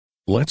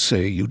Let's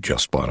say you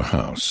just bought a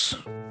house.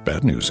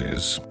 Bad news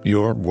is,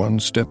 you're one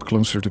step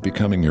closer to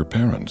becoming your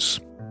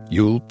parents.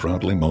 You'll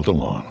proudly mow the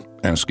lawn,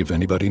 ask if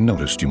anybody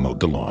noticed you mowed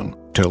the lawn,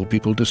 tell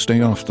people to stay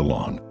off the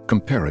lawn,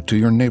 compare it to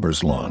your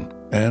neighbor's lawn,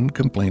 and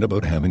complain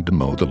about having to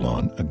mow the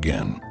lawn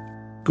again.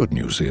 Good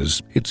news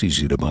is, it's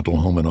easy to bundle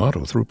home and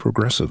auto through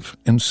Progressive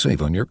and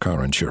save on your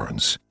car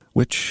insurance,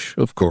 which,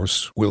 of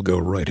course, will go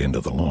right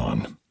into the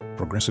lawn.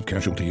 Progressive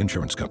Casualty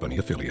Insurance Company,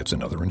 affiliates,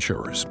 and other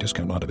insurers.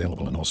 Discount not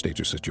available in all states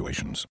or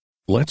situations.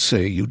 Let's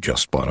say you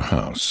just bought a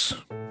house.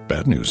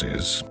 Bad news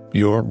is,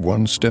 you're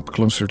one step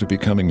closer to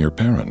becoming your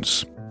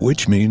parents,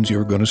 which means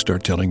you're going to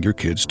start telling your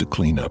kids to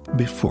clean up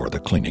before the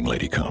cleaning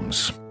lady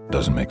comes.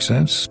 Doesn't make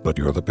sense, but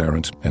you're the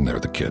parent and they're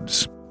the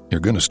kids.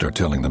 You're going to start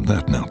telling them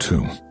that now,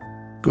 too.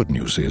 Good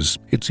news is,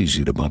 it's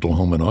easy to bundle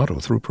home and auto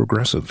through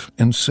Progressive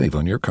and save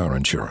on your car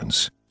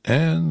insurance.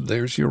 And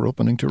there's your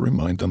opening to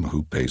remind them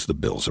who pays the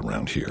bills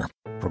around here.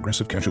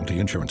 Progressive Casualty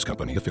Insurance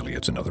Company,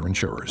 affiliates, and other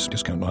insurers.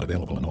 Discount not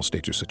available in all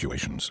states or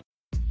situations.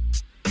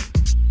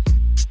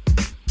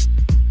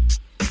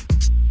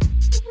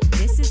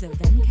 This is a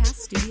Vencast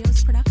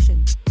Studios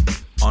production.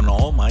 On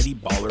Almighty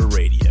Baller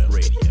Radio.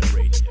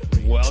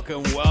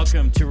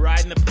 Welcome to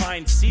Riding the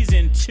Pine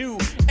Season 2,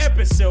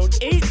 Episode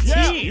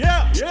 18.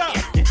 Yeah.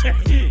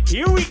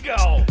 Here we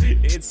go.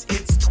 It's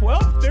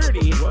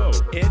 12:30. Whoa.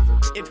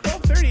 It's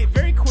 12:30.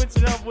 Very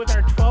coincidental with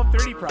our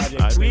 12:30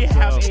 project. We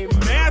have a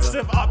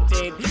massive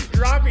update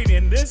dropping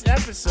in this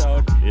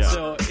episode. Yeah.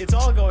 So it's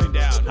all going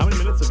down. How many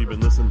minutes have you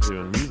been listening to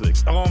in music?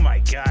 Oh my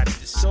God,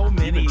 so You've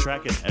many. been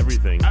tracking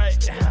everything.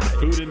 The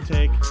food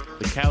intake,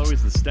 the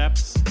calories, the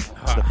steps,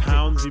 the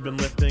pounds you've been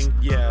lifting.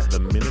 Yeah. The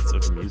minutes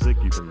of music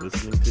you've been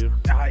listening to.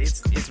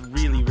 It's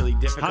really, really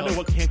difficult. How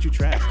what can't you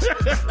track?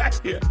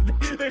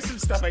 There's some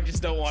stuff I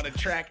just don't want to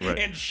track Right.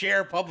 and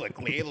share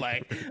publicly.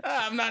 Like,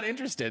 I'm not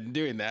interested in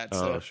doing that.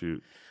 Oh,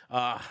 shoot.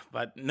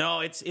 But no,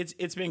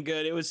 it's been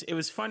good. It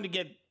was fun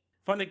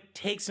to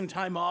take some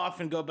time off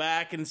and go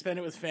back and spend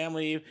it with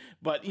family.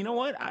 But you know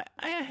what?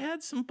 I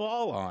had some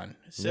ball on.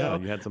 So Yeah,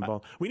 you had some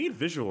ball. We need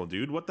visual,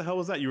 dude. What the hell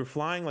was that? You were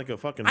flying like a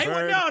fucking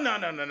bird.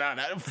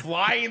 No.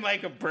 Flying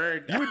like a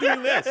bird. You were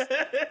doing this.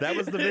 That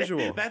was the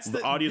visual. That's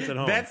the audience at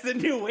home. That's the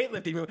new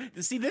weightlifting move.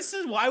 See, this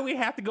is why we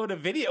have to go to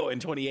video in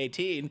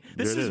 2018.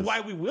 This There it is is. why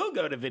we will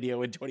go to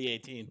video in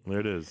 2018. There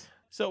it is.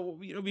 So,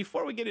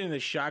 before we get into the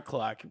shot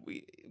clock,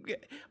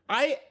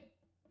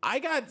 I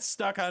got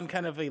stuck on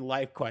kind of a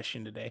life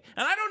question today.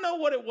 And I don't know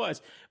what it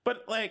was,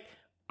 but like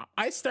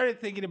I started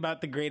thinking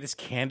about the greatest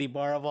candy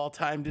bar of all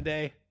time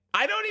today.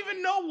 I don't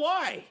even know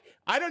why.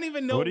 I don't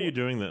even know. What are you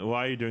doing?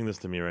 Why are you doing this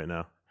to me right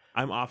now?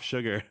 I'm off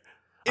sugar.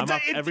 I'm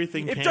off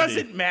everything It candy.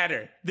 doesn't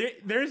matter.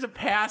 There's a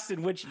past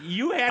in which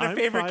you had a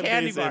favorite 5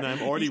 candy days bar. in,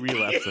 I'm already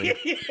relapsing.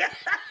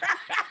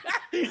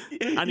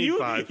 I need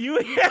 5.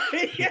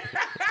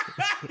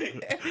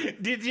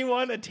 Did you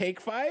want to take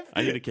 5?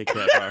 I need a Kit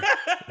Kat bar.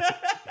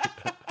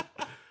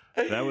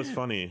 That was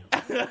funny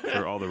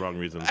for all the wrong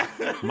reasons.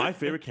 My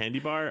favorite candy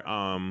bar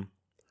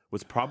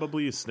was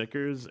probably a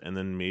Snickers and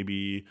then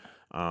maybe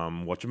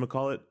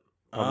whatchamacallit.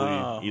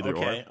 Probably either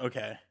or.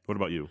 Okay. What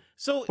about you?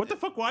 So What the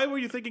fuck? Why were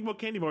you thinking about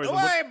candy bars? Well,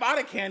 I bought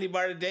a candy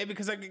bar today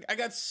because I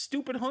got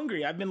stupid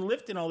hungry. I've been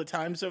lifting all the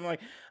time, so I'm like,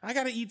 I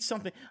got to eat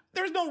something.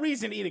 There's no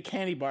reason to eat a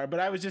candy bar,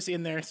 but I was just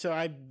in there, so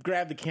I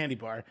grabbed the candy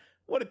bar.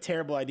 What a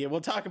terrible idea. We'll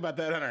talk about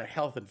that on our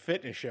health and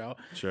fitness show.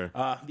 Sure.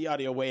 The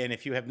audio weigh-in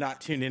if you have not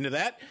tuned into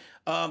that.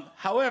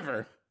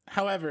 However,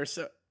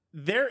 so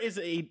there is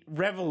a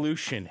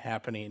revolution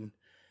happening.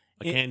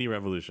 A candy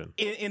revolution.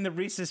 In the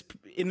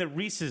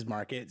Reese's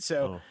market.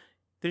 So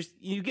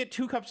you get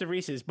 2 cups of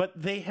Reese's, but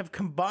they have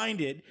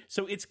combined it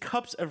so it's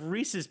cups of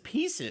Reese's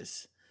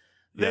Pieces.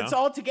 That's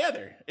all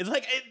together. It's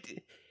like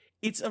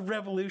it's a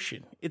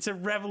revolution. It's a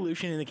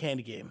revolution in the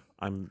candy game.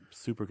 I'm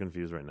super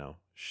confused right now.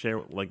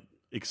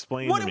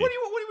 Explain What to are me.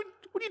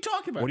 you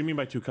talking about? What do you mean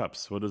by 2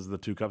 cups? What does the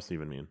 2 cups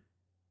even mean?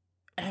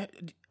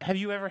 Have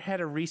you ever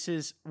had a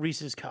Reese's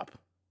cup?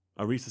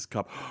 A Reese's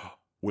cup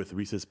with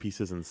Reese's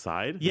Pieces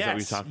inside? Yes. Is that what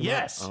you're talking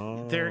yes. about?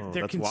 Oh, They're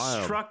that's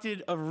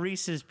constructed of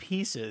Reese's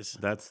Pieces.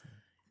 wild.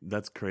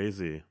 That's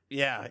crazy.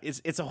 Yeah,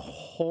 it's a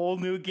whole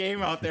new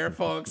game out there,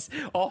 folks.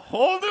 A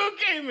whole new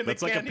game in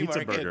That's the like a candy pizza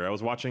market. burger. I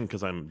was watching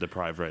because I'm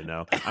deprived right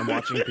now. I'm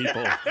watching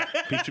people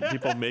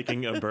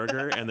making a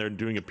burger, and they're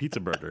doing a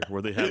pizza burger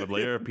where they have a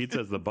layer of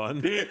pizza as the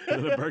bun, and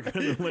then a burger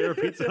and a layer of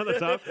pizza on the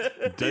top.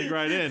 Dig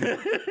right in.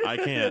 I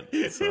can't.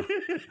 So,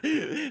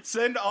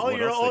 Send all What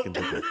your else they old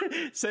can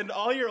think send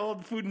all your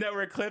old Food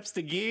Network clips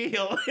to Guy.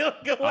 He'll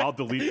go. I'll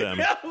delete them.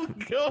 He'll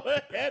go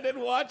ahead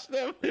and watch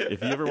them.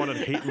 if you ever wanted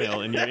hate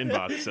mail in your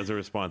inbox as a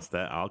response to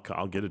that,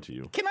 I'll get it to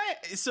you. Can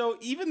I? So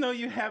even though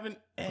you haven't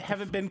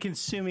been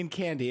consuming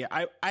candy,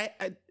 I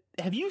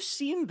have you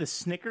seen the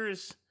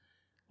Snickers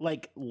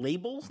like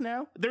labels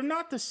now? They're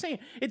not the same.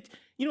 It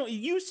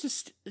used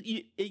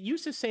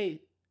to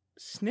say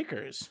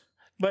Snickers.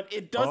 But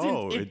it doesn't.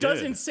 Oh, it it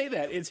doesn't did. say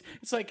that. It's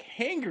like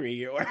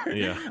hangry or.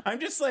 Yeah. I'm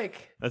just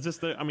like. That's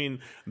just I mean,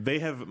 they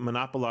have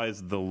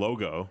monopolized the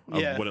logo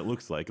of what it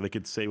looks like. They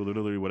could say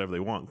literally whatever they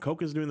want.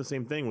 Coke is doing the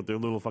same thing with their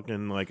little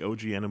fucking like OG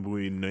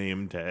Anabui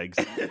name tags.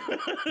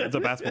 It's a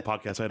basketball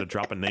podcast. I had to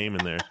drop a name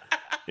in there.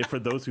 If for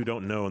those who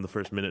don't know, in the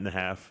first minute and a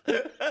half,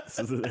 this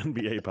is an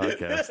NBA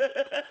podcast,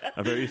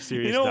 a very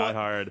serious,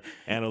 diehard,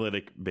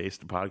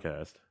 analytic-based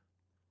podcast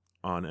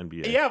on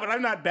NBA. Yeah, but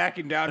I'm not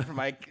backing down from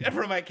my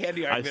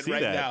candy argument see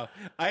right that. now.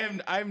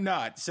 I'm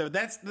not. So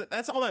that's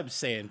all I'm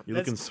saying. You're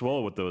looking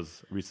swole with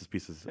those Reese's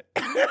Pieces.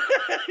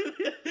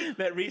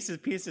 That Reese's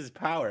Pieces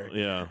power.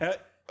 Yeah.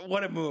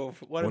 What a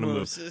move. What a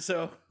move.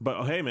 So,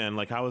 but hey, man,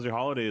 like, how was your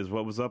holidays?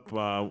 What was up?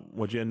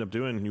 What'd you end up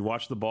doing? You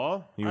watched the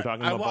ball? You were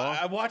talking about ball?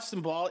 I watched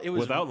some ball. It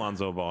was without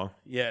Lonzo Ball.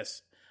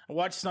 Yes. I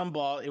watched some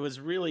ball. It was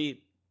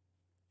really,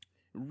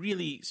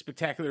 really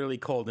spectacularly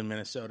cold in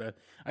Minnesota.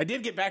 I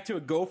did get back to a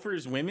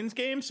Gophers women's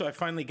game, so I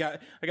finally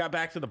got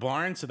back to the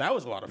barn, so that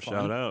was a lot of fun.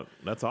 Shout out.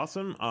 That's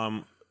awesome.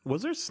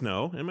 Was there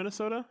snow in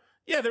Minnesota?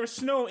 Yeah, there was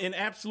snow and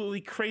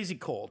absolutely crazy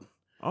cold.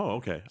 Oh,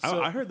 okay.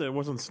 So- I heard there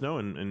wasn't snow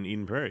in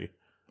Eden Prairie.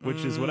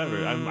 Which is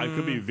whatever. I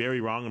could be very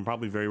wrong. I'm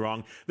probably very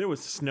wrong. There was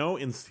snow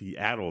in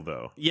Seattle,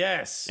 though.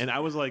 Yes. And I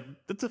was like,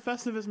 that's a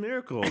Festivus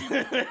miracle.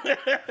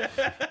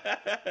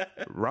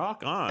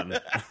 Rock on.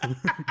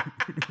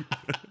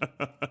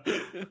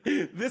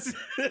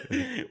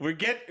 We're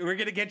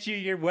gonna get you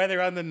your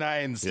weather on the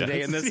nines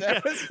today in this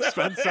episode.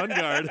 Spence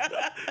Sungard.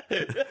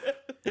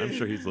 I'm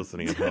sure he's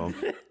listening at home.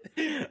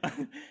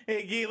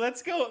 Hey, Guy,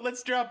 let's go.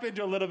 Let's drop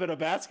into a little bit of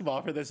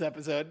basketball for this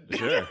episode.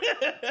 Sure.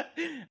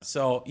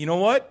 So, you know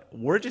what?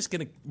 We're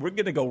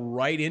gonna go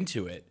right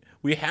into it.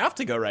 We have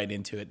to go right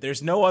into it.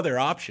 There's no other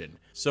option.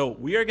 So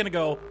we are gonna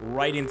go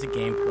right into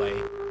gameplay.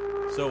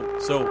 So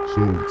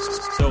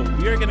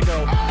we are gonna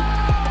go.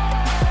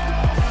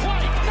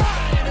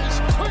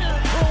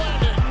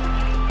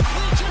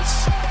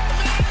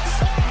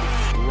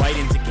 Right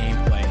into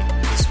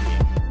gameplay this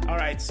week. All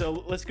right,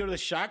 so let's go to the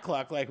shot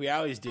clock like we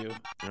always do.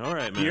 All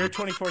right, man. Your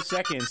 24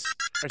 seconds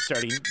are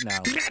starting now.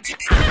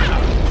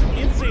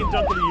 Insane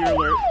Dunk of the Year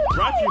alert.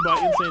 Brought to you by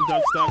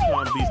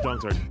InsaneDunks.com. These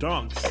dunks are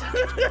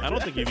dunks. I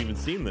don't think you've even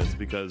seen this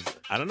because,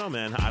 I don't know,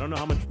 man. I don't know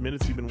how much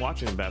minutes you've been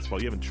watching in basketball.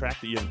 You haven't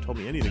tracked it. You haven't told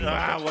me anything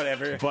about it.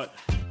 Whatever. But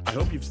I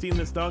hope you've seen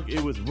this dunk.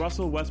 It was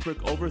Russell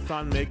Westbrook over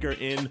Thon Maker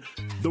in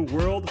The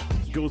World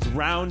Goes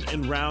Round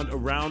and Round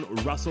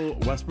around Russell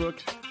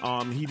Westbrook.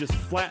 He just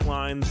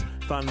flatlines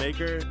Thon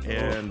Maker,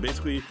 and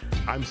basically,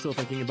 I'm still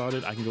thinking about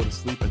it. I can go to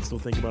sleep and still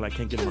think about it. I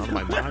can't get it out of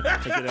my mind. I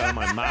can't get it out of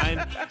my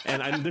mind,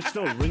 and they're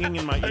still ringing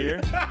in my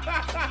ear.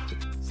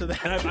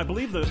 And I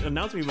believe the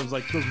announcement was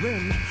like, the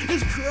rim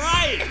is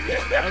crying.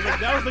 I was like,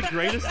 that was the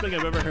greatest thing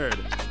I've ever heard.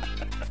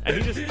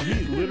 And he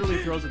literally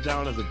throws it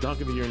down as a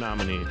Dunk of the Year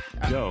nominee.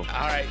 Go.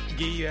 All right,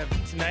 Guy, you have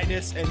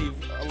tinnitus and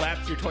you've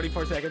elapsed your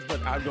 24 seconds,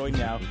 but I'm going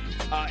now.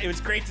 It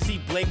was great to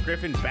see Blake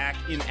Griffin back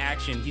in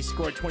action. He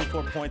scored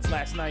 24 points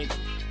last night.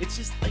 It's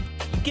just like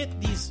you get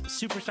these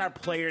superstar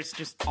players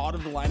just out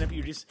of the lineup.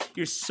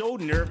 You're so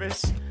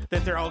nervous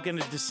that they're all going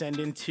to descend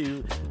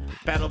into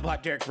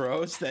BattleBot Derrick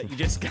Rose that you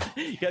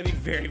gotta be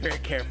very, very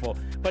careful.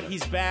 But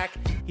he's back.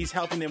 He's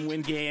helping them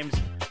win games.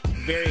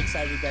 Very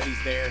excited that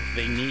he's there.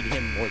 They need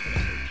him more than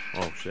ever.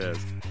 Oh, shiz.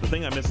 The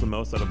thing I miss the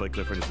most out of Blake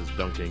Griffin is his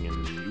dunking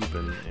and the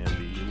ooping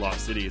and the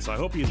Lost City. So I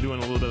hope he's doing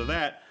a little bit of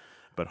that.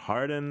 But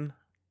Harden,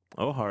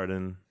 oh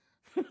Harden,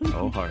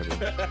 oh Harden.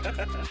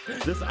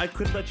 I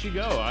could let you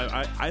go.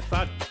 I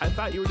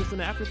thought you were just an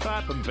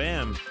afterthought, but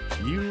bam,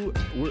 you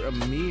were a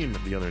meme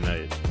the other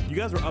night. You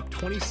guys were up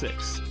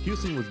 26.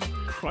 Houston was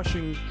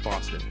crushing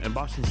Boston, and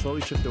Boston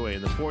slowly chipped away.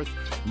 In the fourth,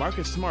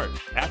 Marcus Smart,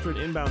 after an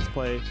inbounds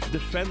play,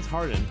 defends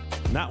Harden,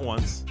 not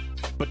once,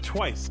 but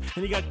twice.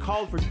 And he got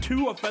called for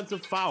 2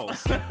 offensive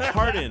fouls.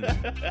 Harden,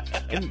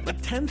 in like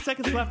 10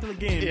 seconds left in the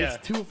game,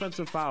 gets 2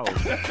 offensive fouls.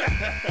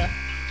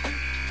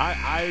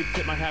 I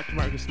tip my hat to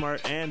Marcus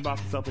Smart and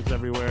Boston Celtics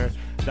everywhere.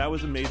 That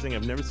was amazing.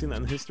 I've never seen that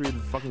in the history of the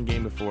fucking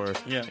game before.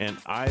 Yeah. And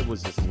I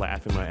was just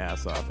laughing my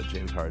ass off at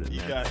James Harden.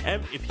 Man.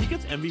 And if he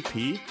gets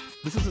MVP,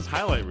 this is his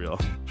highlight reel.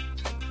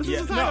 This is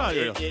his highlight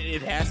reel.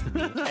 It has to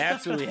be.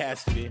 Absolutely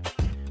has to be.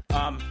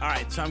 All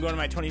right, so I'm going to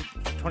my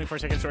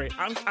 24-second story.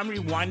 I'm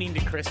rewinding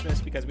to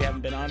Christmas because we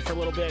haven't been on for a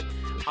little bit.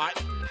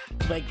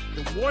 Like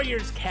the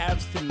Warriors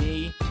Cavs to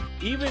me,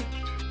 even,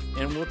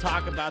 and we'll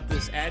talk about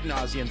this ad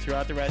nauseum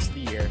throughout the rest of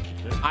the year.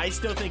 I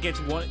still think it's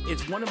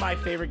one of my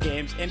favorite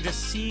games, and to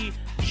see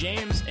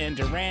James and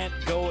Durant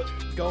go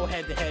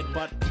head to head,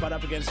 butt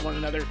up against one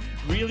another,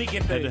 really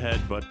get the head to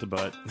head, butt to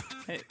butt.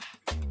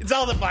 It's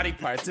all the body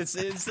parts. It's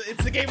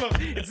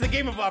the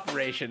game of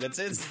operation.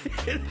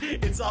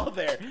 It's all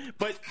there.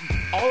 But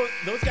all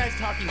those guys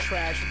talking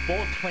trash,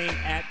 both playing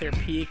at their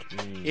peak.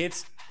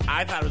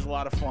 I thought it was a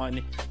lot of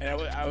fun, and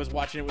I was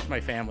watching it with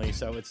my family,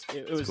 so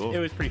it was cool. It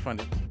was pretty fun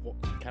to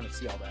kind of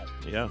see all that.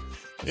 Yeah.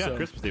 So,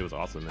 Christmas Day was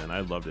awesome, man.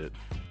 I loved it.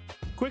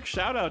 Quick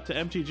shout out to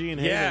MTG and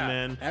Haven,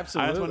 man.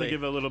 Absolutely. I just want to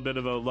give a little bit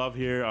of a love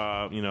here.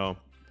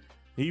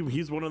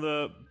 He's one of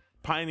the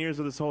pioneers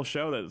of this whole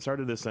show that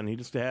started this, and he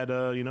just had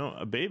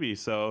a baby.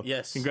 So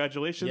yes,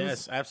 congratulations.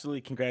 Yes,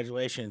 absolutely,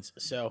 congratulations.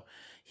 So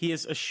he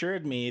has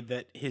assured me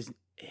that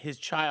his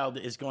child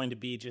is going to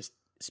be just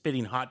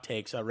spitting hot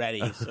takes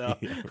already. So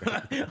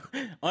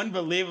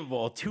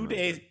unbelievable. 2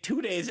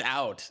 days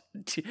out,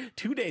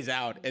 2 days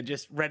out, and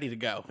just ready to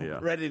go. Yeah.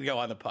 Ready to go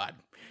on the pod.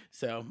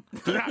 So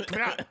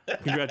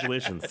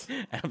congratulations.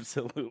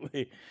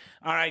 Absolutely.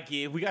 All right,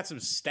 Guy, we got some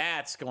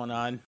stats going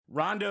on.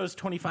 Rondo's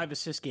 25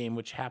 assist game,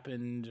 which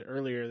happened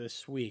earlier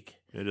this week.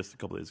 Yeah, just a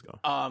couple days ago.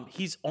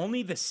 He's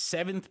only the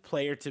 7th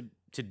player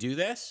to do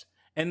this,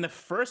 and the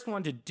first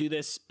one to do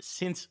this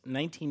since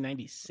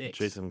 1996.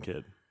 Jason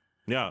Kidd.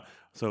 Yeah,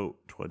 so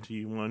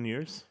 21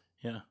 years?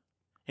 Yeah.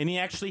 And he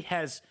actually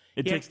has...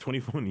 It takes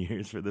 21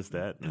 years for this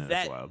stat?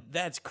 That's wild.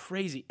 That's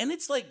crazy. And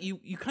it's like, you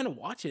kind of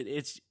watch it.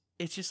 It's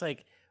just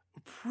like a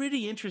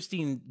pretty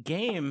interesting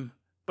game,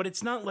 but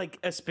it's not like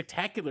a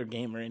spectacular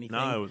game or anything.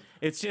 No.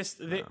 It's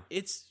just...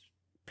 It's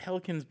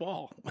Pelicans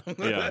ball.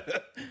 Yeah.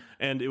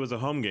 And it was a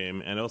home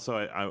game. And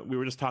also, we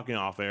were just talking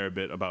off air a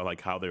bit about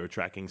like how they were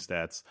tracking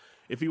stats.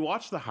 If you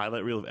watch the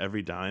highlight reel of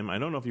every dime, I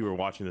don't know if you were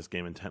watching this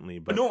game intently,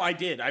 but no, I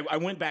did. I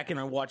went back and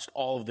I watched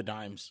all of the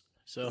dimes.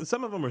 So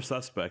some of them were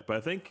suspect, but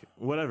I think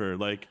whatever.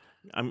 Like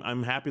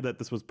I'm happy that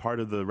this was part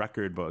of the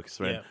record books,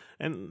 right? Yeah.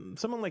 And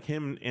someone like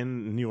him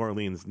in New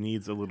Orleans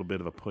needs a little bit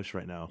of a push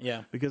right now,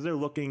 Yeah. because they're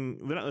not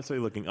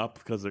necessarily looking up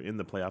because they're in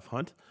the playoff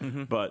hunt,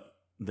 but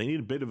they need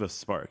a bit of a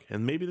spark,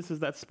 and maybe this is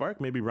that spark.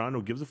 Maybe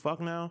Rondo gives a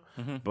fuck now,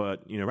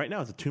 but right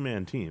now it's a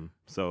 2-man team,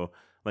 so.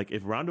 Like,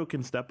 if Rondo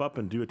can step up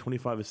and do a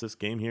 25-assist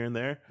game here and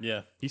there,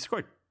 yeah, he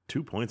scored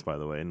 2 points, by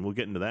the way, and we'll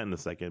get into that in a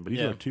second, but he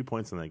scored 2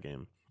 points in that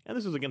game. And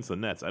this was against the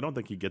Nets. I don't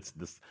think he gets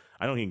this.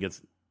 I don't think he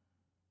gets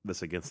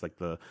this against, like,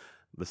 the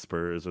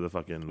Spurs or the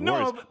fucking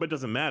Warriors, but it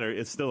doesn't matter.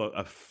 It's still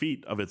a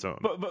feat of its own.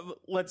 But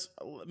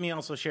let me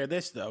also share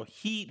this, though.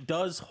 He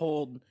does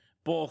hold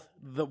both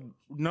the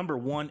number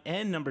 1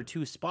 and number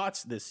 2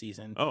 spots this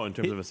season. Oh, in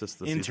terms of assists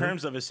this season? In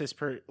terms of assists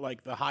per,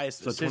 like, the highest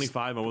So assist,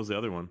 25, what was the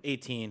other one?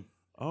 18.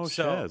 Oh,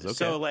 Shaz. Okay.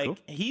 So like cool.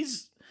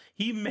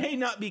 he may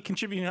not be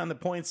contributing on the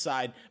points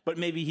side, but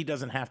maybe he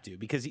doesn't have to,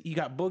 because you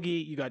got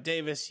Boogie, you got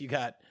Davis, you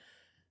got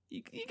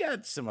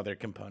some other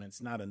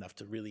components, not enough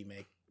to really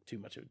make too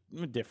much of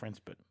a difference,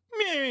 but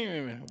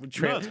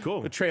it's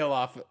cool. Trail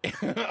off.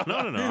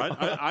 No.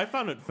 I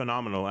found it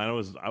phenomenal. I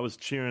was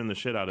cheering the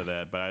shit out of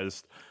that, but I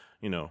just,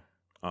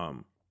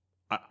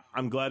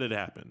 I'm glad it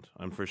happened.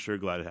 I'm for sure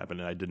glad it happened,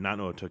 and I did not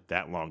know it took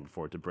that long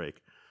for it to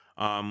break.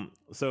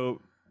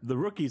 So the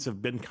rookies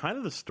have been kind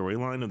of the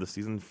storyline of the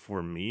season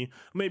for me.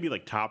 Maybe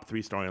like top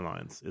 3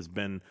 storylines has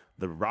been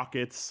the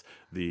Rockets,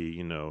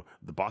 the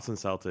Boston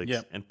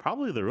Celtics, and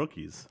probably the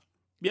rookies.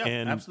 Yeah,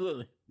 and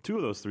absolutely. 2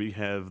 of those 3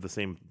 have the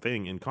same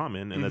thing in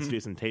common, and that's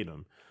Jason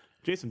Tatum.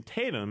 Jason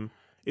Tatum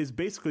is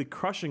basically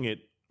crushing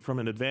it from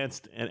an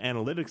advanced and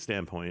analytics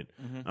standpoint.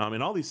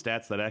 And all these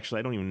stats that actually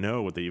I don't even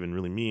know what they even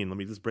really mean. Let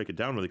me just break it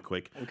down really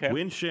quick. Okay.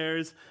 Win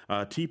shares,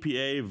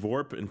 TPA,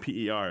 VORP, and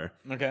PER.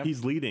 Okay.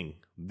 He's leading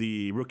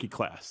the rookie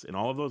class in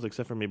all of those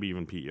except for maybe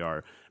even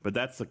PER. But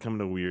that's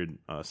kind of a weird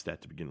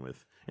stat to begin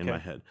with in my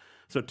head.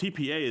 So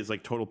TPA is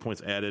like total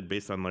points added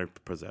based on their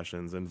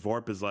possessions, and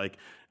VORP is like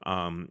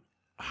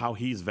how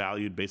he's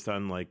valued based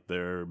on like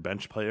their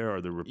bench player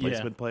or the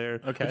replacement player,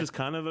 which is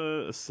kind of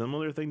a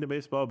similar thing to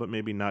baseball, but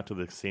maybe not to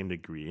the same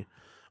degree.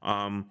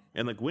 And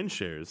like win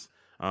shares,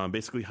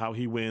 basically how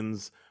he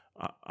wins,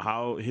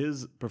 how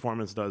his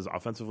performance does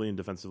offensively and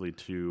defensively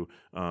to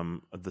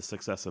the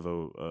success of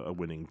a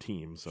winning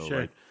team. So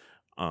like,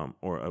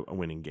 or a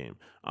winning game.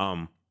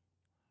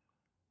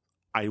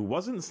 I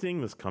wasn't seeing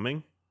this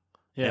coming,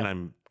 and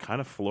I'm kind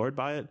of floored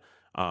by it.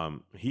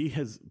 He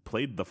has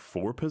played the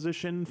 4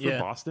 position for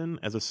Boston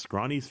as a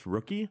scrawny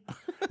rookie,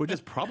 which is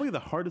probably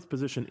the hardest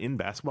position in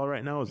basketball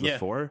right now is the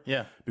 4.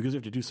 Yeah. Because you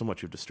have to do so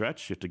much. You have to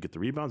stretch. You have to get the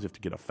rebounds. You have to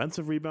get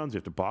offensive rebounds. You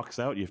have to box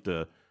out. You have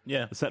to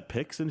set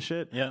picks and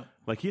shit. Yeah.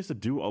 Like he has to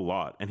do a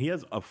lot. And he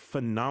has a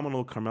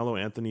phenomenal Carmelo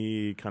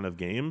Anthony kind of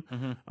game.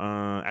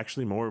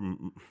 Actually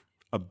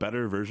a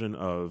better version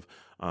of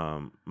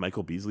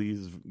Michael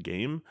Beasley's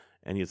game.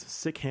 And he has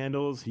sick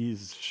handles.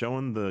 He's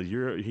shown the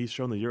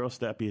Euro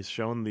step. He's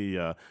shown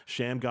the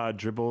Sham God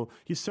dribble.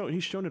 He's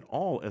shown it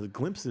all as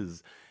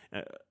glimpses.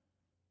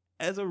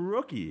 As a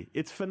rookie,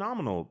 it's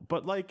phenomenal.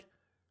 But like,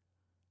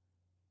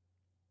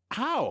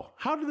 how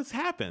did this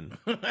happen?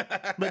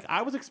 Like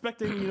I was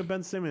expecting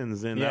Ben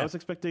Simmons, and I was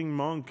expecting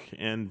Monk,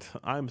 and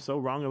I'm so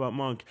wrong about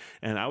Monk.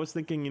 And I was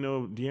thinking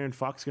De'Aaron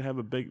Fox could have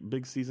a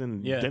big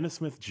season. Dennis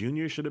Smith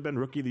Jr. should have been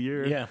Rookie of the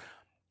Year. Yeah,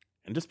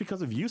 and just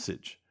because of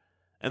usage.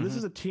 And this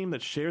is a team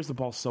that shares the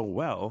ball so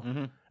well,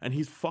 and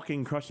he's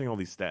fucking crushing all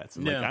these stats.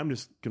 And like, I'm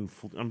just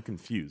I'm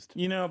confused.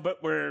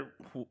 But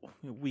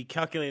we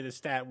calculated a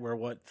stat. We're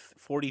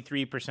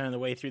 43% of the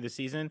way through the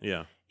season.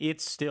 Yeah,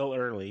 it's still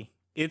early.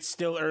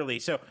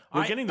 So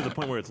we're getting to the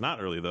point where it's not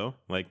early though.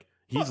 Like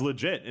he's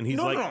legit, and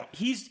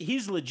he's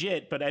he's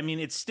legit. But I mean,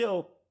 it's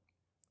still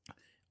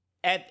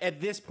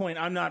at this point.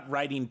 I'm not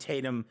writing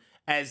Tatum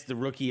as the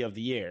Rookie of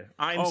the Year.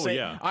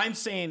 I'm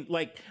saying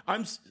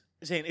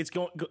saying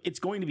it's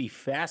going to be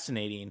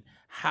fascinating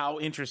how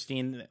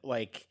interesting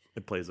like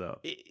it plays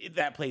out.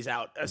 That plays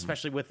out,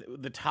 especially with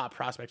the top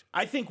prospects.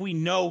 I think we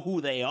know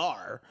who they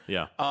are.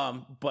 Yeah.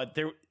 But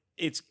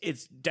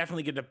it's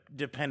definitely going to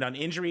depend on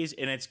injuries,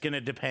 and it's going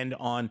to depend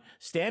on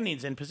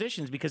standings and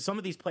positions because some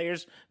of these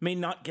players may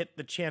not get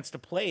the chance to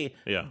play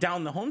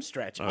down the home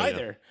stretch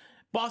either. Yeah.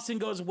 Boston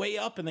goes way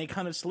up, and they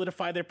kind of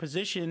solidify their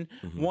position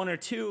 1 or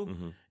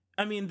 2.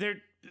 I mean,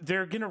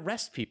 they're going to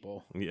rest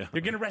people. Yeah.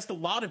 They're going to rest a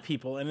lot of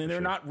people, and then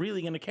they're not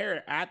really going to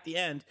care at the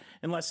end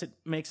unless it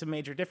makes a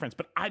major difference.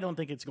 But I don't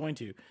think it's going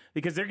to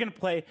because they're going to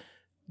play.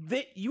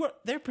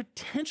 They're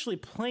potentially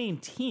playing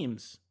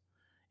teams.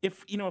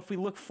 If we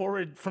look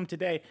forward from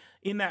today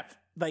in that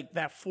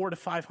 400 to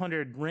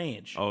 500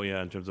 range. Oh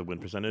yeah, in terms of win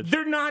percentage,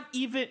 they're not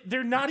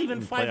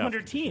even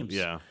 500 teams.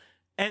 Yeah,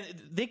 and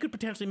they could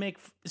potentially make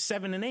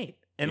 7 and 8.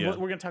 And we're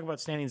going to talk about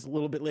standings a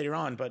little bit later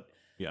on, but.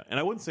 Yeah, and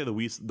I wouldn't say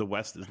the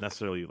West is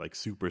necessarily like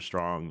super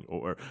strong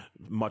or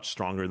much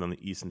stronger than the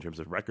East in terms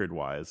of record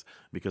wise,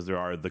 because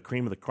the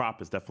cream of the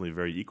crop is definitely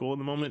very equal in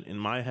the moment in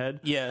my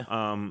head. Yeah.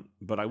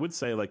 But I would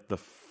say like the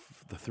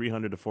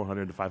 300 to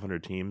 400 to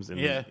 500 teams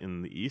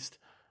in the East,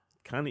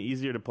 kind of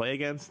easier to play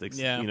against.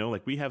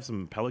 Like we have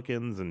some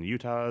Pelicans and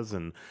Utahs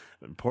and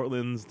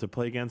Portlands to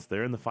play against.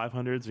 They're in the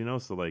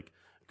 500s. So like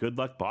good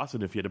luck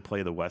Boston if you had to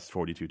play the West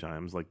 42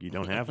 times. Like you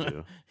don't have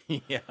to.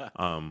 Yeah.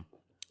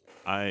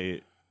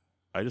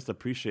 I just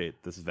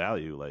appreciate this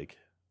value. Like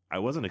I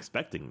wasn't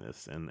expecting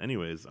this. And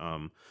anyways,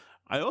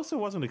 I also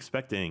wasn't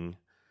expecting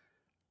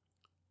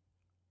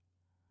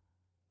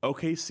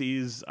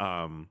OKC's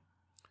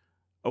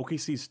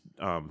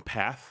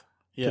path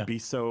to be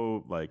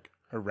so like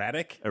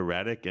erratic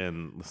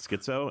and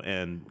schizo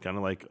and kind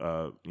of like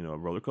a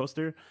roller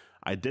coaster.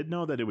 I did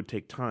know that it would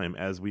take time,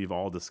 as we've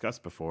all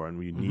discussed before, and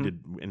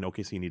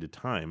OKC needed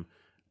time.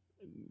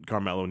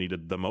 Carmelo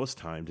needed the most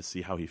time to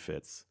see how he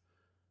fits.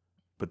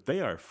 But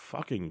they are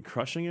fucking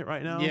crushing it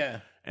right now.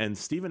 Yeah. And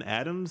Steven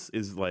Adams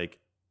is like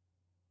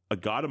a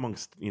god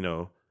amongst,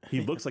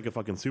 he looks like a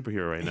fucking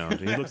superhero right now.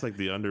 He looks like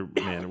the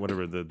Underman or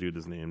whatever the dude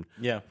is named.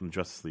 Yeah. From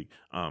Justice League.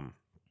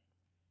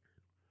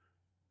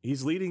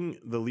 He's leading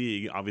the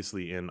league,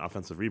 obviously, in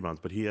offensive rebounds,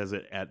 but he has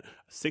it at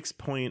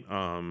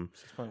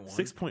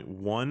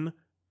 6.1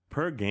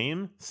 per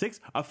game. 6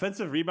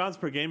 offensive rebounds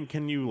per game.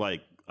 Can you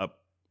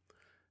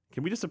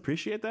can we just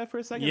appreciate that for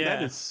a second? Yeah.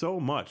 That is so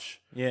much.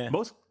 Yeah.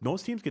 Most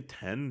teams get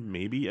 10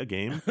 maybe a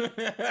game.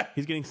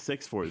 He's getting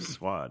 6 for his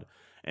squad.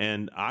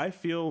 And I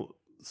feel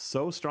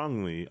so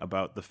strongly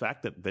about the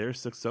fact that they're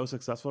so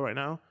successful right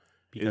now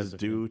is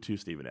due to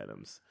Steven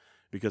Adams.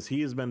 Because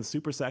he has been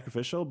super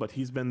sacrificial, but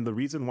he's been the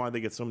reason why they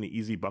get so many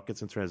easy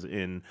buckets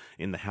in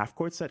the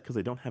half-court set, because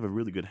they don't have a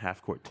really good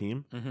half-court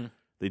team. Mm-hmm.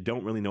 They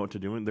don't really know what to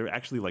do. And they're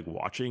actually like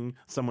watching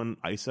someone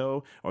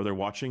ISO, or they're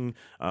watching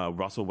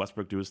Russell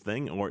Westbrook do his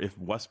thing. Or if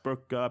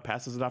Westbrook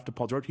passes it off to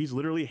Paul George, he's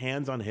literally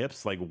hands on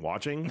hips, like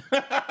watching.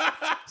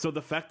 So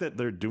the fact that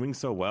they're doing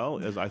so well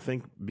is, I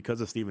think, because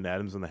of Steven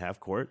Adams in the half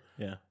court.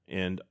 Yeah.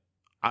 And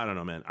I don't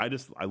know, man. I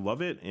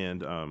love it.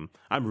 And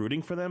I'm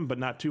rooting for them, but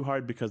not too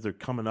hard, because they're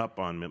coming up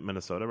on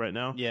Minnesota right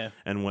now. Yeah.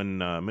 And when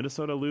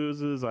Minnesota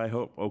loses, I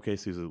hope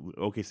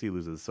OKC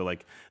loses. So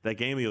like that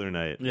game the other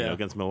night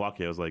against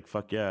Milwaukee, I was like,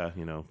 fuck yeah,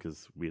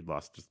 because we had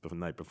lost just the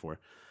night before.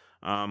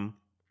 On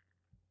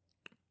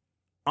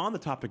the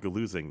topic of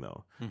losing,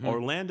 though,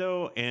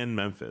 Orlando and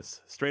Memphis,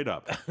 straight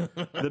up.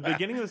 The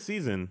beginning of the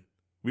season,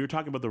 we were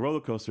talking about the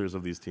roller coasters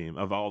of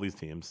all these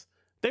teams.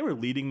 They were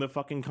leading the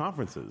fucking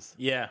conferences.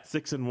 Yeah.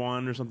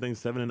 6-1 or something,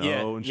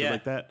 7-0 and shit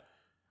like that.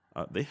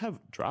 They have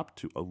dropped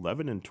to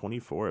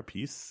 11-24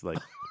 apiece. Like,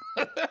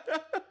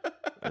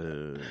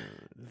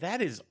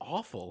 that is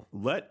awful.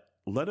 Let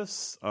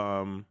us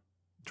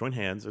join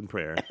hands in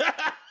prayer.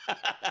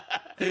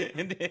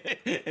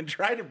 and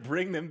try to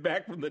bring them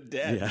back from the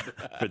dead. Yeah.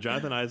 For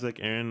Jonathan Isaac,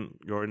 Aaron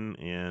Gordon,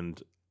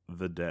 and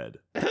the dead.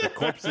 The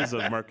corpses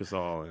of Marc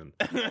Gasol and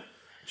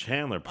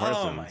Chandler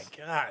Parsons. Oh my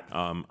God.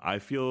 I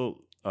feel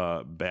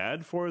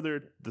bad for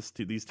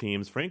these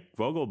teams. Frank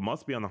Vogel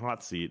must be on the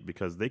hot seat,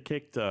 because they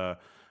kicked David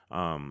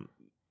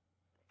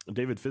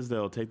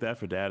Fizdale, take that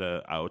for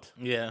data, out.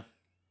 Yeah.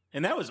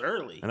 And that was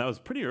early. And that was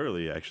pretty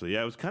early, actually.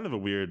 Yeah, it was kind of a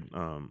weird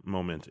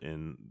moment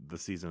in the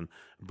season.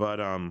 But,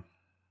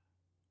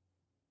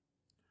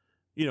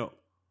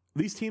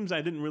 these teams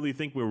I didn't really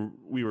think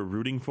we were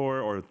rooting for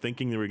or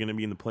thinking they were going to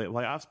be in the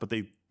playoffs, but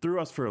they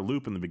threw us for a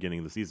loop in the beginning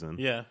of the season.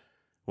 Yeah.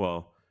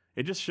 Well,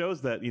 it just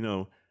shows that,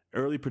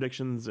 early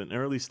predictions and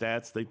early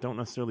stats, they don't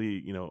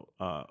necessarily,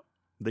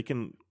 they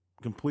can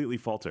completely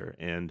falter.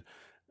 And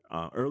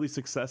early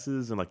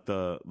successes and like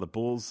the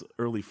Bulls'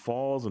 early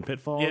falls and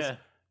pitfalls,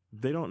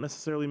 they don't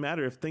necessarily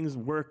matter if things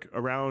work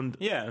around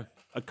a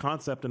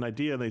concept, an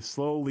idea. They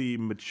slowly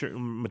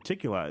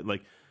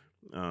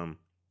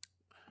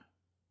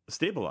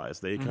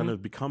stabilize. They kind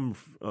of become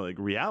like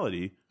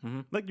reality.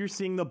 Like you're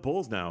seeing the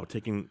Bulls now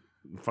taking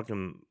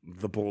fucking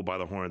the bull by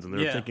the horns, and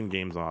they're taking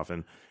games off,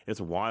 and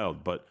it's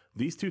wild. But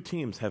these two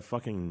teams have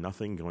fucking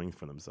nothing going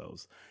for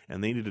themselves,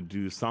 and they need to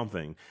do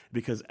something,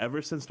 because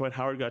ever since Dwight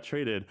Howard got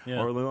traded,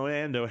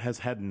 Orlando has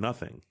had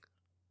nothing.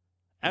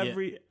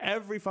 Every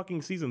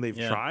fucking season they've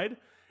tried,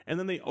 and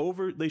then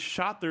they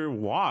shot their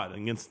wad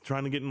against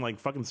trying to get in like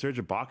fucking Serge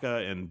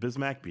Ibaka and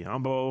Bismack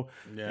Biyombo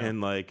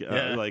and like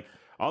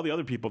all the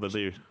other people that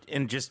they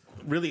and just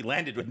really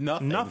landed with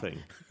nothing. Nothing.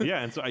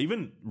 Yeah, and so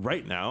even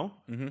right now,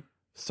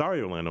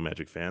 sorry, Orlando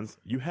Magic fans,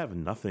 you have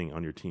nothing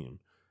on your team.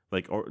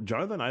 Like, or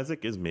Jonathan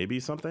Isaac is maybe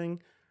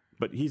something,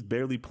 but he's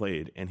barely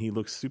played, and he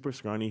looks super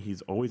scrawny.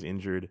 He's always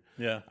injured.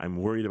 Yeah, I'm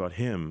worried about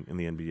him in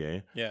the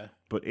NBA. Yeah,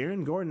 but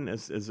Aaron Gordon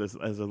is as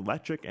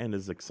electric and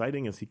as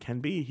exciting as he can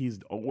be. He's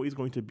always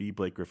going to be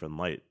Blake Griffin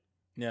light.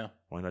 Yeah.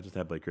 Why not just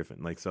have Blake Griffin?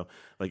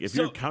 If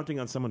you're counting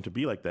on someone to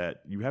be like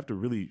that, you have to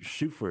really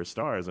shoot for his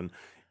stars.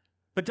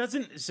 But at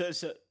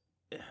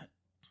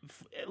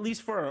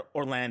least for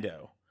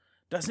Orlando,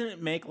 doesn't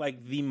it make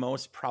like the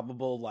most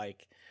probable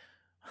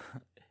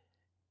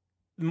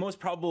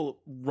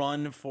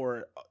run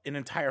for an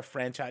entire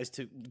franchise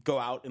to go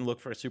out and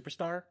look for a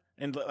superstar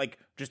and like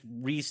just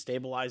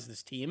re-stabilize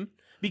this team?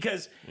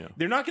 Because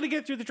they're not going to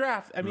get through the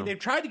draft. I mean, they've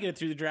tried to get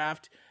through the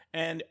draft,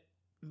 and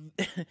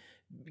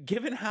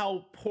given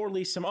how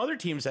poorly some other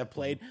teams have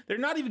played, they're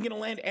not even going to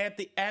land at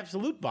the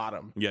absolute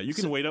bottom. Yeah, you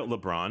can wait out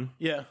LeBron.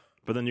 Yeah.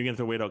 But then you're going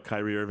to have to wait out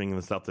Kyrie Irving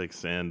and the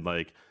Celtics and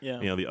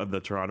the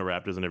Toronto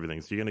Raptors and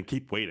everything. So you're going to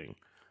keep waiting.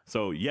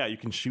 So yeah, you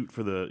can shoot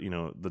for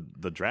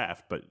the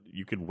draft, but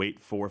you could wait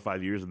 4 or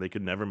 5 years and they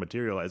could never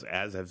materialize,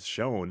 as have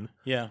shown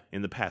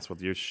in the past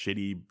with your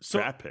shitty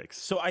draft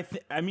picks. So I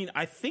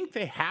think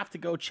they have to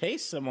go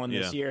chase someone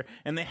this year,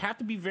 and they have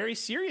to be very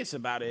serious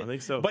about it. I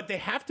think so. But they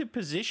have to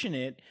position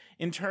it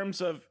in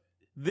terms of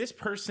this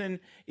person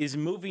is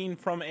moving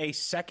from a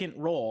second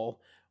or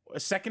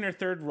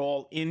third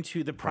role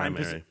into the prime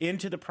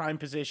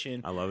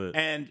position. I love it.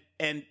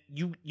 And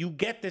you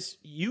get this.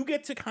 You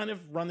get to kind of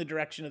run the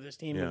direction of this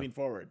team moving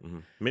forward. Mm-hmm.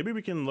 Maybe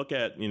we can look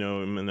at in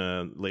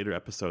a later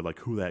episode like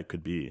who that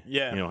could be.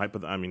 Yeah.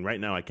 Right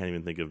now I can't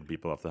even think of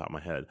people off the top of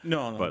my head.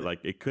 No. But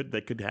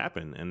that could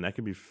happen, and that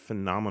could be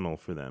phenomenal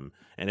for them.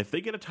 And if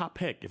they get a top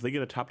pick, if they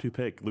get a top 2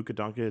 pick, Luka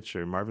Doncic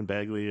or Marvin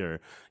Bagley or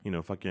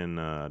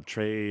fucking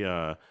Trey.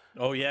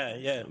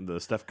 The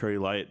Steph Curry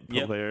light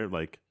player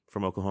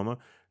from Oklahoma.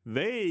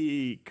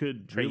 They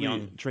could Trey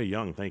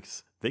Young,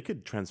 thanks. They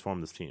could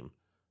transform this team.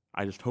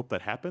 I just hope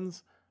that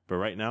happens. But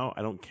right now,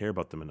 I don't care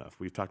about them enough.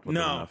 We've talked about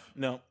them enough.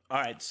 No. All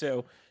right.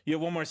 So you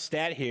have one more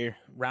stat here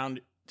to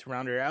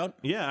round her out.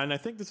 Yeah, and I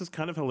think this is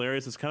kind of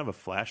hilarious. It's kind of a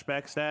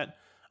flashback stat.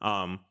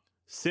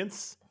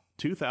 Since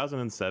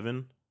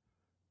 2007,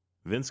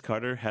 Vince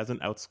Carter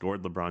hasn't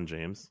outscored LeBron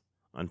James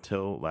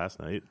until last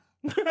night.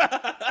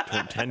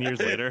 10 years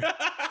later.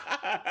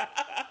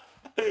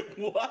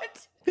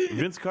 What?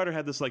 Vince Carter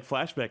had this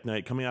flashback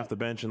night coming off the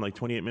bench in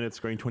 28 minutes,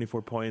 scoring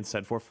 24 points,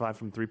 had 4 or 5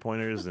 from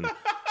 3-pointers, and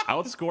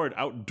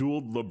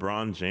outdueled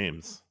LeBron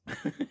James.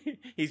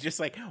 He's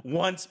just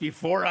once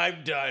before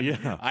I'm done,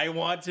 I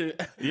want to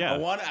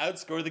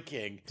outscore the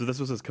king. So this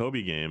was his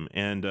Kobe game,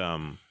 and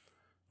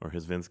or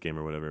his Vince game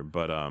or whatever,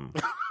 but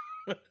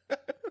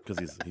because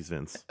he's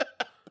Vince.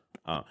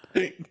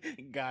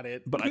 Got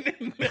it.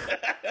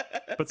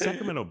 But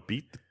Sacramento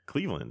beat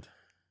Cleveland.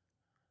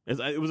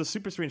 It was a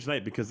super strange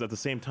night because at the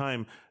same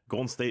time,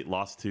 Golden State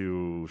lost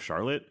to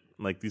Charlotte.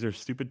 These are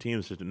stupid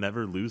teams to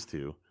never lose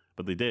to,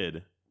 but they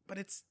did. But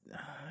it's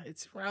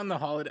around the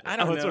holiday. I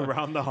don't know. It's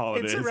around the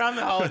holidays. It's around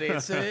the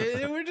holidays. So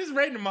we're just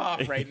writing them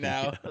off right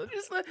now.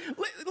 Just let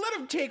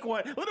them take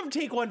one. Let them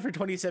take one for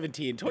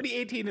 2017.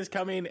 2018 is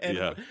coming,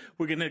 and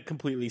we're gonna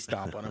completely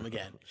stop on them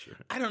again. Sure.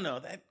 I don't know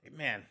that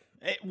man.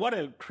 What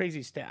a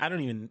crazy stat. I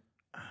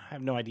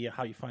have no idea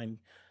how you find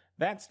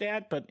that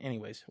stat, but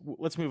anyways,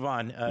 let's move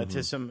on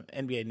to some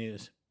NBA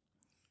news.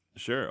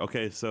 Sure.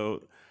 Okay,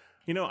 so,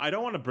 I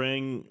don't want to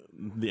bring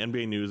the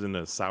NBA news in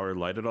a sour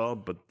light at all,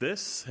 but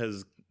this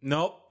has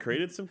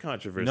created some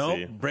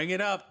controversy. Bring it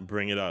up.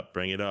 Bring it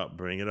up.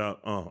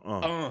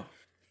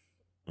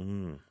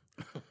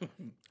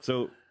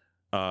 So,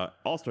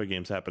 All-Star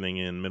Games happening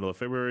in middle of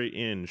February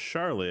in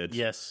Charlotte.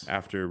 Yes.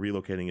 After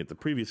relocating it the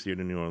previous year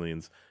to New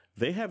Orleans.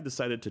 They have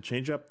decided to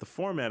change up the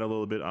format a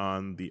little bit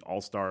on the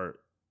All-Star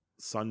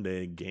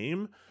Sunday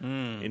game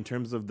in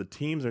terms of the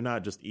teams are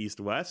not just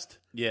East-West.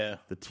 Yeah.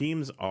 The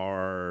teams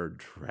are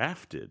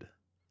drafted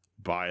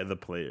by the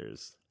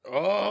players.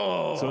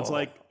 Oh. So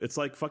it's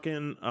like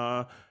fucking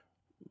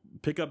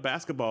pick up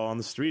basketball on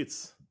the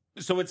streets.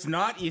 So it's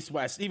not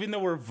East-West, even though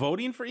we're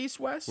voting for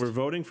East-West? We're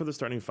voting for the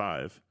starting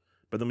 5,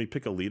 but then we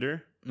pick a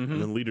leader, and then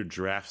the leader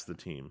drafts the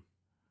team.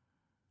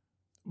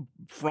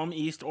 From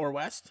East or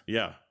West?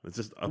 Yeah, it's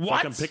just a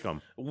fucking pick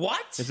 'em.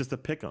 What? It's just a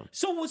pick 'em.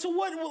 So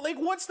what?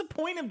 What's the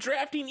point of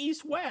drafting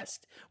East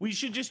West? We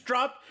should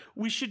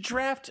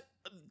draft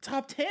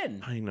top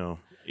 10. I know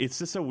it's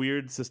just a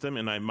weird system,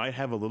 and I might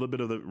have a little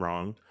bit of it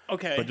wrong.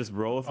 Okay. But just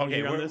roll with me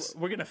here on this.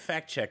 We're gonna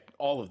fact check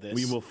all of this.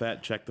 We will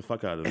fact check the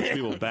fuck out of this.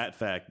 We will bat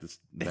fact this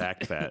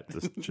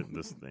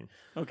this thing.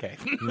 Okay.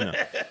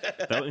 Yeah.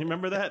 You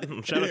remember that?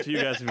 Shout out to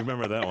you guys if you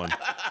remember that one.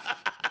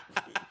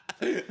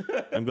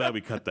 I'm glad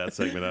we cut that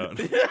segment out.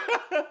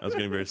 I was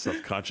getting very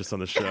self-conscious on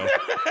the show.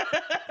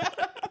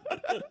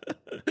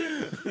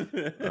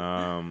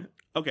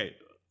 Okay.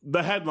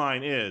 The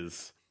headline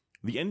is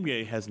the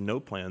NBA has no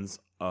plans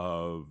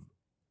of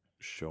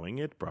showing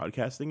it,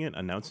 broadcasting it,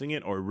 announcing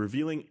it, or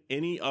revealing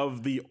any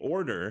of the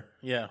order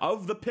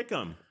of the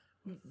pick'em.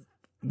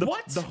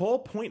 What? The whole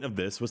point of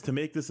this was to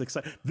make this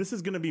exciting. This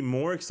is going to be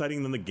more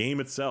exciting than the game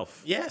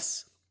itself.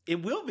 Yes,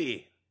 it will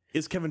be.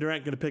 Is Kevin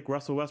Durant going to pick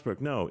Russell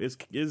Westbrook? No. Is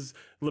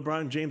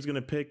LeBron James going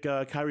to pick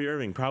Kyrie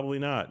Irving? Probably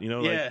not. You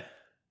know, like,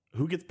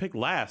 who gets picked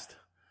last?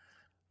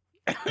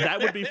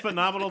 That would be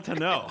phenomenal to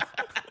know.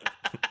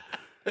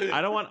 I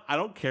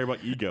don't care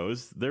about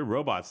egos. They're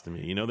robots to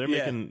me. You know, they're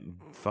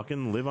making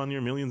fucking live on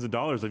your millions of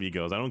dollars of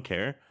egos. I don't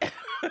care.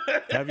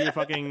 Have your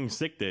fucking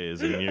sick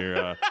days and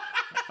your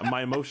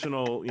my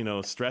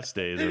emotional, stress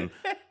days and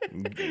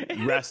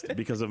rest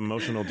because of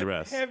emotional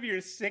duress. Have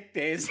your sick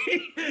days.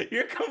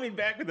 You're coming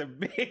back with a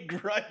big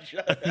grudge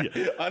on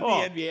the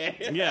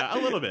NBA. Yeah, a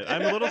little bit.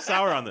 I'm a little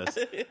sour on this.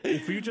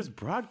 If you just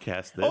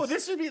broadcast this,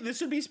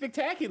 this would be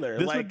spectacular.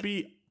 This would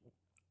be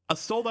a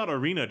sold out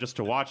arena just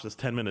to watch this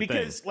 10-minute thing.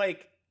 Because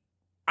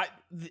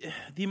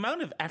the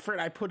amount of effort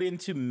I put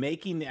into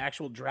making the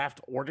actual draft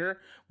order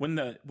when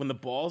the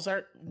balls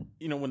are,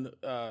 when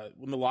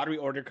the lottery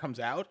order comes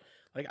out,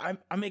 like I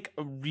make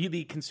a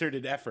really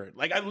concerted effort.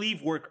 Like I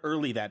leave work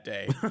early that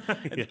day,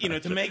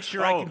 to make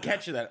sure I can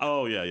catch that.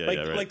 Oh yeah,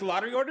 right. Like the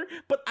lottery order.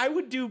 But I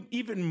would do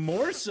even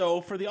more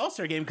so for the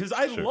All-Star game because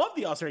I love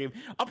the All-Star game.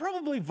 I'll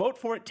probably vote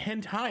for it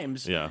 10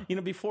 times. Yeah.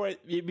 Before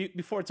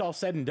it's all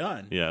said and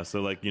done. Yeah.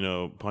 So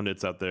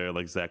pundits out there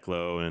like Zach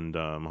Lowe and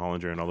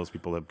Hollinger and all those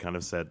people have kind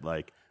of said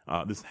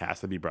this has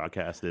to be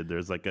broadcasted.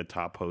 There's a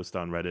top post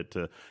on Reddit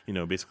to,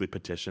 basically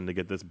petition to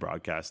get this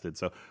broadcasted.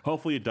 So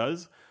hopefully it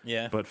does.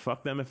 Yeah. But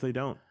fuck them if they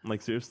don't.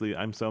 Seriously,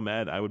 I'm so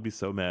mad. I would be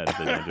so mad if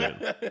they don't do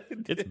it.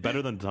 It's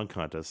better than dunk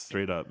contest,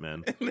 straight up,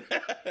 man.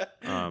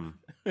 Are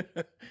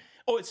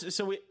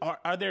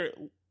there?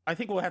 I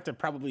think we'll have to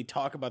probably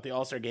talk about the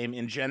All-Star game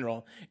in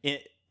general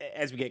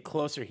as we get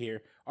closer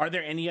here. Are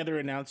there any other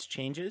announced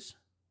changes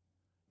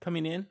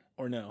coming in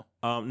or no?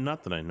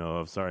 Not that I know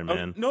of. Sorry,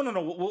 man. No.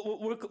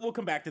 We'll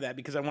come back to that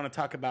because I want to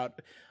talk about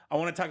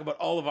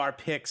all of our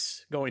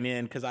picks going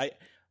in because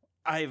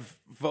I've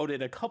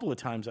voted a couple of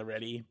times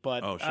already,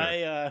 but we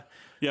got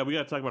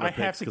to talk about our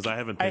picks because I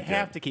haven't picked I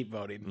have to keep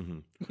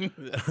voting.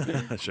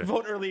 Mm-hmm. Sure.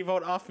 Vote early,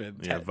 vote often.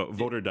 Yeah,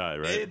 vote or die,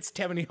 right? It's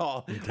Tammany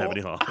Hall.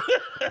 Hall.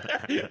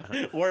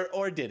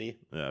 or Diddy.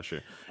 Yeah, sure.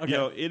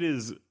 Okay. It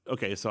is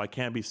okay, so I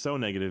can't be so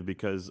negative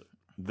because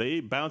they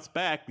bounced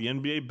back. The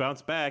NBA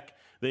bounced back.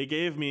 They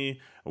gave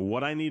me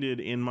what I needed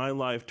in my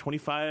life,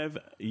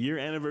 25-year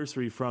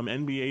anniversary from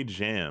NBA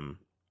Jam.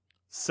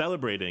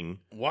 Celebrating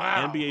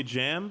NBA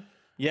Jam.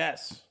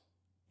 Yes.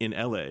 In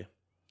LA.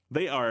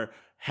 They are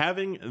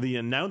having the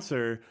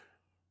announcer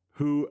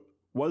who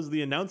was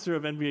the announcer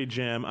of NBA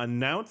Jam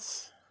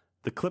announce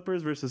the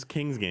Clippers versus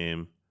Kings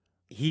game.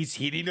 He's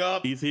heating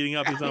up. He's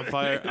on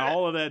fire.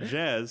 All of that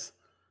jazz.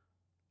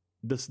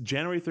 This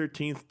January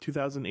 13th,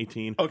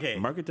 2018. Okay.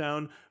 Mark it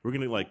down. We're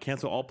going to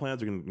cancel all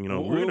plans. We're going to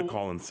we're going to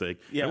call in sick.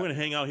 Yeah. We're going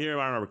to hang out here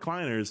on our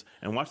recliners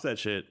and watch that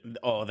shit.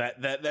 Oh,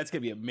 that's going to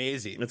be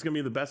amazing. It's going to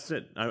be the best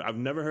shit. I've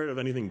never heard of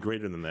anything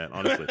greater than that,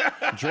 honestly.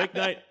 Drake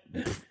night,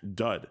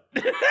 dud.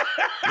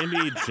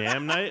 NBA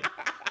Jam night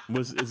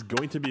is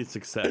going to be a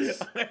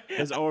success.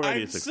 It's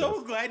already a success. I'm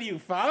so glad you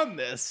found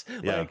this.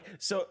 Yeah.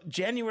 So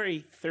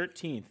January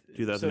 13th,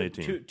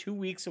 2018. So 2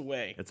 weeks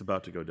away. It's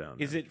about to go down.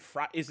 Is it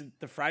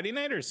the Friday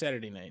night or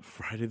Saturday night?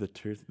 Friday the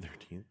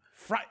 13th.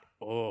 Friday.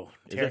 Oh,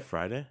 is it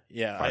Friday?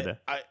 Yeah, Friday.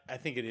 I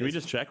think it is. Can we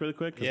just check really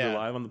quick because we're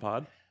live on the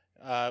pod?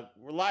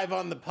 We're live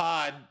on the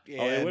pod.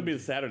 It would be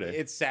Saturday.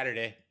 It's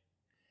Saturday.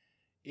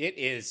 It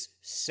is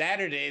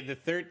Saturday the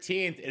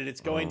 13th, and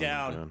it's going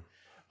down. God.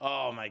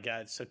 Oh my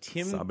God! So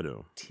Tim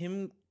Kitzrow,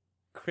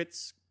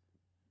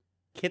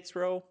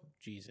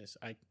 Jesus,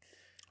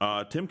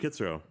 Tim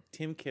Kitzrow.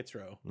 Tim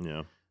Kitzrow.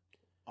 Yeah,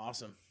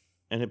 awesome.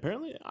 And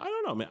apparently, I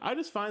don't know, man. I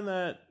just find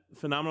that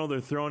phenomenal.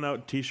 They're throwing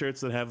out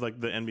T-shirts that have the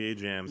NBA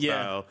Jam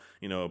style,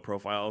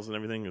 profiles and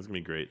everything. It's gonna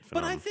be great.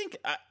 Phenomenal.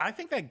 But I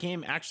think that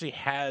game actually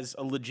has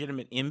had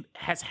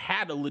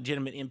a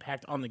legitimate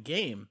impact on the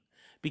game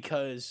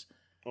because.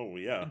 Oh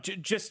yeah,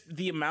 just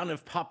the amount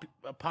of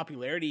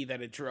popularity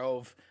that it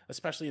drove,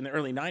 especially in the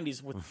early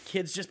 '90s, with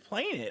kids just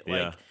playing it.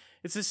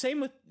 It's the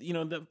same with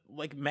the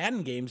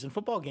Madden games and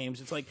football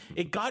games. It's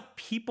it got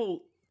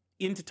people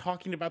into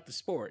talking about the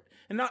sport,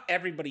 and not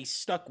everybody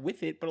stuck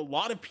with it, but a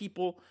lot of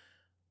people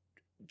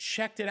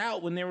checked it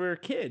out when they were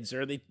kids,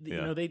 or they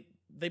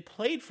they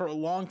played for a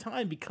long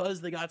time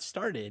because they got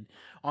started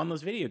on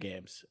those video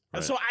games.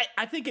 Right. So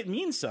I think it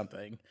means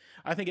something.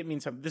 I think it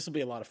means something. This will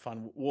be a lot of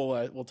fun.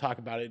 We'll talk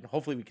about it.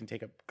 Hopefully we can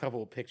take a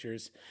couple of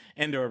pictures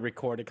and or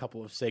record a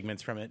couple of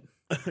segments from it.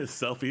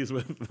 Selfies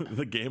with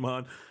the game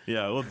on.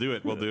 Yeah, we'll do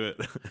it.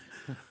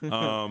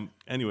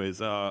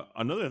 Anyways,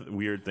 another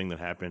weird thing that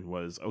happened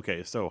was,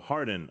 okay, so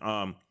Harden,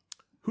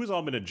 who's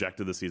all been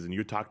ejected this season?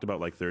 You talked about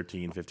like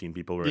 13, 15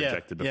 people were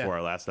ejected before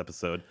our last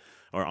episode,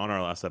 or on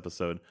our last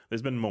episode.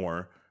 There's been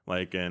more,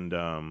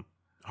 and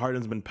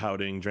Harden's been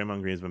pouting,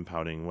 Draymond Green's been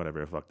pouting,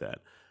 whatever, fuck that.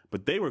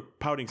 But they were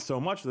pouting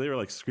so much that they were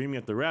like screaming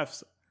at the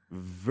refs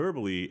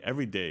verbally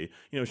every day.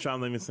 You know,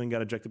 Sean Livingston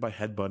got ejected by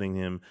headbutting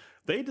him.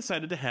 They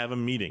decided to have a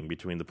meeting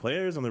between the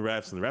players and the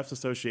refs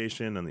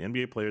Association and the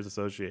NBA Players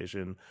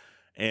Association.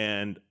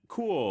 And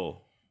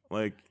cool.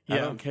 Like, I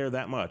don't care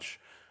that much.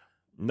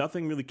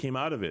 Nothing really came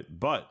out of it.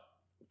 But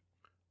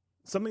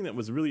something that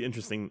was really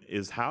interesting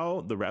is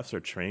how the refs are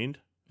trained.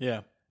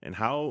 Yeah. And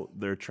how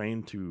they're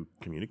trained to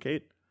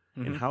communicate.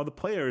 And how the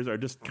players are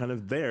just kind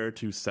of there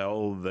to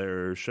sell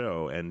their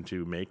show and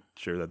to make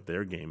sure that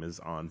their game is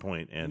on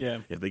point. And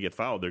if they get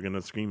fouled, they're going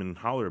to scream and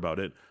holler about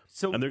it.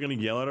 And they're going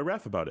to yell at a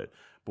ref about it.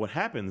 But what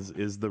happens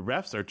is the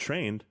refs are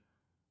trained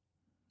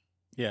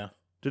to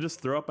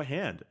just throw up a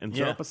hand and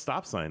throw up a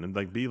stop sign and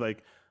like be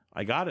like,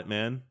 I got it,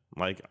 man.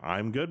 Like,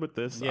 I'm good with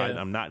this. Yeah.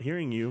 I'm not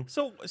hearing you.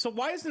 So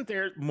why isn't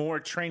there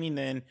more training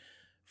then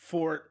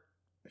for,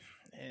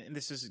 and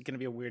this is going to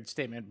be a weird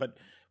statement, but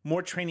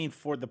more training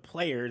for the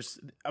players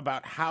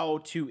about how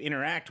to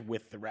interact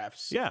with the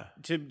refs. Yeah.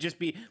 To just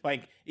be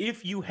like,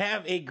 if you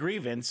have a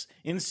grievance,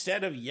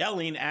 instead of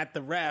yelling at the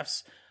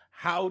refs,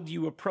 how do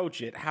you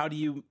approach it? How do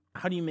you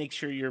make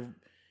sure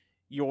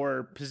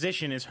your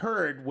position is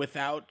heard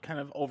without kind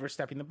of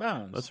overstepping the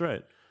bounds? That's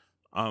right.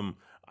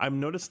 I've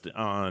noticed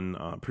on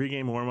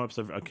pregame warmups,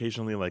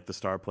 occasionally like the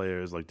star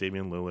players like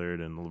Damian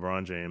Lillard and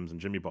LeBron James and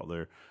Jimmy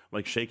Butler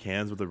like shake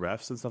hands with the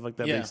refs and stuff like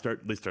that. Yeah.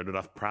 They started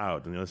off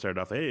proud and they started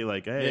off, hey,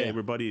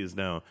 we're buddies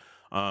now.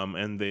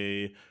 And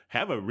they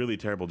have a really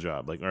terrible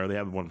job, or they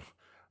have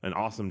an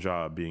awesome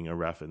job being a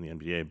ref in the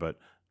NBA, but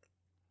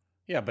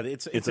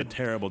it's a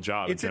terrible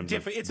job.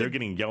 They're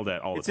getting yelled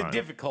at all the time. It's a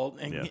difficult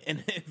and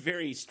a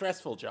very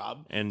stressful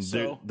job. And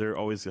they're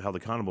always held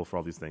accountable for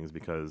all these things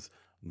because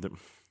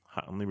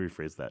let me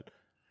rephrase that.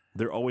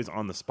 They're always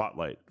on the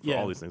spotlight for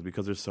all these things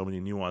because there's so many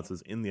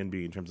nuances in the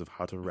NBA in terms of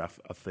how to ref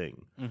a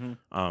thing.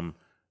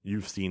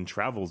 You've seen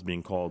travels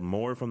being called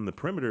more from the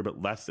perimeter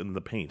but less in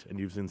the paint. And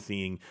you've been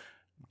seeing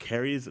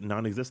carries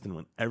non-existent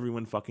when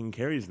everyone fucking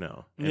carries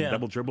now. And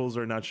double dribbles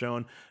are not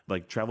shown.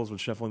 Like travels with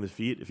shuffling the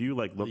feet. If you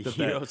like looked at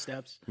that. Hero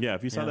steps. Yeah,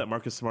 if you saw that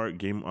Marcus Smart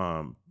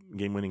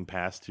game-winning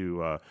pass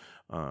to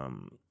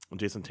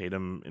Jason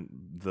Tatum, in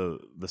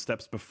the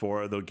steps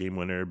before the game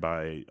winner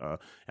by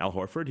Al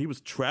Horford, he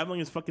was traveling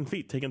his fucking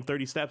feet, taking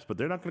 30 steps, but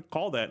they're not going to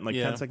call that in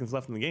 10 seconds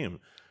left in the game.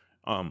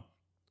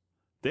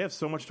 They have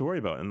so much to worry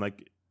about. And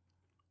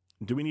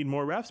do we need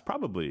more refs?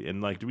 Probably.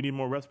 And do we need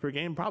more refs per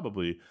game?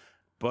 Probably.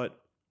 But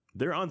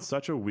they're on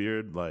such a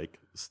weird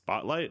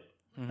spotlight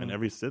in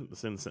every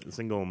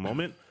single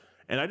moment.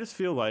 And I just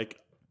feel like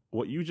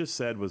what you just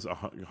said was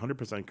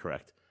 100%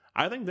 correct.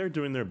 I think they're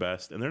doing their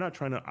best, and they're not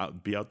trying to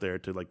be out there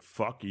to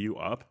fuck you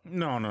up.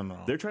 No.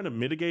 They're trying to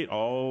mitigate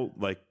all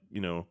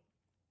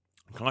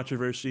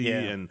controversy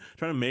and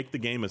trying to make the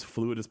game as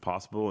fluid as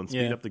possible and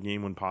speed up the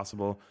game when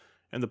possible.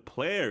 And the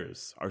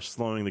players are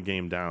slowing the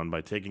game down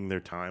by taking their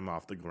time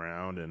off the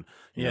ground and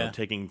you know,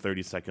 taking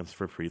 30 seconds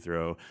for free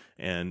throw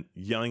and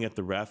yelling at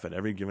the ref at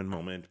every given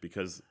moment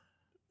because,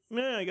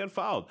 man, I got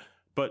fouled.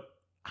 But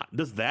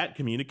does that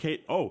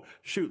communicate? Oh,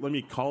 shoot, let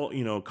me call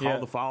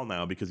the foul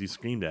now because you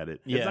screamed at it.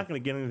 It's not going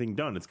to get anything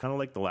done. It's kind of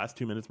like the last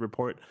 2 minutes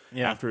report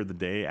after the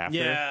day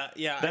after.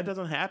 Yeah. That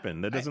doesn't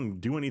happen. That doesn't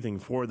do anything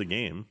for the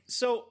game.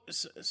 So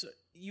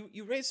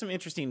you raised some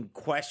interesting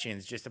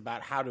questions just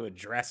about how to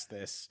address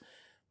this,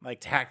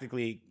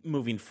 tactically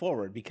moving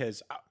forward,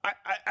 because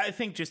I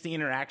think just the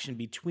interaction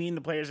between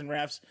the players and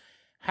refs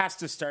has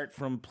to start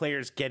from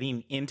players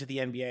getting into the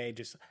NBA.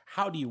 Just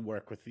how do you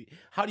work with the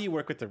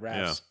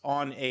refs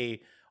on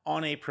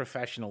a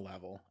professional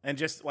level, and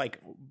just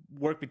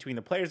work between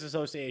the Players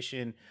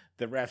Association,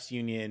 the refs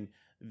union,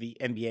 the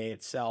NBA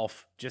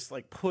itself, just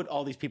put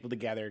all these people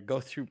together, go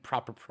through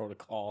proper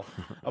protocol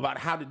about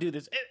how to do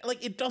this.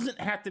 It doesn't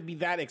have to be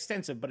that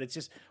extensive, but it's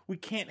just, we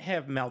can't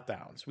have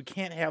meltdowns. We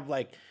can't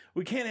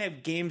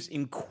have games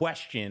in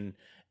question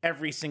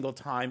every single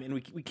time, and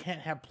we can't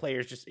have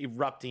players just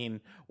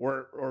erupting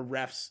or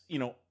refs,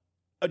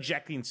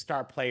 ejecting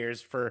star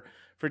players for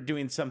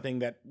doing something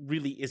that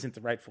really isn't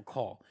the rightful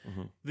call.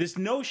 Mm-hmm. This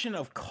notion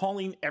of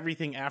calling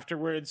everything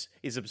afterwards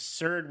is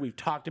absurd. We've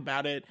talked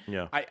about it.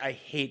 Yeah. I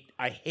hate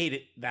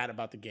it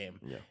about the game.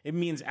 Yeah. It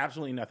means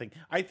absolutely nothing.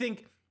 I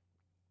think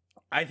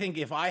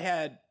if I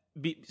had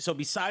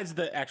besides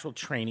the actual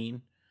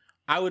training,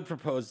 I would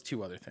propose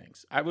two other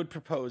things. I would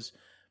propose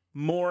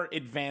more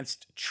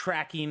advanced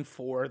tracking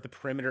for the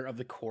perimeter of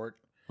the court.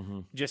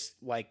 just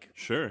like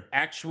Sure.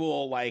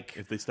 actual like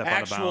If they step out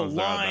of actual bounds,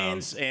 they're out of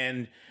lines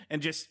bounds.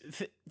 and just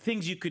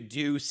things you could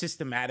do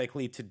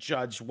systematically to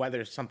judge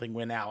whether something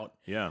went out.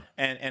 Yeah.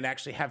 And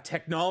actually have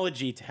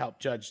technology to help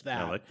judge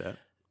that. I like that.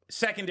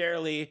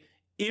 Secondarily,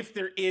 if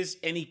there is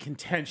any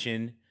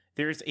contention,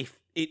 there's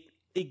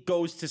it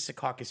goes to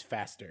Secaucus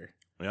faster.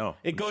 Yeah.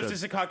 It goes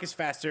to Secaucus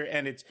faster,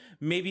 and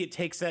maybe it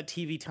takes that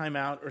TV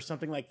timeout or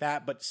something like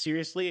that. But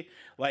seriously,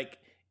 like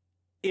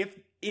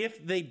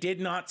if they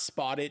did not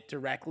spot it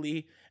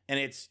directly, and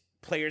its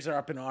players are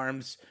up in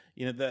arms,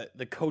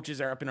 the coaches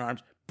are up in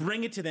arms,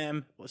 bring it to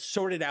them,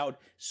 sort it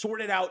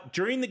out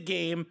during the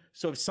game.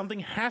 So if something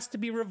has to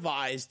be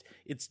revised,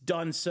 it's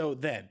done so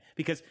then.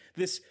 Because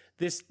this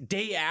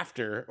day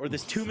after or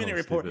this 2-minute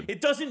report, stupid.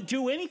 it doesn't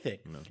do anything.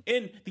 No.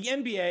 And the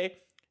NBA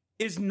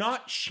is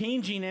not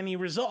changing any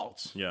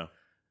results. Yeah.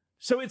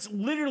 So it's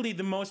literally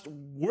the most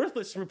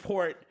worthless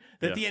report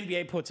that the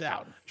NBA puts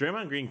out.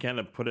 Draymond Green kind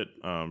of put it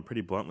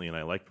pretty bluntly, and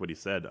I liked what he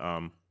said.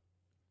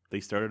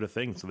 They started a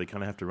thing, so they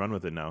kind of have to run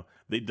with it now.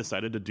 They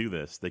decided to do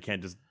this. They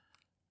can't just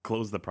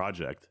close the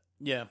project.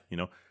 Yeah.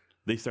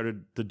 They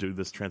started to do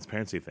this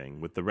transparency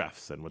thing with the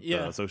refs and with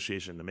the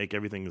association to make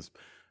everything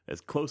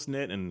as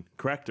close-knit and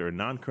correct or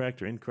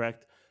non-correct or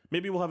incorrect.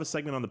 Maybe we'll have a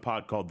segment on the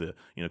pod called the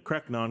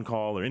correct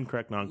non-call or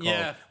incorrect non-call.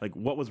 Yeah. Like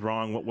what was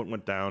wrong, what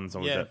went down,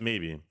 something like that.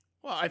 Maybe.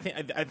 Well, I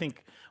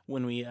think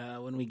when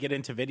we get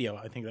into video,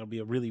 I think that'll be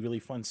a really, really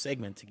fun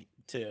segment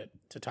to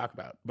talk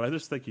about. But I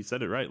just think he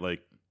said it right.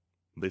 Like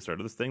they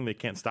started this thing, they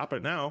can't stop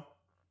it now.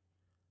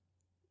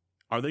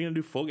 Are they going to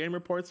do full game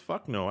reports?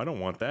 Fuck no, I don't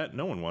want that.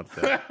 No one wants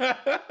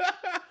that.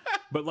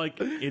 But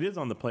like it is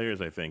on the players,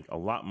 I think, a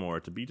lot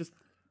more to be just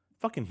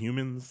fucking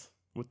humans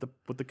with the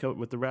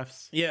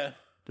refs. Yeah.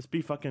 Just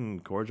be fucking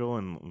cordial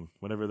and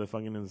whatever the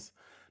fucking is.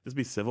 Just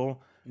be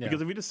civil. Yeah.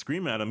 Because if you just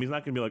scream at him, he's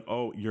not going to be like,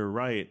 oh, you're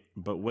right.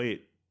 But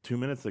wait, 2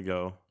 minutes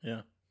ago. Yeah.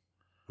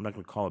 I'm not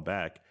going to call it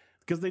back.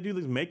 Because they do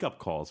these makeup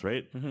calls,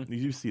 right? Mm-hmm.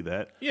 You see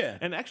that. Yeah.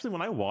 And actually,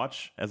 when I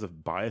watch as a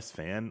biased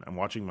fan, I'm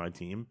watching my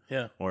team.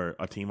 Yeah. Or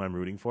a team I'm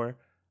rooting for.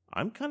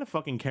 I'm kind of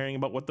fucking caring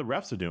about what the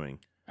refs are doing.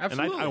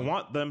 Absolutely. And I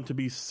want them to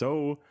be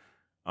so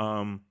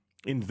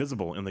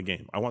invisible in the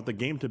game. I want the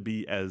game to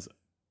be as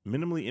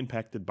minimally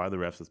impacted by the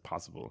refs as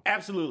possible.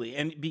 Absolutely.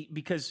 And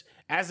because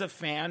as a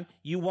fan,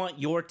 you want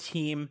your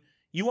team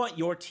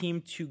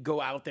to go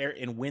out there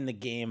and win the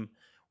game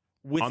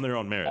on their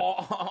own merit.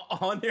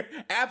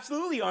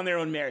 Absolutely on their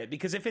own merit.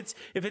 Because if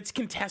it's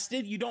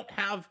contested, you don't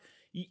have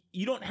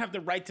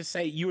the right to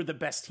say you were the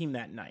best team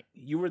that night.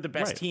 You were the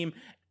best team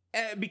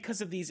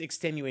because of these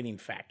extenuating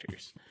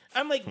factors.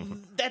 I'm like,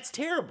 that's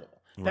terrible.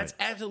 That's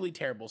absolutely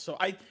terrible.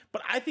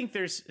 But I think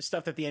there's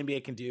stuff that the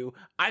NBA can do.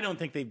 I don't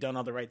think they've done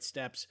all the right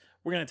steps.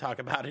 We're going to talk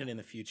about it in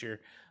the future,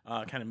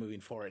 kind of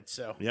moving forward.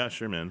 So yeah,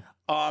 sure, man.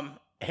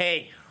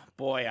 Hey,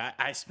 boy,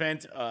 I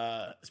spent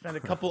a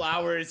couple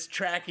hours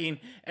tracking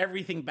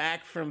everything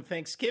back from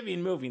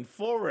Thanksgiving moving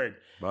forward.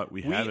 But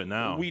we have it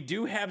now. We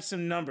do have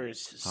some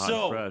numbers. Hot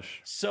and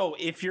fresh. So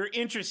if you're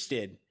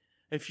interested.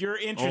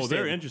 Oh,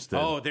 they're interested.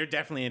 Oh, they're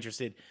definitely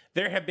interested.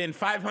 There have been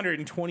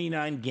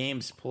 529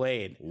 games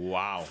played.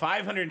 Wow.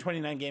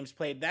 529 games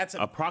played. That's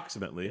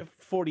approximately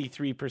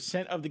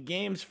 43% of the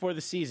games for the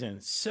season.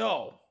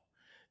 So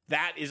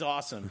that is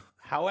awesome.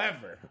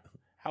 However,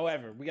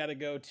 we got to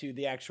go to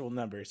the actual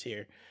numbers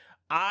here.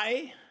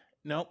 We'll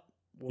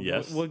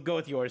go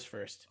with yours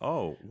first.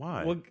 Oh,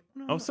 why?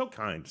 So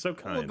kind.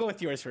 We'll go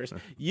with yours first.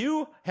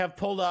 You have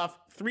pulled off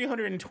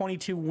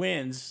 322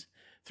 wins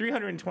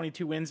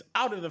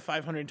out of the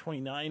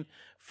 529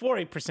 for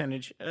a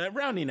percentage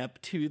rounding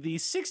up to the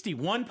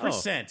 61%. Oh,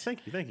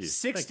 thank you.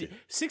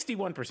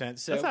 61%.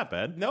 So that's not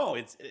bad. No,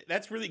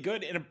 that's really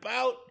good, and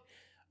about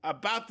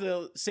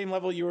the same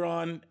level you were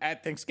on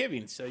at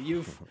Thanksgiving. So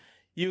you've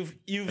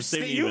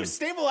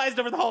stabilized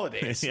over the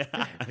holidays.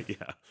 yeah.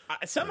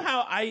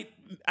 Somehow I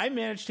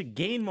managed to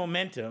gain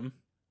momentum.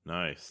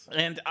 Nice.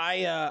 And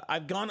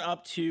I've gone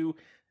up to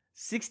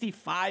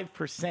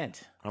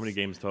 65%. How many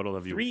games total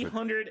have you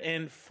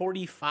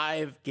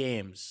 345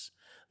 games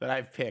that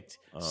I've picked.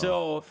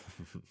 So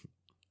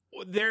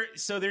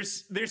there's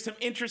some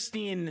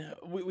interesting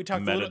we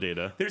talked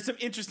metadata. There's some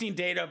interesting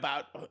data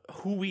about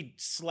who we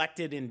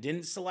selected and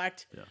didn't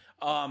select. Yeah.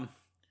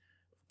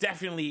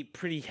 Definitely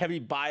pretty heavy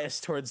bias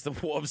towards the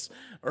Wolves,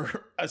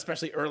 or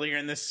especially earlier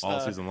in this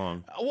season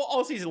long. Well,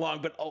 all season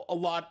long, but a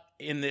lot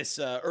in this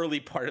early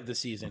part of the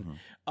season.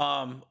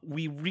 Mm-hmm.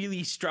 We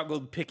really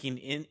struggled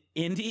picking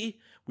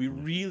Indy. We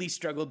really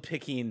struggled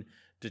picking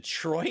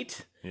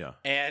Detroit. Yeah,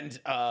 and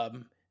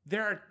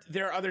there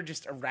are other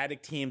just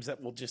erratic teams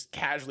that will just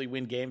casually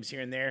win games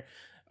here and there.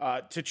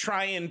 To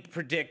try and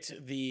predict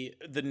the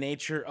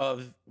nature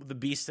of the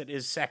beast that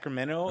is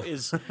Sacramento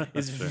is sure.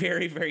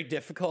 Very, very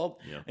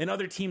difficult. Yeah. And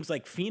other teams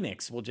like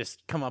Phoenix will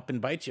just come up and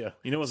bite you.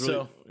 You know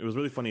it was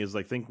really funny is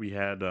I think we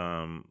had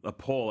a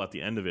poll at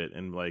the end of it,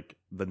 and like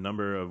the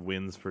number of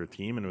wins per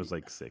team, and it was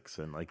like 6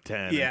 and like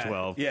 10 and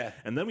 12. Yeah.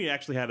 And then we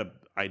actually had an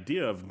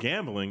idea of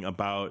gambling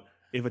about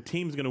if a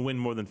team's going to win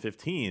more than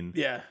 15,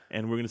 Yeah.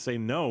 and we're going to say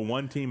no,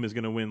 one team is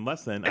going to win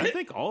less than, I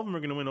think all of them are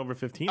going to win over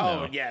 15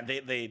 now. Oh yeah, they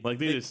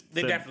just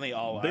they said- definitely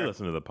all are. They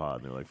listen to the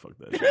pod and they're like, fuck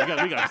that shit.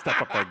 We got to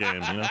step up our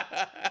game, you know?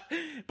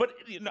 But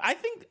I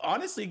think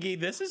honestly, Guy,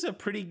 this is a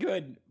pretty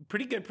good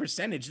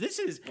percentage.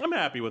 I'm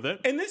happy with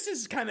it. And this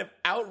is kind of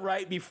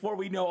outright before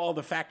we know all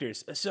the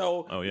factors.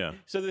 So, Oh, yeah.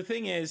 So the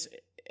thing is,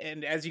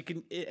 and as you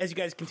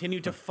guys continue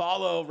to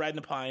follow Riding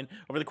the Pine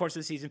over the course of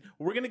the season,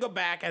 we're going to go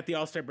back at the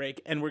All-Star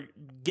break, and we're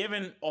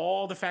given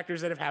all the factors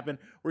that have happened.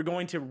 We're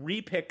going to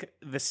repick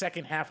the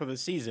second half of the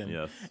season,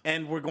 Yes.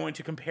 and we're going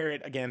to compare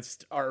it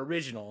against our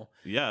original,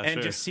 Yeah, and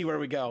sure. just see where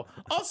we go.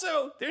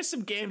 Also, there's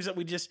some games that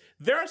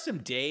there are some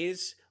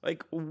days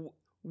like.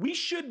 We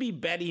should be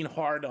betting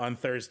hard on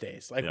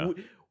Thursdays. Like Yeah.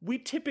 we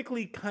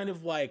typically kind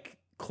of like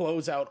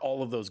close out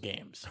all of those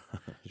games.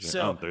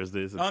 So on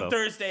Thursdays on itself.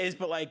 Thursdays,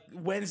 but like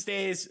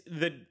Wednesdays,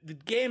 the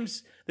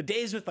games, the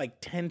days with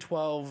like 10,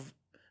 12,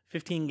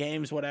 15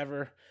 games,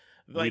 whatever.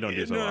 Like, don't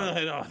do so well.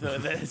 No,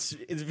 it's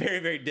very,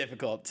 very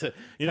difficult to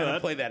You know, kind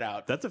of play that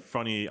out. That's a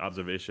funny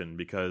observation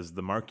because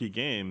the marquee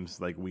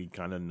games, like we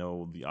kind of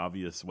know the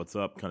obvious what's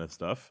up kind of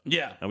stuff.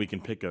 Yeah. And we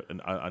can pick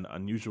an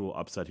unusual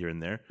upset here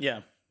and there. Yeah.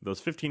 Those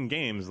 15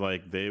 games,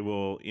 like they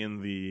will,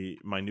 in the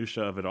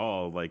minutia of it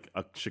all, like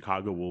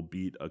Chicago will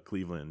beat a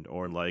Cleveland,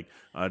 or like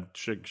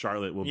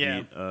Charlotte will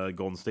Yeah. beat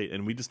Golden State,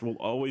 and we just will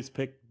always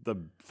pick the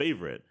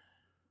favorite.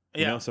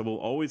 You Yeah. know? So we'll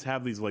always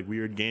have these like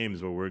weird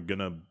games where we're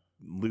gonna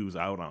lose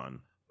out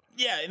on.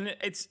 Yeah, and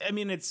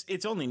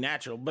it's only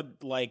natural,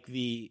 but like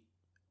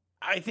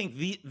I think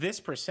this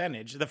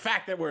percentage, the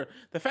fact that we're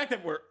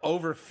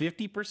over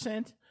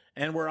 50%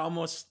 and we're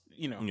almost,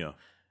 Yeah.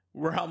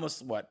 we're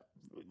almost what,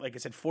 like I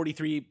said,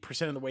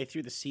 43% of the way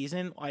through the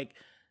season, like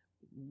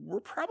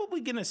we're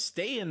probably going to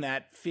stay in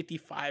that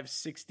 55,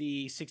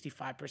 60,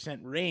 65%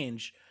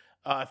 range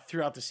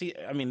throughout the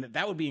season. I mean,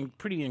 that would be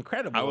pretty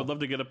incredible. I would love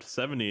to get up to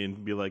 70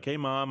 and be like, "Hey,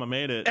 Mom, I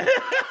made it."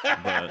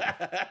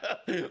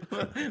 But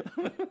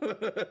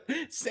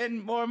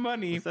Send more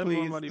money, send please.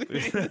 more money,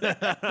 please. No.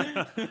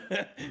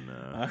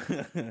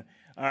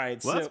 All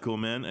right, Well, so that's cool,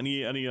 man.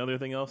 Any other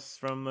thing else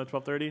from the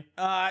 12:30?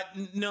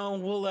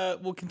 no,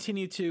 we'll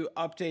continue to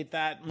update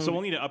that. So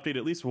we'll need to update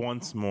at least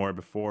once more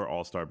before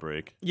All-Star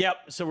break.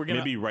 Yep. So we're gonna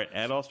Maybe right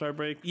at All-Star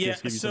break. yeah.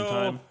 Just give you So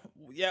some time.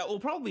 yeah, we'll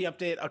probably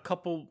update a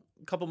couple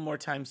more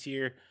times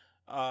here.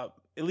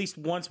 At least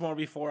once more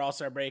before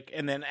All-Star break,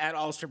 and then at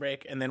All-Star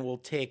break, and then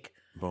we'll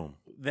Boom.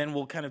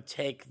 kind of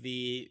take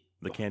the.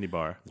 The candy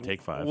bar. The take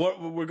 5.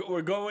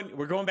 We're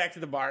going back to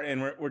the bar,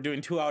 and we're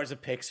doing 2 hours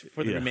of picks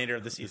for the Yeah. remainder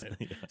of the season.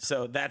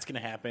 So that's gonna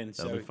happen.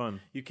 That'll so be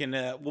fun. You can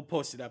we'll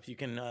post it up. You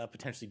can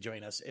potentially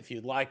join us if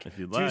you'd like. If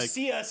you'd to like.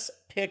 see us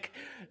pick,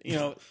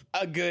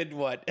 a good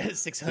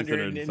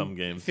 600 and some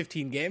games.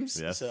 15 games.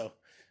 Yes. So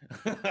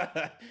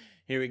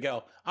here we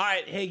go. All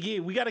right, hey Guy,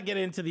 we got to get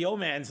into the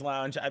old man's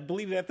lounge. I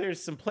believe that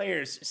there's some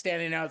players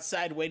standing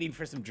outside waiting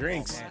for some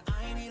drinks.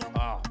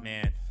 Oh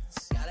man.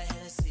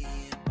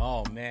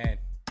 Oh man.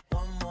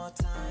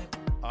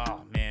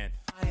 Oh man.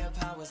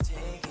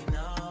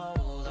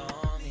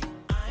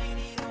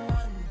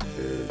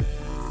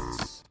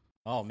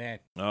 Oh man.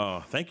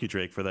 Oh, thank you,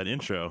 Drake, for that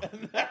intro.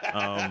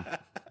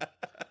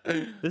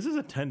 This is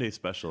a 10-day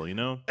special,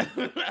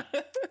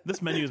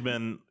 This menu's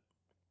been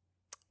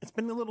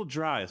a little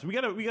dry. So we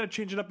gotta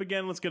change it up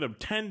again. Let's get a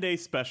 10-day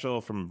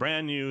special from a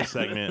brand new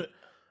segment.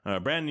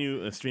 Brand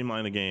new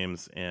streamline the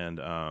games, and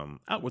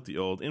out with the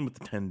old, in with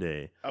the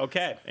 10-day.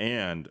 Okay.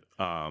 And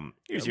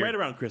Here's right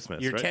around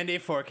Christmas. Your right? 10-day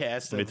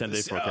forecast. Your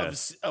 10-day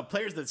forecast. Of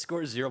players that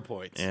score 0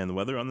 points. And the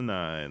weather on the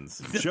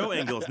 9s. Joe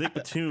Ingles, Nick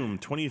Batum,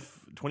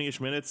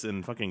 20-ish minutes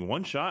and fucking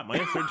one shot.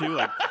 Minus 32.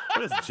 Like,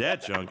 what is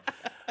jet junk?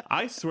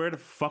 I swear to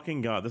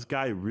fucking God, this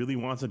guy really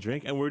wants a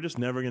drink, and we're just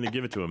never going to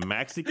give it to him.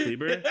 Maxi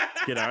Kleber,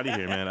 get out of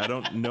here, man. I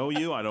don't know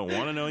you. I don't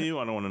want to know you.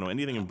 I don't want to know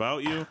anything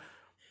about you.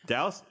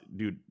 Dallas,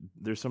 dude,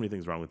 there's so many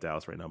things wrong with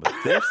Dallas right now, but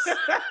this,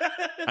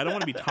 I don't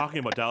want to be talking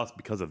about Dallas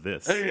because of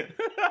this. You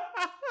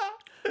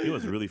know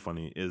what's really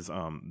funny is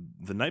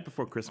the night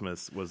before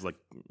Christmas was like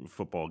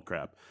football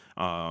crap.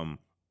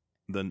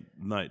 The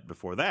night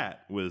before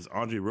that was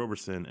Andre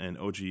Roberson and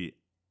OG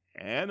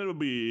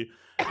Anunoby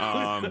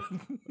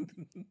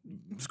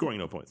scoring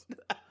no points.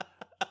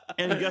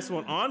 And guess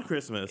what? On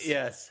Christmas,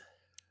 Yes.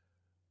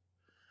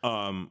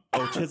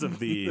 tis of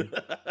the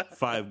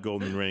 5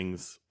 golden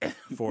rings,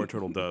 4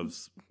 turtle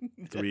doves,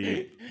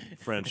 3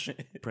 French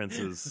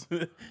princes,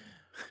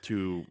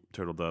 2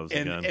 turtle doves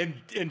again.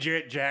 And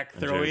Jarrett Jack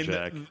And throwing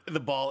Jarrett the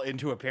ball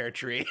into a pear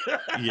tree.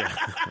 Yeah,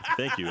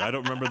 thank you. I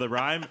don't remember the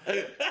rhyme.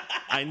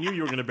 I knew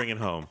you were going to bring it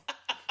home.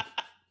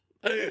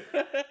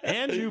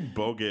 Andrew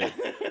Bogut,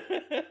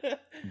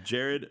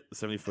 Jared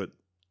 70-foot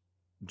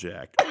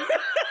Jack,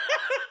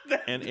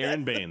 and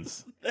Aaron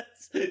Baines.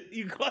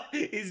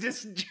 He's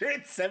just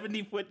Jarrett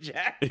 70-foot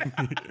Jack.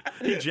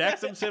 He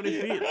jacks him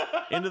 70 feet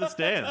into the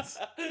stands.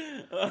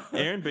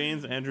 Aaron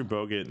Baines, Andrew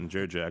Bogut, and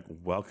Jared Jack,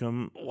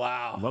 welcome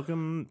Wow.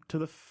 to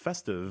the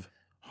festive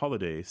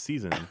holiday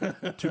season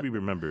to be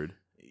remembered.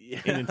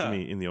 in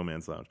infamy in the Old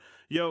Man's Lounge.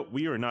 Yo,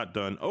 we are not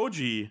done. OG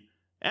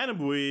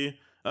Anabui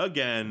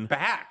again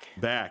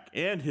back,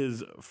 and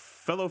his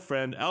fellow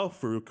friend Al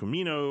Farouk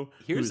Camino,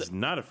 who's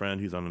not a friend,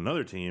 he's on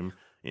another team.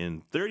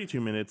 In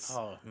 32 minutes,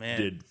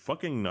 did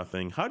fucking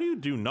nothing. How do you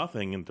do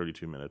nothing in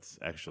 32 minutes?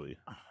 Actually,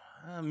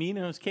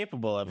 Mino's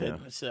capable of it.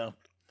 So.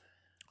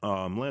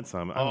 Lance,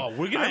 I'm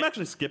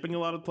actually skipping a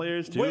lot of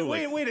players too.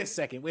 Wait a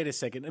second.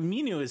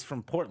 Aminu is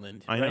from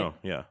Portland. I know,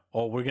 yeah.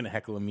 Oh, we're gonna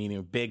heckle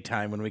Aminu big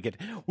time when we get.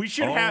 We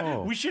should have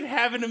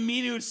an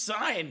Aminu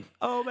sign.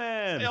 Oh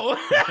man!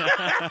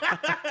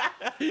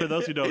 For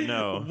those who don't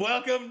know,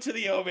 welcome to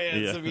the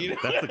Omans,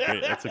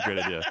 Aminu. That's a great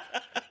idea.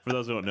 For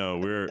those who don't know,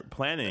 we're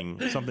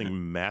planning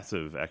something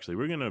massive. Actually,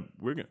 we're gonna.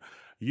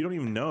 You don't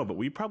even know, but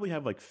we probably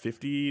have like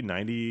 50,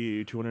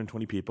 90,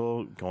 220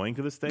 people going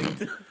to this thing.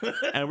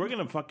 And we're going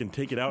to fucking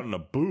take it out in a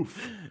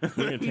booth.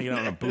 We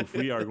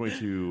are going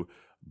to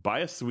buy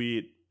a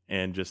suite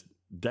and just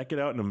deck it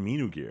out in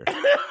Aminu gear.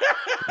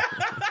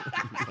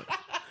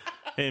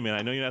 Hey, man,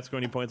 I know you're not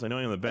scoring any points. I know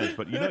you're on the bench.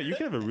 But you know, you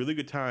can have a really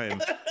good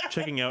time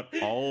checking out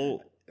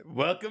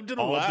Welcome to the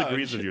all lounge.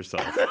 Degrees of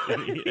yourself.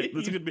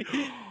 This could be...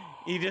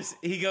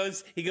 He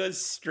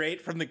goes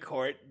straight from the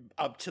court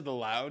up to the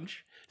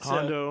lounge.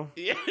 Hondo,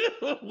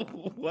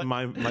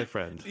 my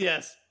friend.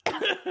 Yes.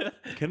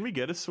 Can we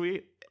get a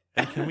suite?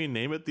 And can we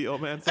name it the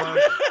Old Man's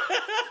Lounge?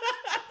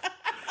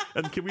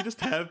 And can we just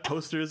have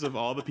posters of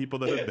all the people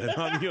that have been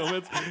on the Old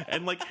Man's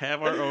and like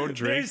have our own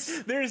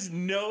drinks? There's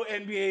no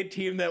NBA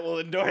team that will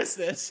endorse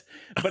this,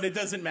 but it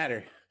doesn't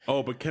matter.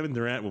 Oh, but Kevin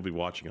Durant will be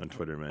watching on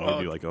Twitter, man.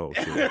 He'll be like, oh,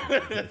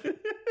 shit.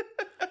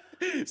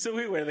 So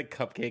we wear the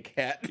cupcake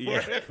hat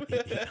for him.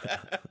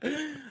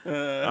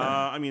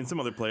 I mean, some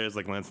other players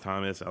like Lance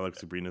Thomas,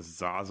 Alex Sabrinas,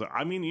 Zaza.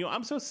 I mean,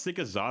 I'm so sick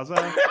of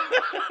Zaza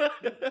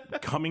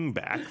coming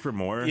back for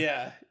more.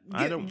 Yeah,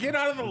 get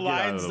out of the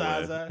line,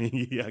 Zaza.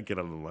 Yeah, get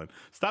out of the line.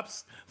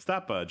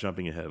 Stop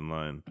jumping ahead in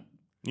line.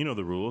 You know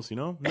the rules.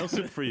 No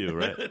soup for you,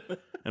 right?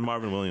 And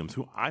Marvin Williams,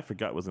 who I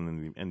forgot was in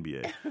the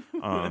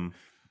NBA.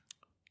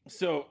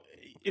 So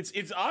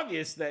it's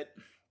obvious that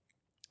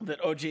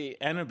OG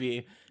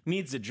Anunoby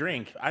needs a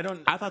drink. I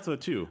thought so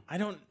too. I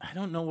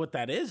don't know what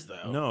that is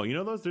though.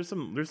 No, those there's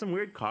some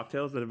weird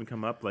cocktails that have been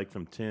come up like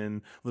from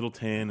Little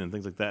Tin and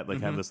things like that.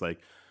 Like have this like,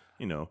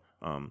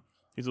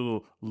 these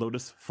little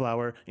lotus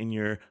flower in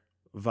your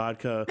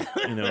vodka,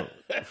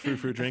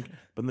 fruit drink.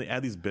 But then they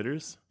add these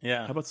bitters.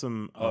 Yeah. How about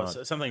some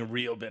something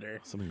real bitter?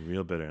 Something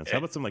real bitter. So how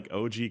about some like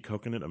OG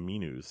coconut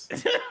aminos?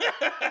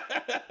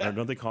 Or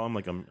don't they call them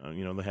like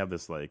they have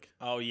this like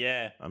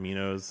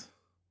aminos.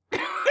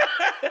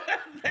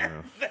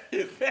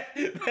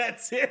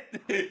 That's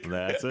it.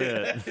 That's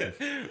it.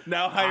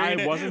 Now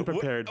I wasn't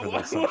prepared for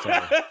this. I'm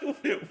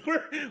sorry.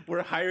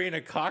 We're hiring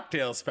a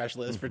cocktail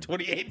specialist for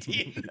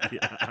 2018.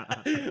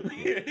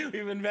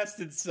 We've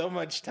invested so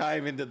much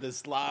time into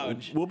this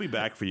lounge. We'll be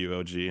back for you,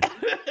 OG.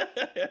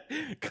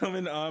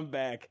 Coming on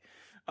back.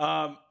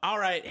 All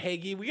right,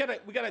 Hagee, we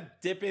gotta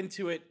dip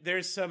into it.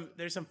 There's some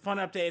fun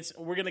updates.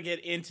 We're gonna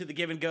get into the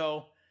give and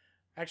go.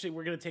 Actually,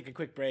 we're gonna take a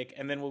quick break,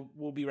 and then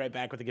we'll be right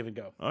back with the give and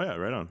go. Oh yeah,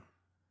 right on.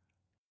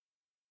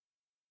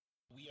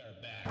 We are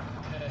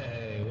back.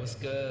 Hey, what's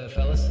good,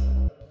 fellas?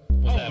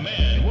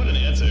 Man, what an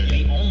answer.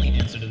 The only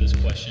answer to this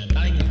question,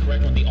 not even the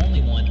correct one, the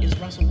only one is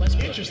Russell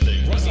Westbrook.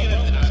 Interesting. Russell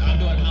Westbrook. I'm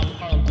doing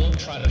Harlem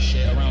Globetrotter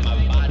shit around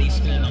my body,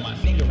 spinning on my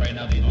finger right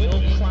now.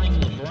 Will crying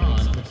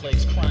LeBron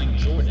replace crying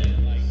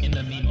Jordan in the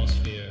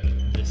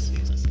memosphere this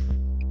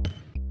season?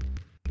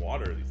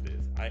 Water these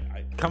days.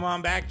 I Come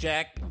on back,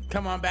 Jack.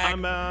 Come on back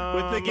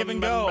with the give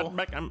and go.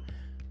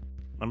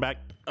 I'm back.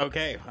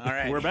 Okay, all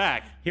right. We're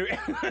back.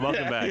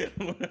 Welcome back.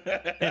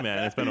 Hey,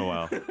 man, it's been a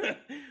while.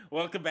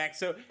 Welcome back.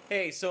 So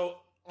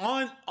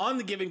on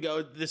the give and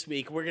go this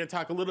week, we're going to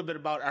talk a little bit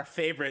about our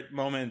favorite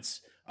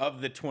moments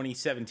of the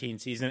 2017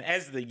 season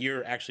as the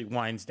year actually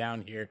winds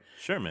down here.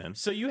 Sure, man.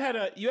 So you have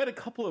a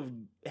couple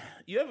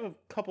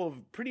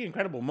of pretty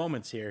incredible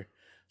moments here.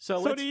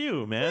 So do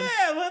you, man.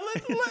 Yeah,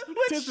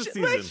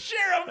 let's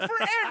share them for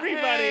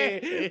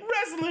everybody.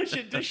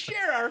 Resolution to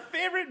share our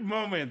favorite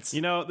moments.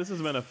 This has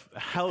been a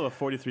hell of a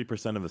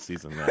 43% of the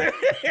season, man.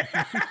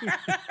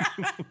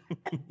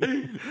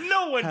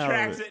 No one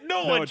tracks it.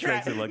 No one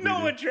tracks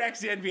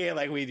the NBA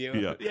like we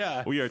do.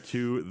 Yeah. We are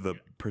to the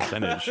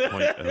percentage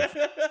point of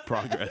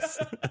progress.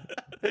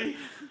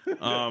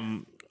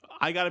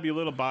 I got to be a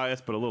little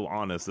biased, but a little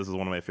honest. This is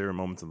one of my favorite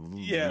moments of the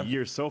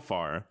year so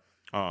far.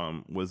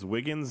 Was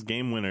Wiggins'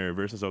 game winner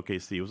versus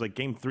OKC. It was like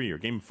game 3 or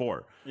game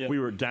 4. Yeah. We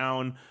were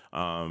down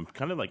kind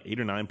of like 8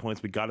 or 9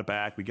 points. We got it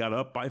back. We got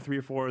up by 3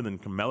 or 4. And then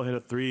Carmelo hit a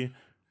 3.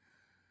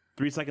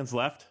 3 seconds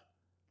left.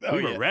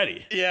 We were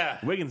ready. Yeah.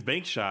 Wiggins'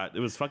 bank shot. It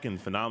was fucking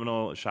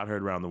phenomenal. Shot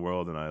heard around the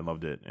world, and I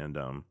loved it. And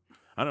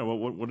I don't know.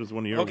 What is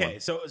one of your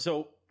ones?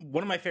 So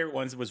one of my favorite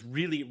ones was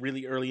really,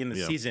 really early in the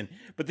season.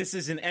 But this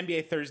is an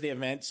NBA Thursday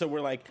event. So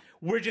we're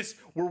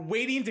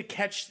waiting to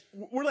catch.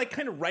 We're like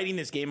kind of writing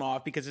this game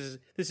off because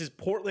this is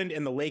Portland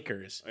and the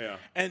Lakers. Yeah.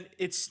 And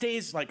it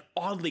stays like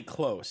oddly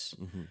close.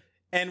 Mm-hmm.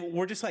 And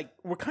we're just like,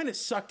 we're kind of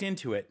sucked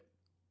into it.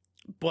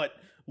 But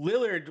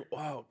Lillard,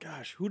 oh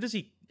gosh, who does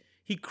he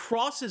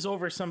crosses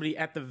over somebody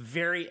at the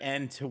very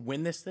end to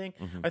win this thing.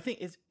 I think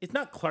it's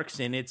not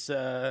Clarkson, it's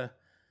Ingram.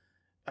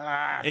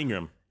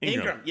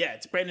 Yeah,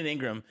 it's Brandon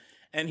Ingram.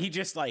 And he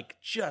just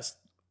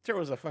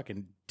throws a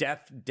fucking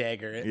death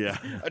dagger. Yeah.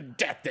 A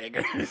death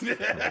dagger.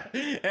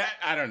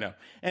 I don't know.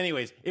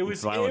 Anyways, it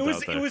was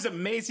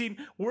amazing.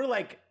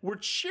 We're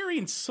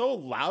cheering so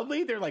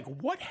loudly. They're like,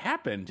 what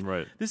happened?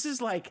 Right. This is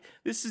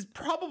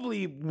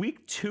probably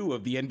week 2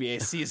 of the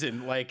NBA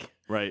season. Right.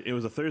 It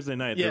was a Thursday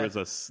night. Yeah.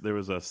 There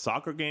was a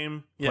soccer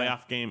game,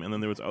 playoff game, and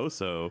then there was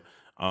also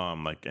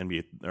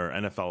NBA or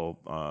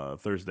NFL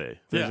Thursday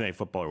Night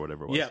Football or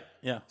whatever it was.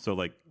 Yeah.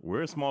 So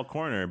we're a small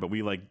corner, but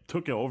we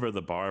took it over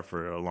the bar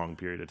for a long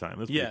period of time.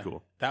 That's pretty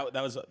cool.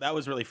 That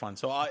was really fun.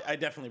 So I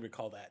definitely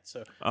recall that.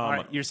 So all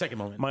right, your second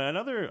moment. My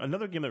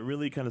another game that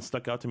really kind of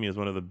stuck out to me as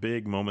one of the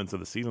big moments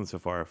of the season so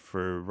far,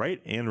 for right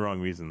and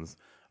wrong reasons,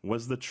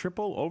 was the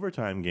triple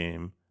overtime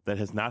game that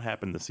has not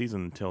happened this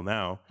season until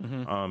now,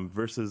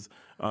 versus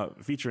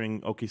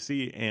featuring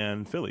OKC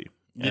and Philly.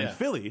 And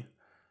Philly,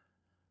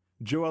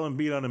 Joel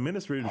Embiid on a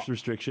minutes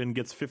restriction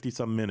gets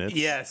 50-some minutes.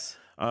 Yes.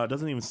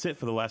 Doesn't even sit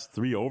for the last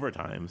 3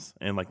 overtimes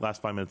and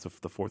last 5 minutes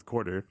of the fourth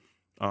quarter.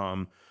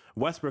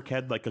 Westbrook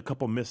had a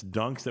couple missed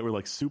dunks that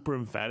were super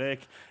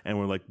emphatic and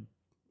were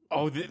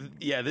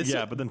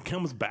but then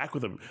comes back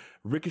with a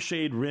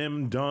ricocheted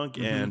rim dunk,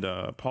 and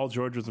Paul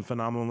George was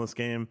phenomenal in this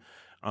game.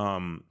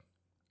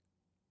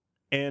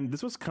 And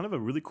this was kind of a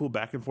really cool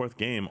back and forth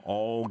game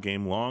all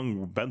game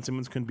long. Ben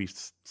Simmons couldn't be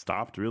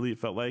stopped, really, it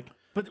felt like.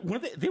 But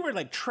they were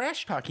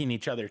trash talking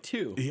each other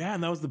too. Yeah,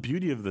 and that was the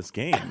beauty of this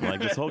game.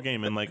 This whole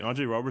game, and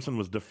Andre Robertson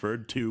was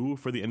deferred 2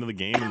 for the end of the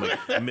game,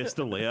 and missed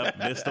a layup,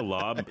 missed a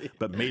lob,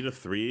 but made a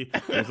 3.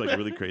 It was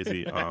really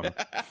crazy.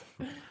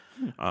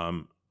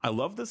 I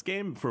love this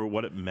game for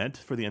what it meant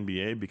for the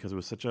NBA, because it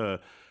was such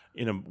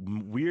in a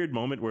weird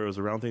moment where it was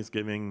around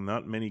Thanksgiving.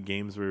 Not many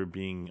games were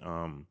being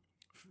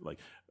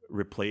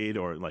replayed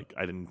or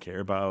I didn't care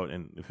about,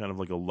 and it's kind of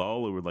a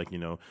lull. It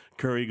were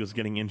Curry was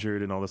getting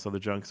injured and all this other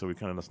junk, so we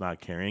kind of just not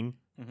caring.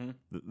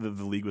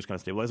 The league was kind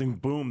of stabilizing.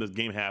 Boom, this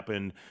game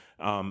happened.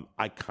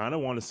 I kind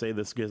of want to say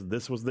this because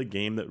this was the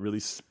game that really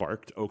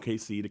sparked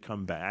OKC to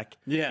come back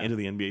into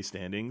the NBA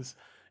standings.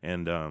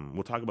 And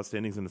we'll talk about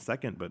standings in a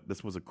second, but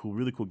this was a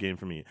really cool game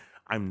for me.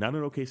 I'm not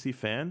an OKC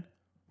fan,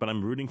 but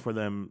I'm rooting for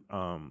them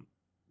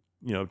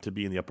to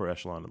be in the upper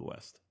echelon of the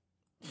West.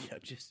 Yeah,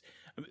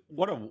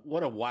 what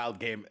a wild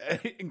game.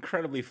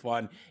 Incredibly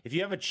fun. If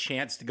you have a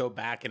chance to go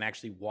back and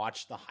actually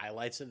watch the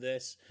highlights of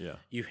this,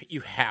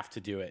 you have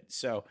to do it.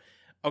 So,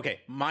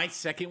 okay, my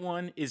second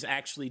one is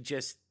actually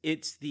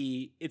it's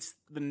the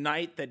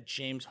night that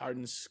James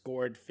Harden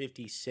scored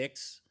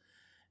 56.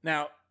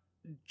 Now,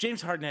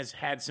 James Harden has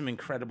had some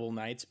incredible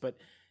nights, but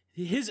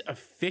his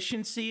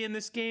efficiency in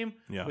this game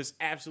was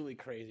absolutely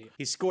crazy.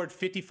 He scored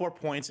 54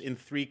 points in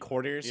 3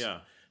 quarters. Yeah.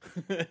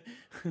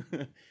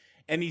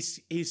 And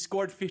he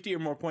scored 50 or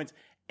more points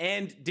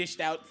and dished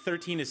out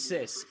 13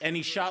 assists. And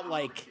he shot The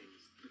Grizzlies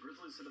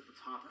sit at the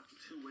top after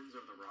 2 wins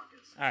over the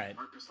Rockets. All right.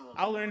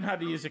 I'll learn how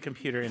to use a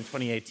computer in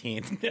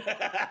 2018.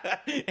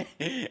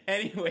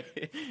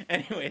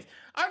 Anyways,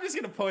 I'm just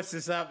going to post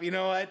this up. You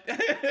know what?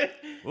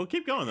 Well,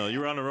 keep going, though.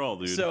 You were on a roll,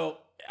 dude. So,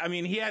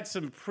 he had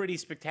some pretty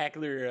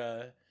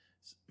spectacular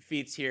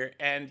feats here.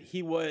 And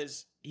he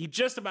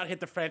just about hit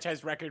the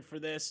franchise record for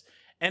this.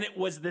 And it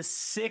was the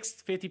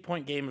 6th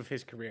 50-point game of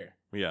his career.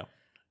 Yeah.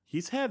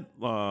 He's had,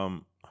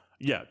 to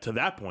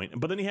that point.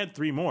 But then he had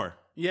 3 more.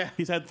 Yeah.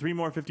 He's had 3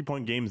 more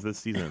 50-point games this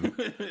season.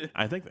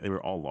 I think they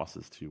were all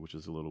losses, too, which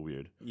is a little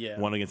weird. Yeah.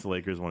 One against the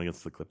Lakers, one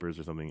against the Clippers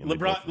or something.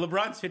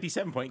 LeBron's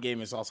 57-point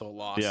game is also a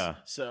loss. Yeah.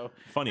 So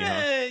funny,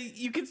 huh?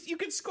 You could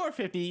score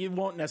 50. You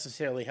won't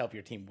necessarily help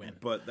your team win.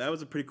 But that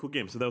was a pretty cool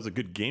game. So that was a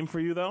good game for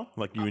you, though?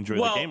 You enjoyed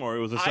the game, or it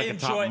was just a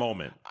top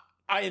moment?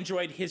 I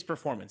enjoyed his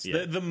performance,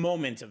 the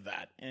moment of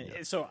that.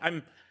 And so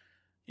I'm...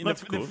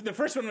 That's cool. The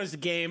first one was the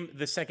game.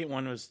 The second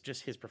one was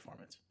just his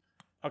performance.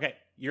 Okay,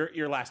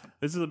 your last one.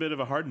 This is a bit of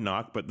a hard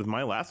knock, but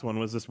my last one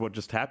was what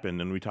just happened,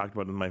 and we talked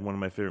about one of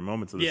my favorite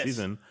moments of the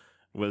season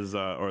was,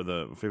 or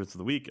the favorites of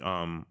the week,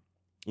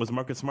 was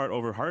Marcus Smart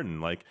over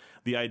Harden.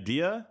 The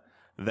idea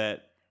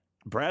that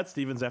Brad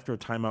Stevens, after a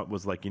timeout,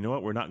 was you know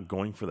what, we're not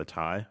going for the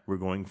tie. We're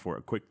going for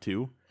a quick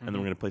 2, and then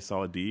we're going to play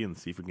solid D and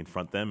see if we can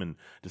front them and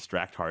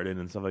distract Harden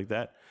and stuff like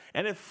that.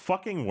 And it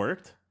fucking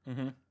worked.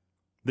 Mm-hmm.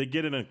 They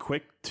get in a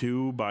quick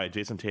 2 by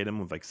Jason Tatum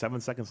with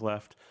 7 seconds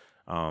left.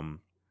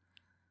 And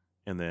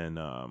then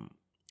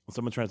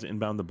someone tries to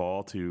inbound the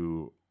ball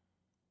to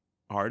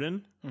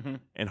Harden,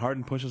 and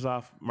Harden pushes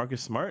off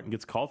Marcus Smart and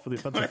gets called for the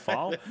offensive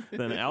foul.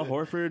 Then Al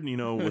Horford,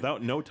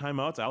 without no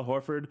timeouts, Al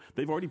Horford,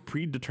 they've already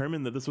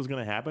predetermined that this was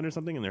going to happen or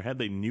something in their head.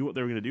 They knew what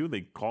they were going to do.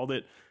 They called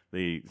it.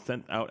 They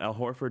sent out Al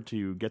Horford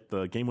to get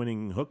the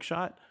game-winning hook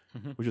shot,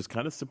 which is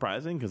kind of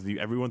surprising because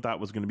everyone thought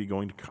was going to be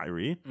going to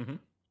Kyrie.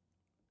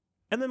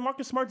 And then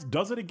Marcus Smart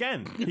does it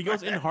again. He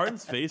goes in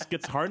Harden's face,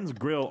 gets Harden's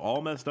grill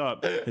all messed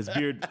up, his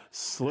beard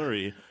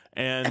slurry,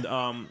 and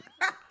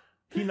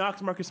He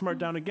knocks Marcus Smart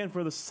down again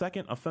for the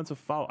second offensive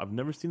foul. I've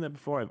never seen that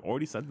before. I've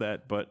already said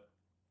that, but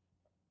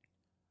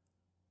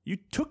you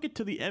took it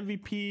to the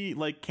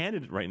MVP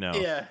candidate right now.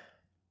 Yeah.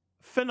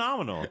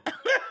 Phenomenal.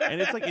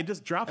 And it's it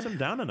just drops him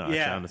down a notch,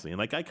 honestly.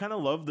 And I kind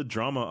of love the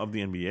drama of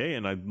the NBA,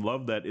 and I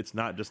love that it's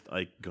not just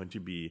going to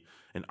be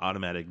an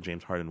automatic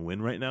James Harden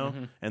win right now.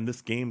 Mm-hmm. And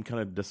this game kind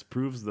of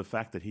disproves the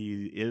fact that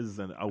he is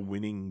a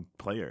winning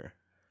player.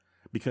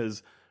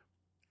 Because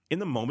in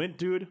the moment,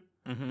 dude,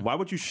 why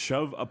would you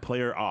shove a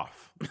player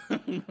off?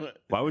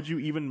 Why would you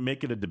even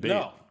make it a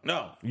debate?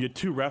 No. You had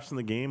 2 refs in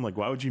the game.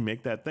 Why would you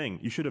make that thing?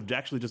 You should have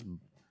actually just...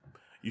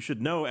 You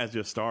should know, as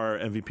your star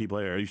MVP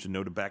player, you should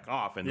know to back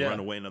off and run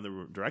away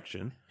another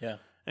direction. Yeah.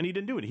 And he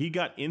didn't do it. He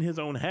got in his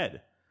own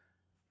head.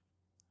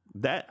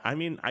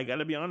 I got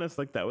to be honest,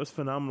 that was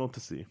phenomenal to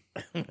see.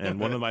 And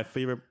one of my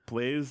favorite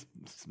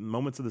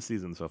moments of the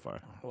season so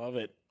far. I love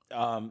it.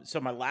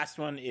 So my last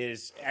one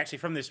is actually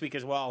from this week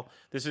as well.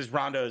 This is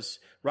Rondo's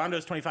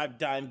 25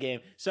 dime game.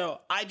 So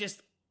I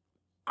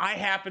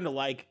happen to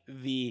like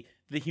the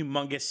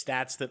humongous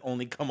stats that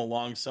only come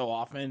along so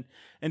often.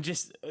 And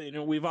just,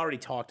 we've already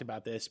talked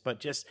about this, but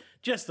just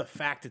the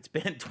fact it's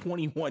been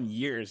 21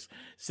 years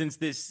since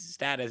this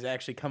stat has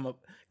actually come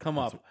up.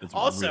 It's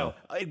also,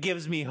 it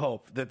gives me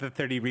hope that the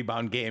 30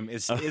 rebound game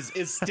is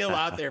still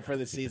out there for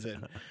the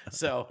season.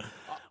 So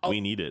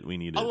we need it.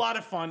 A lot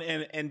of fun.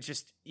 And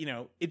just,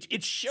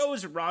 it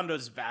shows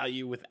Rondo's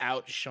value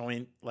without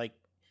showing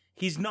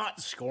he's not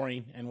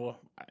scoring. And we're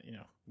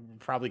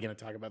probably going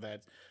to talk about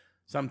that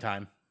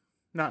sometime.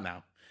 Not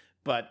now,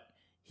 but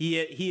he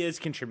is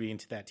contributing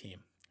to that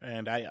team,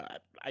 and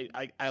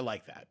I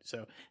like that.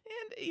 So,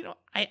 and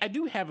I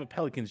do have a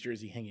Pelicans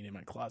jersey hanging in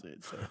my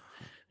closet, so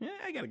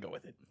I got to go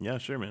with it. Yeah,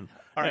 sure, man.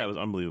 All right, it was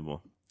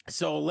unbelievable.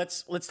 So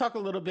let's talk a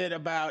little bit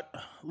about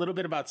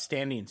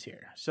standings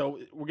here. So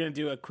we're gonna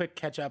do a quick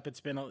catch up. It's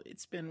been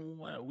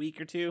a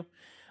week or two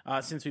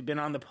since we've been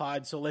on the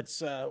pod. So let's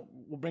we'll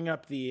bring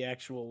up the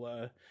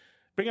actual.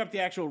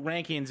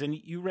 Rankings, and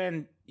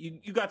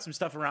you got some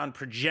stuff around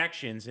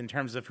projections in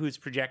terms of who's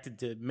projected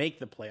to make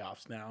the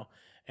playoffs now,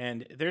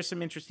 and there's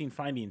some interesting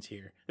findings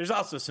here. There's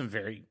also some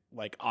very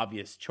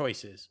obvious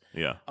choices.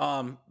 Yeah.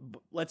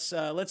 Let's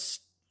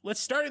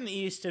start in the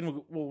East,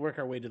 and we'll work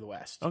our way to the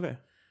West. Okay.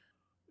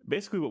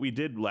 Basically, what we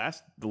did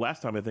the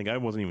last time, I think I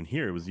wasn't even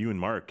here. It was you and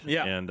Mark.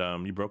 Yeah.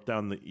 And you broke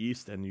down the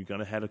East, and you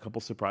kind of had a couple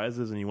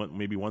surprises, and you went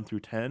maybe 1 through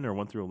 10 or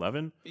 1 through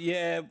 11.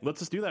 Yeah. Let's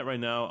just do that right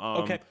now.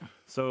 Okay.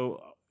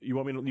 So. You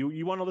want me to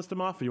you want to list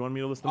them off, or you want me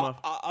to list them off?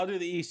 I'll do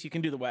the East. You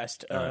can do the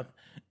West. Right.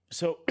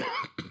 So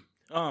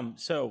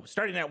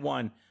starting at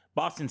 1,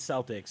 Boston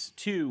Celtics.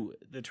 2,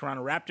 the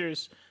Toronto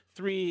Raptors.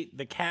 3,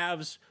 the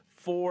Cavs.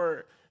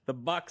 4, the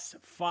Bucks.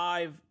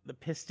 5, the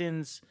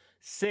Pistons.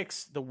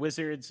 6, the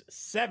Wizards.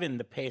 7,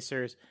 the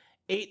Pacers.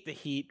 8, the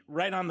Heat.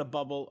 Right on the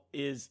bubble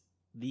is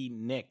the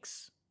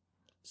Knicks.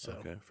 So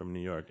okay, from New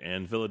York,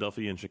 and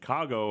Philadelphia and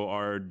Chicago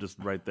are just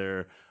right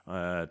there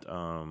at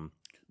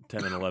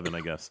 10 and 11,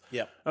 I guess.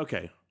 Yep.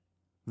 Okay.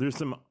 There's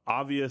some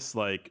obvious,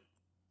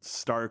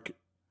 stark...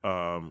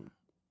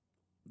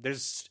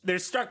 There's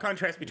stark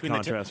contrast between the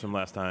two. From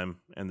last time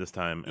and this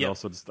time. And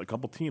also just a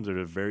couple teams that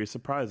are very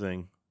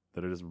surprising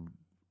that it is...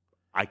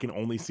 I can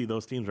only see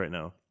those teams right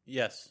now.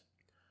 Yes.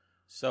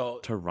 So...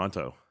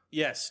 Toronto.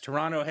 Yes,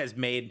 Toronto has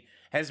made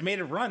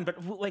a run,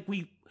 but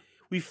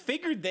we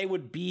figured they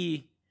would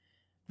be...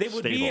 They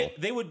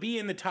would be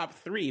in the top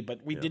 3,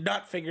 but we did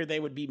not figure they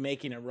would be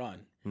making a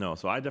run. No,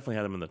 so I definitely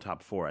had them in the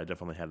top 4. I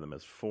definitely had them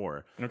as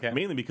 4. Okay.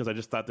 Mainly because I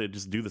just thought they'd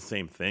just do the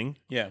same thing.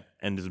 Yeah.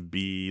 And just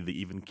be the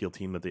even keel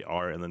team that they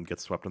are, and then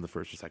get swept in the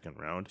first or second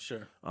round.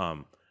 Sure.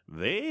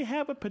 They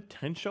have a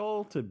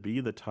potential to be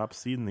the top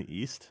seed in the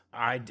East.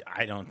 I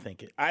don't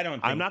think it.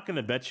 I'm not going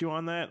to bet you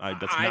on that.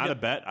 That's not a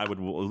bet I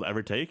will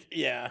ever take.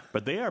 Yeah.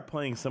 But they are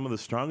playing some of the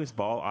strongest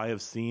ball I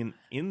have seen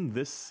in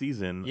this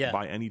season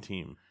by any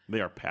team. They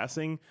are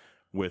passing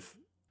with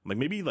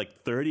maybe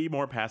 30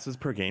 more passes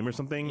per game or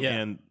something. Yeah.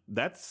 And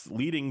that's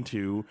leading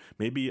to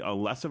maybe a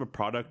less of a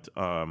product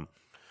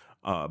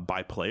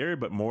by player,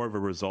 but more of a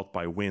result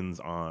by wins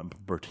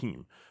per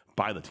team,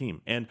 by the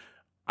team. And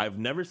I've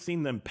never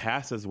seen them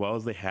pass as well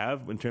as they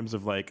have in terms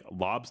of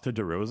lobs to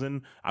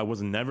DeRozan. I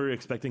was never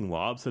expecting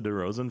lobs to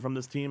DeRozan from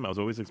this team. I was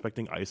always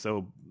expecting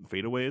ISO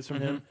fadeaways from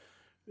him.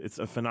 It's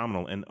a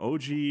phenomenal. And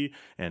OG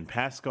and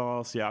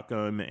Pascal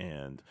Siakam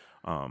and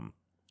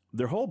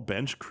their whole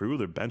bench crew,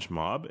 their bench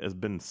mob, has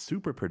been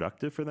super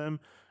productive for them.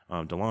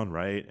 DeLon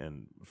Wright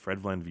and Fred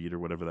VanVleet or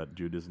whatever that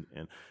dude is.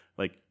 And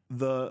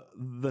the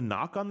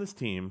knock on this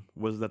team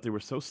was that they were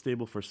so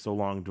stable for so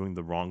long doing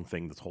the wrong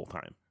thing this whole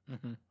time.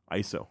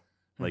 ISO.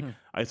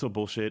 ISO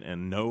bullshit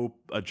and no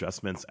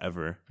adjustments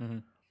ever.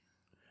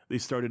 They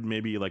started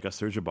maybe a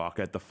Serge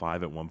Ibaka at the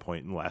 5 at one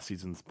point in last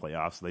season's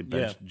playoffs. They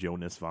benched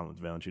Jonas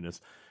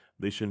Valanciunas.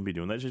 They shouldn't be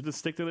doing that. They should just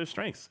stick to their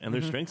strengths. And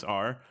their strengths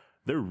are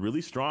they're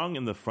really strong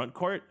in the front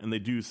court, and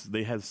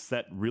they have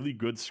set really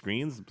good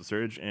screens,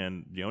 Serge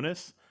and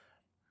Jonas.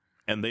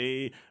 And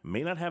they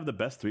may not have the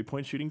best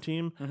 3-point shooting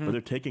team, but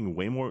they're taking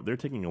They're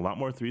taking a lot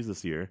more threes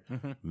this year,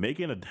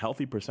 making a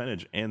healthy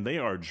percentage, and they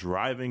are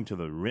driving to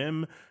the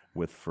rim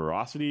with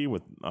ferocity,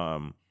 with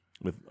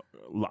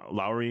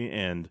Lowry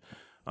and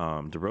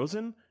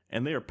DeRozan,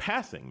 and they are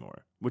passing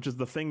more, which is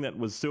the thing that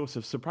was so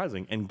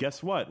surprising. And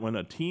guess what? When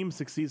a team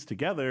succeeds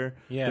together,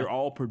 they're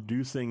all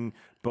producing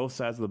both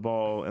sides of the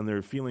ball, and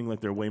they're feeling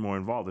like they're way more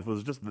involved. If it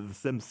was just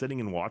them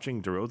sitting and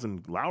watching DeRozan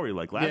and Lowry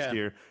like last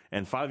year,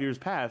 and 5 years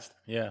passed,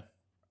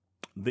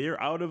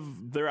 they're out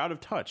of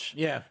touch.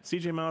 Yeah.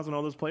 CJ Miles and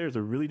all those players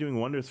are really doing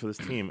wonders for this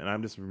team, and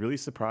I'm just really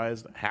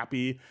surprised,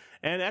 happy,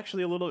 and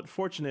actually a little bit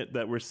fortunate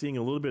that we're seeing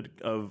a little bit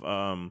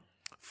of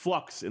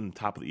flux in the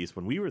top of the East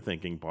when we were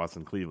thinking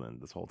Boston,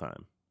 Cleveland this whole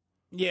time.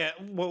 Yeah,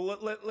 well,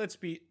 let's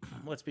be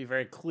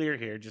very clear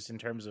here, just in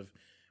terms of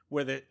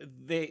where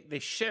they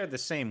share the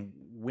same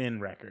win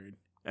record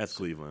as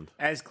Cleveland.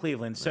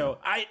 So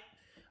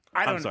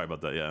I'm sorry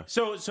about that. Yeah.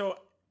 So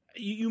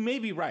you may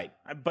be right,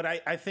 but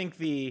I think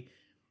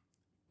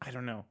I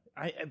don't know.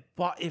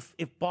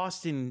 If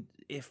Boston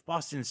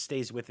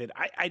stays with it,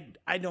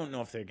 I don't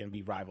know if they're going to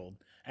be rivaled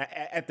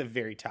at the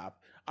very top.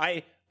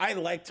 I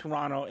like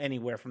Toronto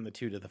anywhere from the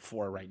 2 to the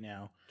 4 right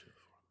now.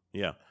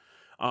 Yeah.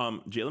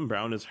 Jaylen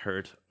Brown is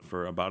hurt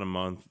for about a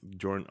month.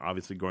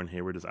 Gordon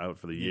Hayward is out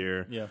for the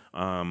year. Yeah.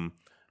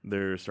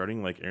 They're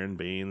starting like Aaron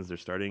Baines. They're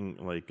starting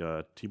like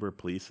Tibor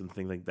Police and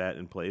things like that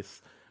in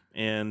place.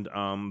 And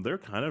they're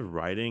kind of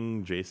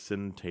riding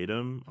Jason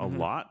Tatum a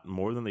lot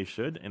more than they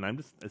should. And I'm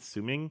just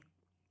assuming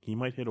he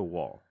might hit a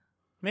wall.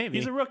 Maybe.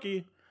 He's a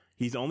rookie.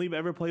 He's only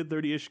ever played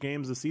 30-ish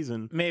games a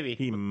season. Maybe.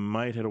 He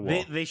might hit a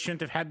wall. They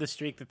shouldn't have had the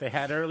streak that they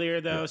had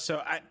earlier, though. Yeah.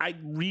 So I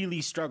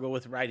really struggle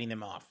with writing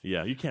them off.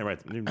 Yeah, you can't write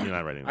them. You're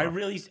not writing them off.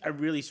 I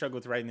really struggle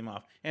with writing them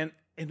off. And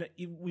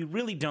we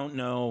really don't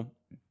know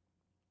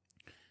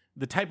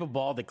the type of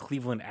ball that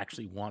Cleveland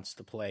actually wants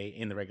to play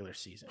in the regular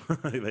season.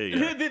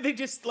 They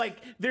just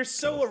they're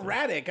so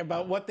erratic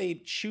about what they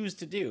choose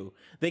to do.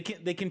 They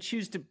can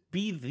choose to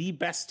be the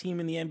best team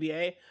in the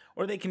NBA,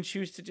 or they can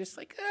choose to just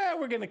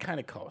we're going to kind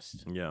of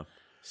coast. Yeah.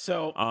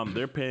 So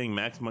they're paying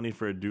max money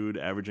for a dude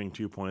averaging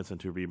 2 points and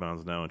 2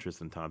 rebounds now, and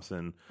Tristan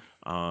Thompson.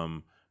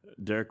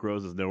 Derrick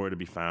Rose is nowhere to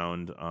be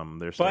found.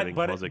 They're starting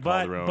Jose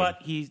Calderon.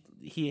 But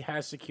he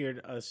has secured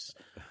us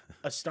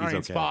a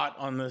starting spot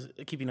on the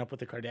Keeping Up with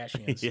the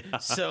Kardashians. Yeah,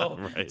 so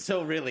right.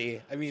 So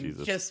really, I mean,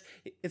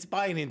 it's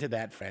buying into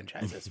that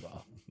franchise as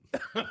well.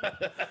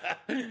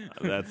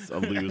 That's a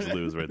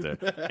lose right there.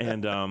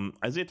 And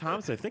Isaiah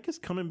Thomas, I think, is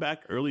coming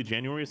back early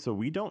January, so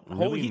we don't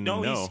really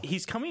know.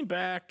 He's coming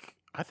back.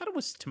 I thought it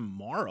was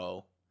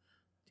tomorrow,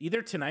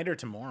 either tonight or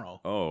tomorrow.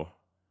 Oh,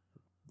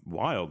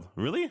 wild!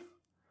 Really?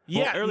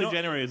 Yeah, early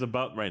January is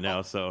about right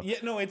now. So yeah,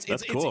 no, it's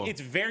cool.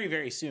 It's very,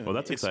 very soon. Well,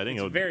 that's exciting.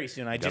 It's very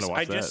soon. I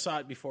just saw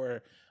it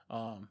before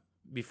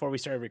we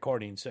started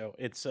recording. So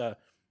it's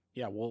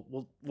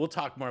we'll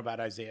talk more about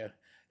Isaiah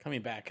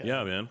coming back.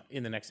 Man,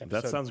 in the next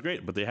episode. That sounds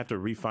great. But they have to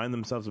refine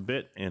themselves a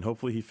bit, and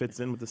hopefully he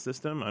fits in with the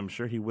system. I'm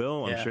sure he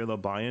will. I'm sure they'll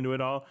buy into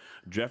it all.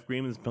 Jeff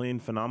Green is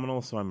playing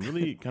phenomenal, so I'm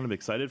really kind of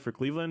excited for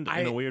Cleveland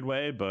in a weird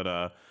way. But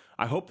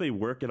I hope they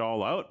work it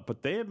all out.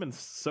 But they've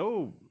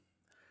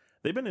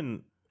been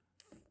in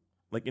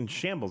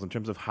shambles in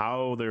terms of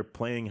how they're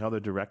playing, how they're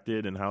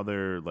directed, and how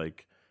they're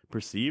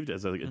perceived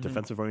as a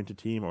defensive oriented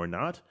team or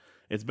not.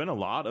 It's been a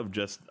lot of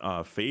just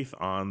faith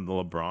on the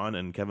LeBron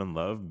and Kevin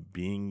Love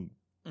being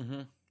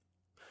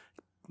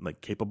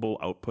capable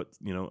output,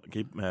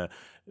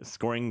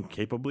 scoring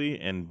capably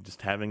and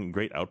just having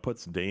great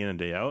outputs day in and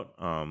day out.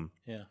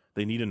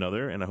 They need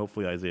another, and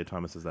hopefully Isaiah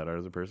Thomas is that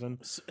as a person.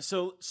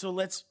 So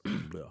let's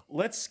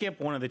skip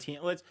one of the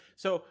teams.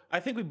 So I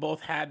think we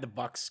both had the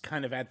Bucks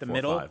kind of at the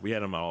middle. 5. We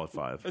had them all at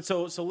 5.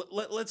 So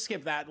let's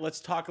skip that.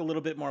 Let's talk a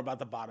little bit more about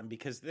the bottom,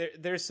 because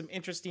there's some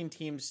interesting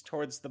teams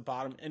towards the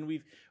bottom, and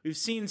we've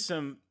seen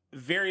some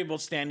variable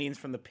standings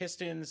from the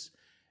Pistons,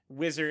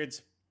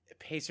 Wizards,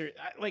 Pacers.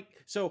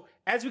 So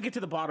as we get to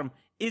the bottom,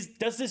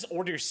 does this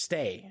order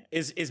stay?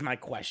 Is my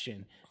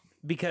question,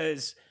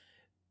 because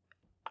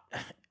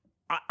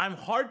I'm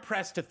hard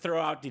pressed to throw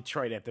out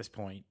Detroit at this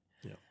point.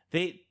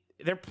 Yeah.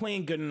 They're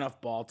playing good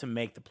enough ball to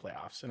make the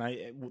playoffs, and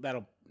I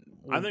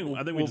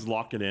think we just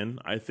lock it in.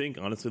 I think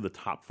honestly the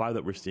top 5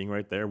 that we're seeing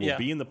right there will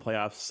be in the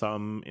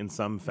playoffs in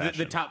some fashion.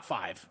 The top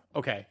 5,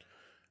 okay.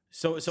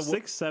 So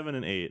 6, 7,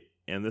 and 8,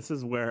 and this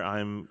is where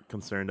I'm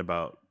concerned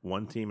about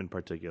one team in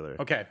particular.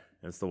 Okay.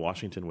 And it's the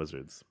Washington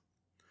Wizards.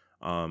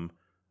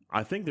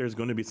 I think there's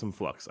going to be some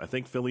flux. I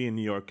think Philly and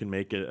New York can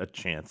make it a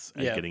chance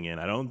at getting in.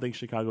 I don't think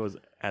Chicago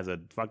has a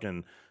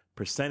fucking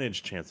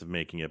percentage chance of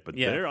making it, but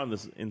they're on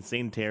this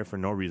insane tear for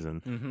no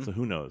reason. So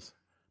who knows?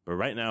 But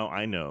right now,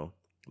 I know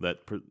that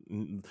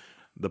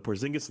the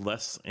Porzingis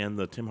less and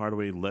the Tim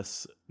Hardaway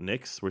less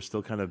Knicks were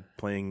still kind of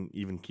playing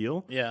even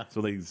keel. Yeah.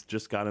 So they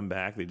just got him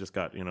back. They just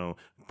got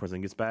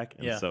Porzingis back,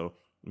 and so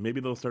maybe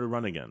they'll start a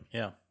run again.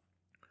 Yeah.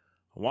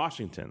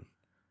 Washington.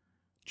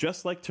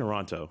 Just like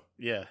Toronto,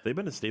 they've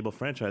been a stable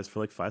franchise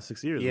for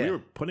 5-6 years. We were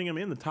putting them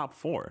in the top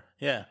 4.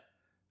 Yeah,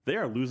 they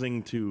are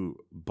losing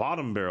to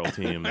bottom barrel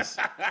teams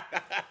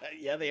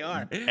Yeah, they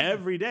are.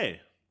 every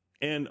day.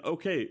 And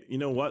okay, you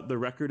know what? The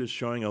record is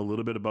showing a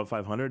little bit above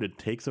 500. It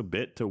takes a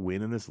bit to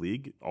win in this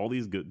league. All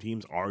these good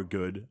teams are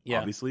good,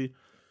 obviously,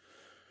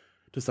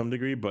 to some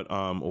degree. But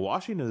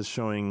Washington is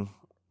showing,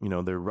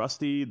 they're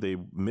rusty. They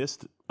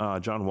missed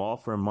John Wall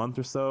for a month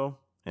or so,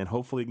 and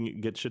hopefully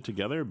can get shit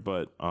together.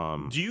 But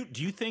do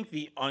you think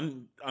the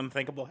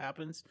unthinkable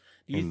happens?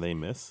 They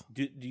miss?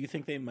 Do you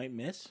think they might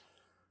miss?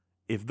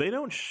 If they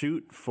don't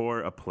shoot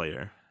for a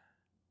player,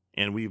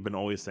 and we've been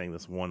always saying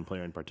this one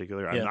player in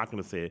particular, I'm not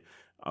going to say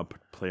a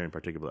player in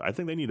particular. I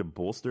think they need to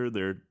bolster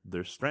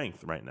their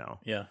strength right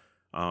now. Yeah.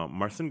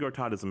 Marcin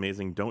Gortat is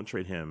amazing. Don't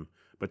trade him,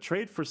 but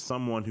trade for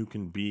someone who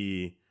can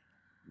be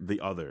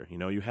the other.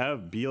 You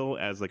have Beal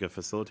as like a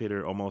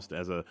facilitator, almost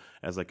as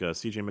like a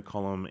CJ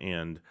McCollum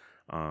and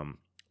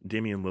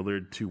Damian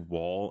Lillard to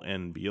Wall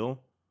and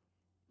Beal,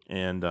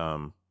 and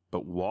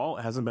but Wall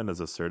hasn't been as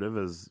assertive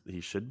as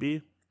he should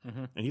be,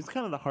 and he's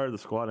kind of the heart of the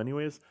squad,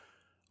 anyways.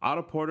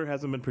 Otto Porter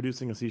hasn't been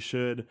producing as he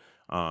should.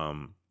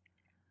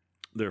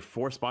 Their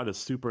 4 spot is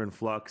super in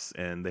flux,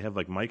 and they have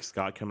like Mike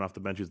Scott coming off the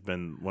bench, who's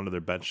been one of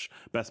their best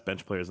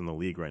bench players in the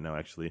league right now,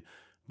 actually.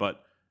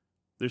 But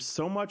there's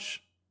so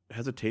much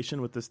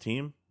hesitation with this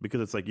team because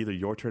it's like either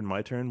your turn,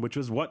 my turn, which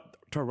is what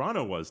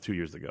Toronto was 2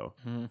 years ago.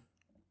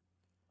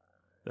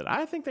 That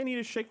I think they need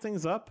to shake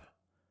things up,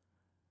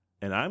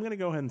 and I'm going to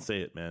go ahead and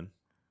say it, man.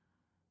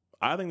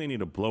 I think they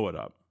need to blow it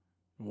up.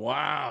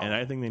 Wow. And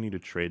I think they need to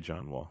trade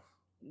John Wall.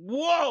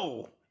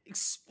 Whoa!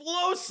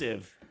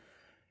 Explosive.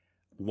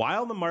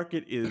 While the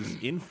market is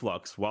in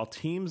flux, while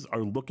teams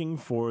are looking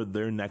for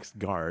their next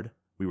guard,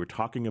 we were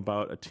talking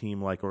about a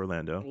team like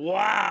Orlando.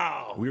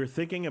 Wow. We were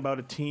thinking about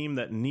a team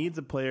that needs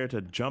a player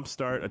to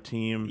jumpstart a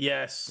team.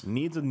 Yes.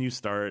 Needs a new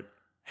start.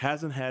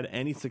 Hasn't had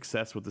any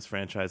success with this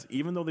franchise,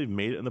 even though they've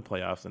made it in the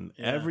playoffs, and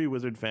every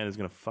Wizard fan is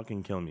going to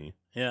fucking kill me.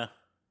 Yeah.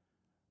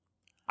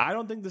 I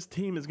don't think this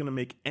team is going to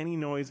make any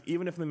noise,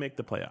 even if they make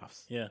the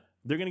playoffs. Yeah.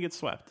 They're going to get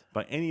swept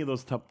by any of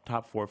those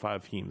top 4 or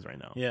 5 teams right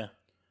now. Yeah.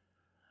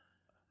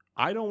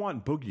 I don't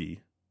want Boogie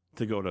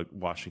to go to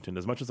Washington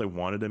as much as I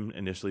wanted him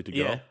initially to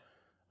go.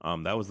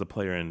 That was the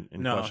player in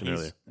question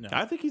earlier. No.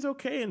 I think he's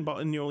okay in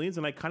New Orleans,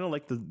 and I kind of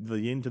like the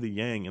yin to the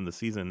yang in the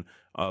season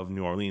of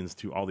New Orleans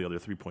to all the other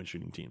 3-point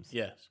shooting teams.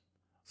 Yes.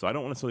 So I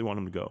don't necessarily want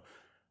him to go.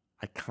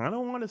 I kind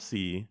of want to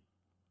see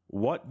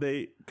what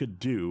they could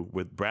do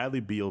with Bradley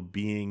Beal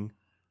being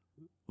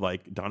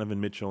like Donovan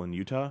Mitchell in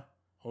Utah,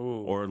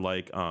 or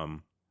like a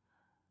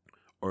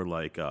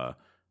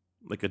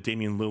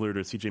Damian Lillard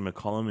or CJ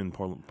McCollum in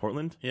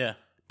Portland. Yeah.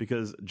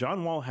 Because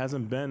John Wall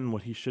hasn't been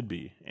what he should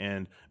be,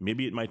 and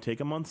maybe it might take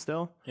a month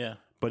still. Yeah.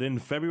 But in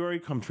February,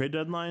 come trade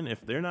deadline,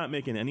 if they're not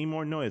making any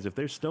more noise, if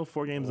they're still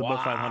 4 games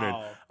above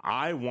 500,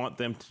 I want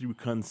them to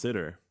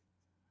consider.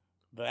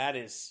 That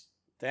is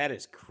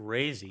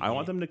crazy. I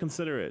want them to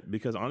consider it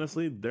because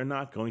honestly, they're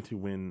not going to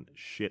win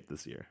shit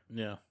this year.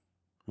 Yeah.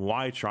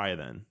 Why try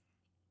then?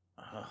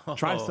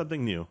 Try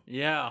something new.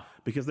 Yeah.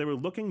 Because they were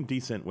looking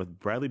decent with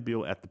Bradley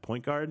Beal at the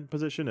point guard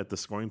position, at the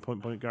scoring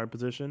point guard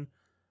position.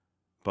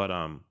 But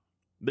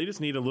they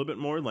just need a little bit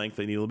more length.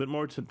 They need a little bit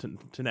more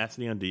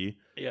tenacity on D.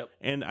 Yep.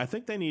 And I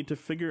think they need to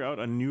figure out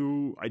a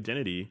new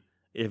identity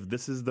if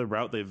this is the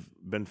route they've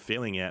been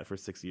failing at for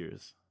 6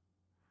 years.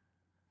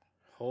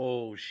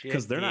 Oh, shit.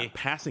 Because they're not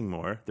passing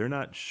more. They're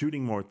not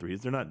shooting more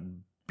threes. They're not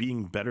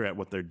being better at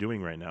what they're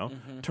doing right now.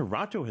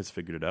 Toronto has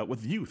figured it out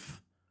with youth.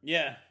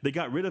 Yeah. They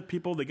got rid of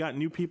people. They got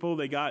new people.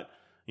 They got,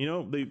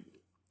 they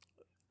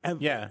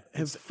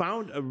have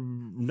found a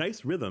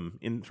nice rhythm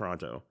in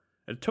Toronto.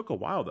 It took a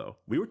while, though.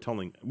 We were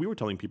telling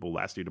people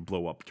last year to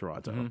blow up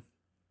Toronto.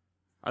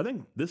 I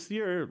think this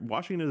year,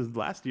 Washington is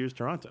last year's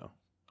Toronto.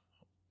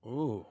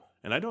 Ooh.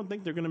 And I don't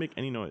think they're going to make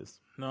any noise.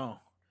 No.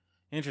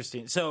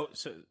 Interesting. So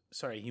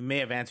sorry, you may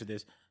have answered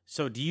this.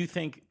 So do you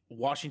think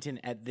Washington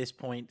at this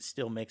point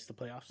still makes the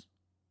playoffs?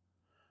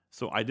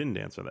 So I didn't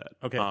answer that.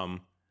 Okay.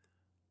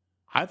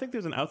 I think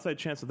there's an outside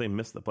chance that they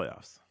miss the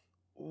playoffs.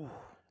 Ooh.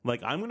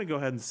 Like, I'm going to go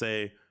ahead and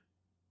say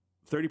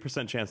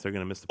 30% chance they're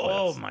going to miss the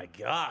playoffs. Oh, my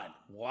God.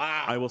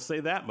 Wow. I will say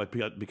that, but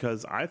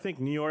because I think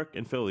New York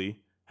and Philly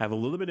have a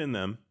little bit in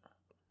them,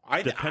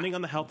 depending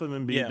on the health of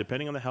Embiid,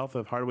 depending on the health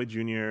of Hardaway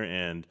Jr.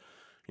 and,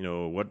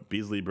 what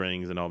Beasley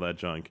brings and all that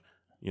junk.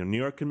 New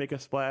York can make a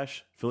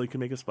splash. Philly can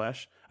make a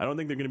splash. I don't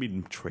think they're going to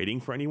be trading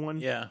for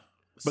anyone. Yeah.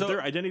 But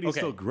their identity is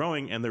still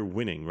growing, and they're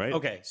winning, right?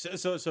 Okay.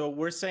 So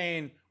we're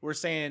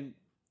saying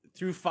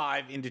through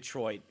 5 in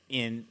Detroit,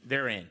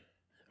 they're in.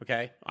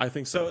 Okay. I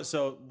think so.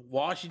 So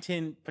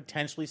Washington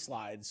potentially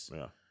slides.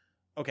 Yeah.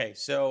 Okay.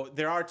 So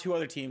there are 2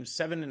 other teams.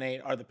 7 and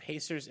 8 are the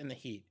Pacers and the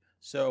Heat.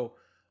 So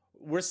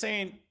we're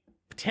saying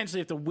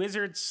potentially if the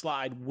Wizards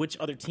slide, which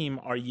other team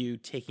are you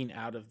taking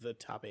out of the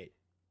top 8?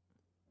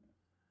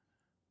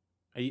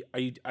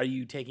 Are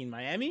you taking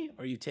Miami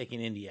or are you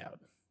taking Indy out?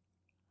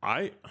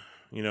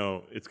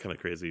 It's kind of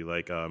crazy.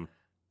 Like,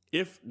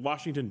 if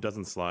Washington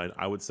doesn't slide,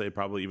 I would say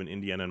probably even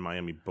Indiana and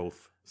Miami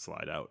both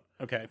slide out.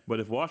 Okay. But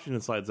if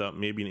Washington slides out,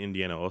 maybe in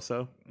Indiana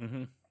also.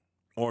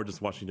 or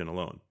just Washington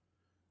alone,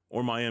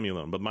 or Miami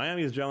alone. But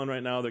Miami is gelling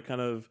right now. They're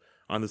kind of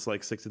on this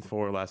like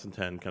 6-4, last and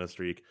 10 kind of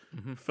streak.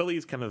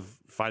 Philly's kind of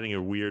finding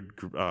a weird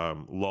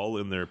lull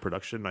in their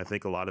production. I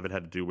think a lot of it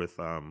had to do with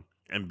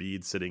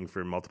Embiid sitting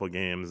for multiple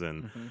games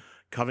and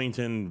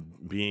Covington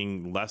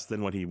being less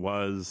than what he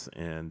was.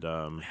 And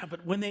yeah,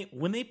 but when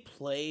they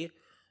play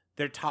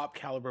their top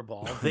caliber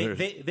ball,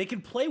 they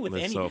can play with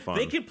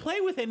they can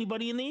play with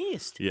anybody in the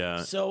East.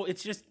 Yeah. So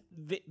it's just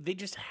they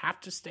just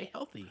have to stay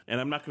healthy. And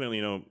I'm not going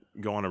to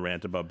go on a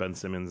rant about Ben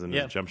Simmons and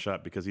his jump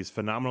shot because he's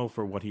phenomenal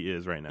for what he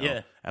is right now.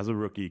 Yeah. As a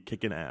rookie,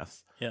 kicking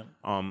ass. Yeah.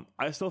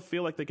 I still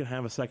feel like they can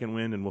have a second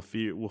win, and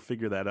we'll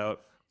figure that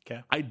out.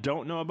 Okay. I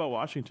don't know about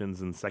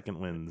Washington's and second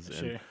wins.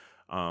 Sure.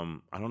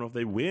 And, I don't know if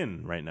they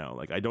win right now.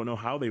 Like, I don't know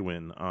how they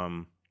win.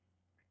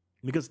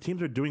 Because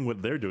teams are doing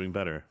what they're doing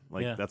better.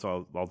 Like, that's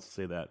all I'll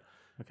say that.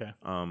 Okay.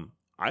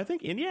 I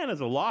think Indiana's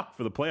a lock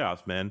for the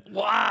playoffs, man.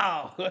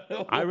 Wow.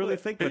 I really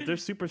think that they're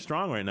super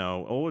strong right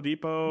now.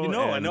 Oladipo, and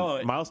I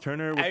know. Miles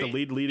Turner with the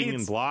leading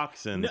in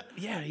blocks, and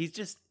he's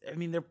just. I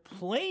mean, they're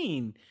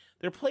playing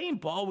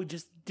ball we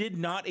just did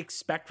not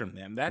expect from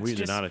them. We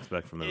did not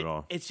expect from them at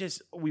all. It's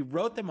just we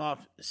wrote them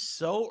off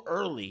so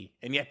early,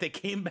 and yet they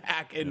came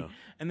back and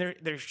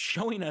they're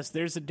showing us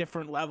there's a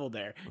different level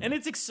there, and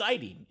it's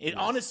exciting.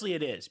 Honestly,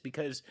 it is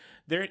because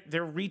they're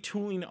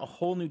retooling a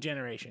whole new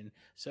generation.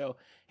 So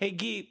hey,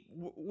 Guy,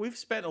 we've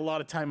spent a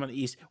lot of time on the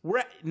East.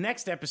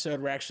 Next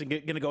episode we're actually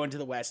going to go into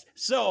the West,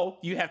 so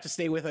you have to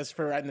stay with us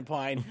for Riding the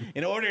Pine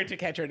in order to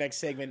catch our next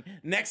segment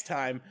next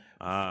time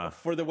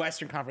for the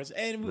Western Conference.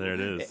 And there it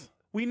is.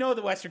 We know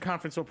the Western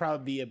Conference will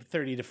probably be a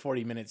 30 to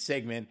 40 minute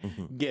segment,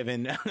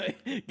 given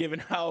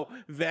how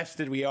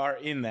vested we are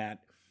in that.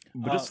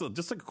 But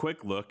just a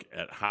quick look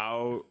at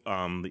how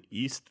the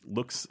East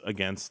looks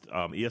against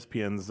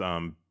ESPN's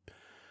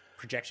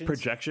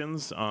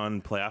projections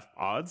on playoff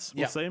odds.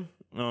 We'll say.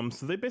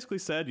 So they basically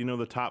said,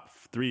 the top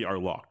three are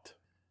locked,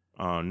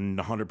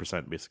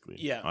 100% basically.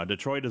 Yeah.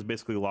 Detroit is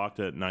basically locked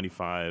at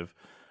 95.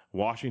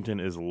 Washington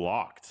is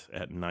locked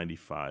at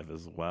 95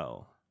 as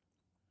well.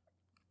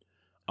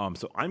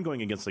 So I'm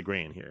going against the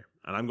grain here,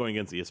 and I'm going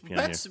against ESPN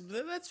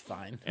here. That's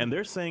fine. And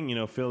they're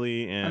saying,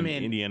 Philly and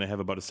Indiana have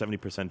about a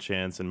 70%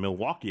 chance, and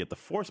Milwaukee at the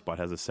 4 spot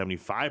has a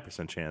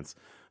 75% chance.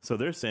 So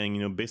they're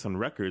saying, based on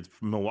records,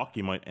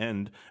 Milwaukee might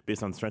end,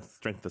 based on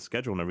strength of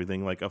schedule and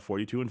everything, like a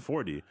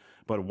 42-40.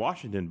 But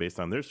Washington, based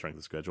on their strength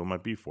of schedule,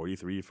 might be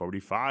 43,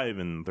 45,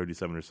 and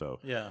 37 or so.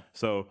 Yeah.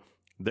 So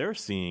they're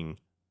seeing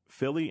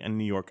Philly and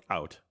New York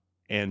out.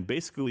 And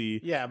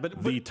basically,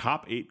 but the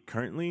top 8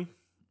 currently,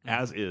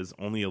 as is,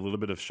 only a little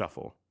bit of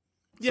shuffle.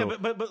 Yeah, so,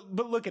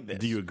 but look at this.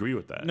 Do you agree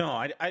with that? No,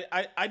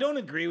 I don't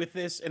agree with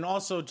this. And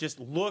also, just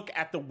look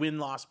at the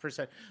win-loss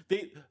percent.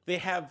 They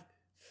have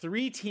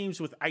 3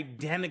 teams with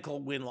identical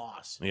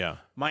win-loss. Yeah.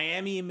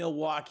 Miami and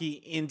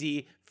Milwaukee,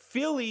 Indy.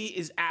 Philly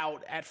is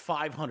out at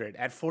 500,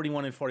 at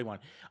 41-41.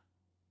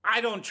 I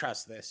don't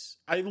trust this.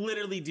 I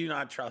literally do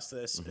not trust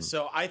this. Mm-hmm.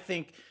 So I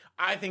think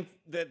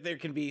that there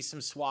can be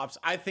some swaps.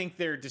 I think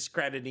they're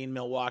discrediting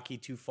Milwaukee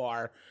too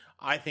far.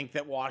 I think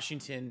that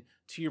Washington,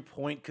 to your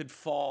point, could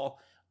fall.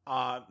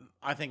 I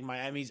think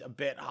Miami's a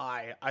bit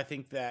high. I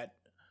think that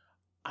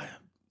I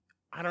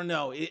don't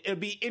know. It'd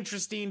be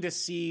interesting to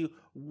see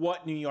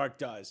what New York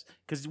does,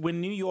 because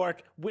when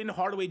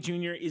Hardaway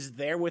Jr. is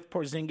there with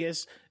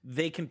Porzingis,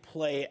 they can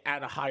play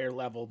at a higher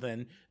level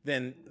than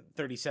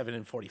 37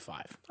 and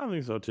 45. I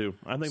think so too.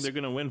 I think they're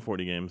going to win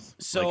 40 games.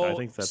 So I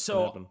think that's going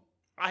to happen.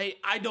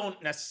 I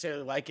don't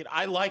necessarily like it.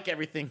 I like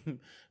everything.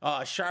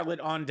 Charlotte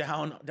on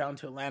down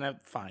to Atlanta,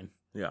 fine.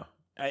 Yeah,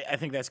 I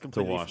think that's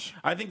completely. It's a wash.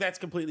 I think that's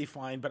completely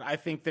fine. But I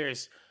think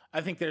there's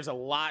a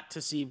lot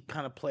to see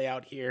kind of play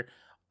out here.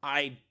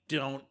 I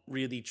don't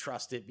really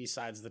trust it.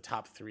 Besides the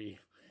top 3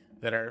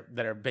 that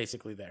are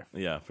basically there.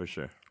 Yeah, for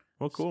sure.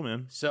 Well, cool,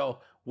 man. So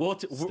we'll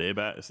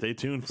stay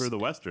tuned for the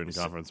Western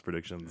Conference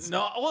predictions.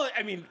 No, well,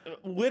 I mean,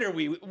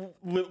 literally.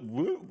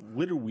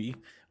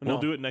 We'll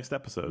do it next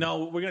episode.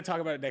 No, we're going to talk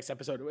about it next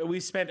episode. We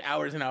spent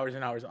hours and hours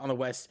and hours on the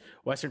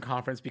Western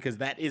Conference because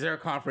that is our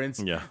conference.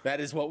 Yeah.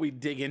 That is what we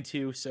dig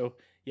into. So,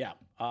 yeah,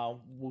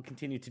 we'll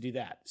continue to do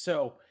that.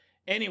 So,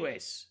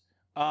 anyways,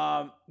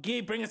 Guy,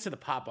 bring us to the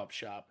pop-up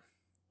shop.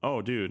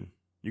 Oh, dude.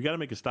 You got to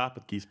make a stop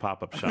at Guy's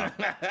pop-up shop.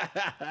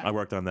 I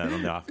worked on that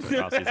on the off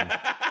season.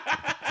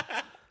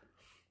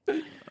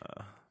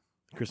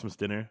 Christmas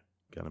dinner,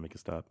 got to make a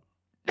stop.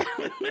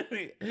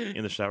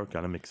 In the shower,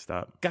 got to make a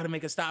stop. Got to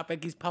make a stop at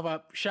Guy's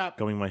pop-up shop.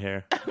 Combing my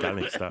hair, got to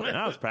make a stop. And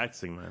I was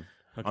practicing, man.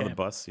 Okay. On the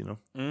bus,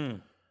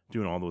 doing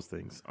all those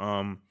things.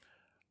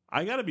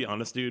 I got to be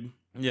honest, dude.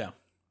 Yeah.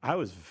 I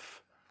was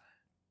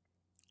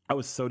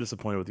so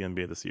disappointed with the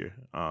NBA this year.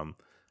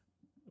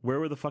 Where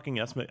were the fucking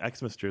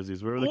Xmas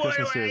jerseys? Where were the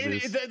Christmas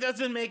jerseys? That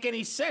doesn't make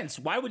any sense.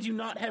 Why would you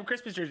not have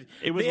Christmas jerseys?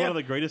 It was one of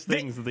the greatest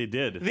things that they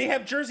did. They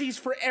have jerseys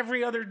for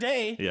every other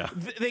day. Yeah.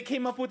 They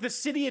came up with the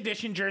City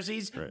Edition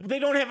jerseys. Right. They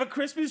don't have a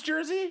Christmas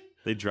jersey?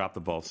 They dropped the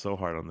ball so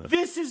hard on this.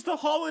 This is the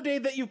holiday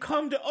that you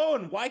come to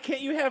own. Why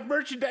can't you have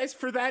merchandise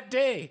for that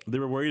day? They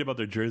were worried about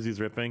their jerseys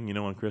ripping,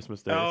 on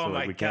Christmas Day. Oh, so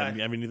my we God. can't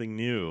have anything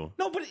new.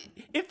 No, but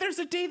if there's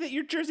a day that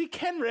your jersey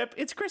can rip,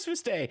 it's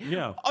Christmas Day.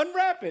 Yeah.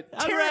 Unwrap it.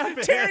 Unwrap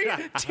it.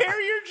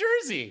 Tear your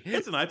jersey.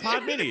 It's an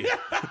iPod Mini.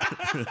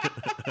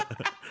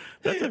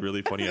 That's a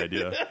really funny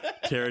idea.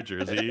 Tear a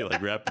jersey,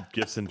 like wrap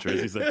gifts in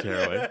jerseys that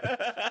tear away.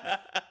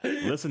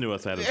 Listen to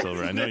us, Adam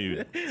Silver. I know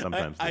you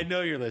sometimes. I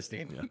know you're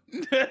listening.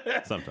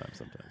 Sometimes.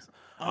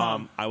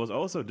 I was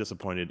also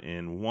disappointed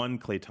in one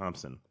Klay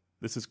Thompson.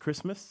 This is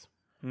Christmas,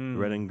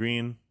 red and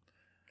green.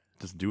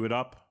 Just do it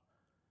up.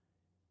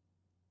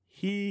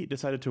 He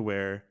decided to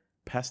wear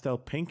pastel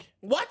pink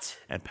What?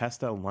 and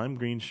pastel lime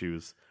green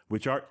shoes,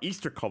 which are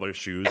Easter color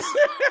shoes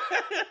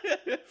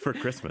for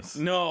Christmas.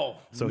 No.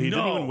 So he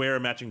didn't even wear a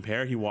matching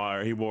pair. He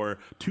wore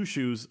two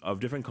shoes of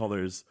different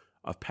colors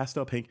of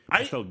pastel pink,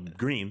 pastel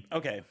green.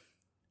 Okay.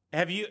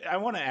 I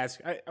want to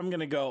ask, I'm going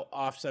to go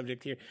off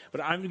subject here,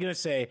 but I'm going to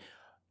say,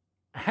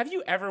 have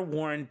you ever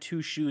worn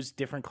two shoes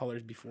different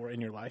colors before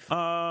in your life?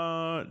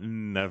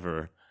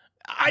 Never.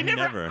 I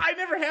never have.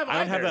 I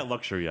don't have either. that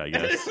luxury, I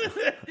guess.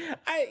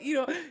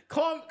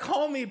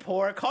 Call me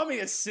poor, call me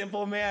a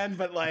simple man,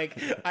 but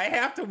like I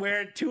have to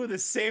wear two of the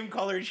same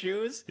color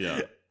shoes.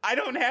 Yeah. I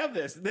don't have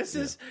this. This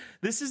is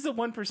the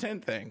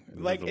 1% thing.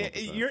 Like the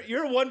 1%.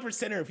 you're a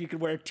 1%er if you could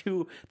wear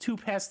two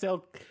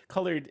pastel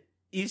colored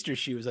Easter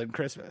shoes on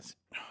Christmas.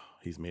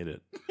 He's made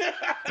it.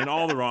 And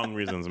all the wrong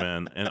reasons,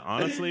 man. And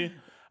honestly,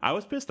 I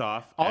was pissed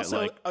off.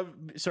 Also,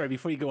 sorry,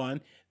 before you go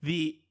on,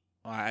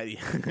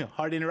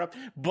 hard to interrupt,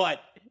 but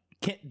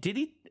did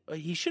he?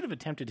 He should have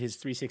attempted his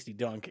 360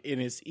 dunk in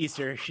his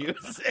Easter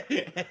shoes.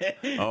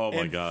 Oh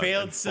my and God!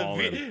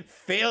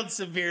 failed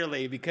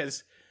severely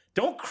because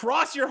don't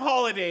cross your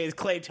holidays,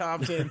 Klay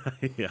Thompson.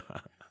 Yeah.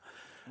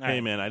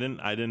 Hey man, I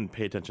didn't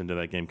pay attention to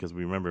that game because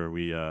we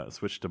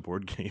switched to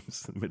board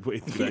games midway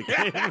through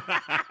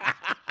that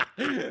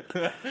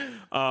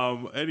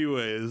game.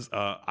 Anyways,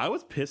 I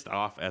was pissed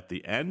off at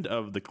the end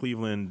of the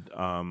Cleveland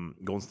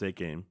Golden State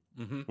game,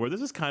 where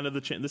this is kind of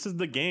this is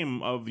the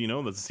game of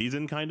the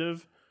season kind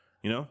of,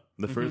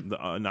 the first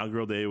the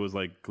inaugural day was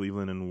like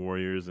Cleveland and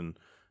Warriors, and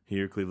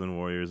here Cleveland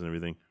Warriors and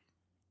everything.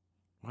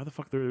 Why the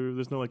fuck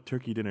there's no like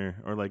turkey dinner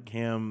or like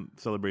ham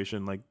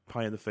celebration, like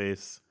pie in the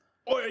face?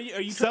 Or are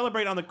you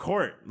Celebrate on the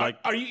court? Like,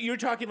 you're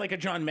talking like a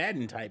John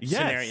Madden type yes,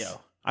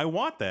 scenario? I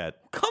want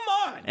that. Come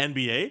on,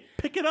 NBA,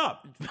 pick it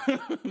up.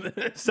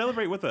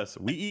 Celebrate with us.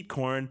 We eat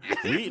corn.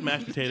 We eat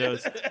mashed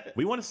potatoes.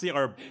 We want to see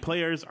our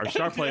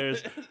star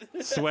players,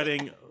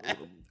 sweating,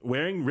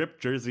 wearing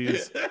ripped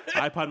jerseys,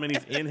 iPod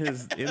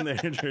Minis in their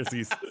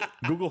jerseys,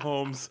 Google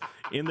Homes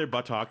in their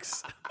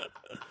buttocks.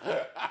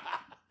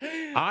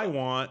 I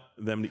want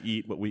them to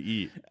eat what we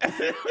eat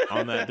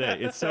on that day.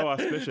 It's so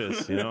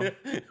auspicious,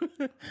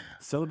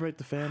 Celebrate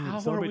the family. How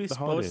celebrate are we the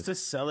supposed holidays. to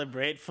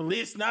celebrate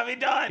Feliz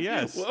Navidad?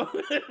 Yes.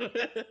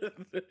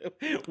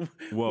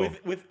 Whoa.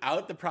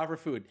 Without the proper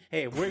food.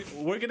 Hey,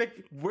 we're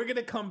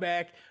gonna come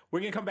back. We're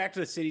gonna come back to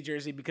the city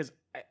jersey because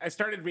I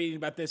started reading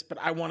about this, but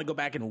I want to go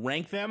back and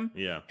rank them.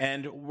 Yeah.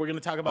 And we're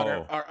gonna talk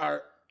about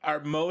our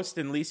most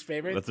and least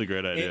favorite. That's a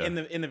great idea.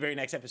 In the very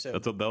next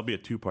episode. That'll be a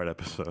 2-part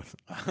episode.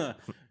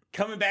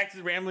 Coming back to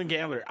the Rambling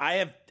Gambler,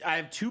 I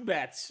have two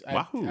bets.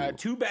 Wahoo.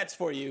 Two bets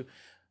for you.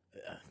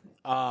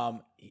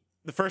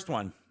 The first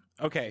one.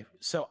 Okay,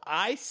 so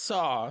I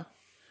saw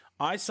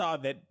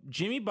that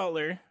Jimmy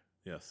Butler,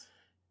 Yes.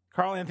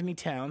 Karl Anthony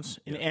Towns,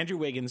 and Andrew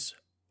Wiggins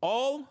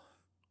all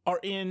are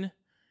in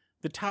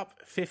the top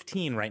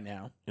 15 right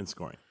now. In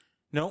scoring.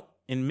 No,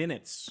 in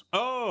minutes.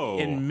 Oh.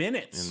 In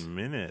minutes. In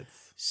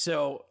minutes.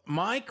 So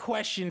my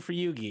question for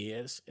you, Guy,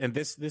 is, and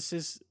this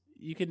is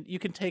you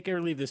can take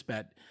or leave this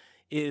bet,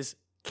 is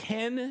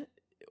can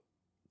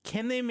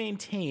they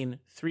maintain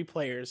 3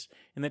 players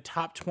in the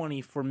top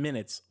 20 for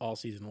minutes all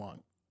season long?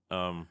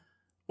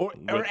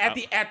 Or at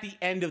the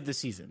end of the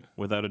season?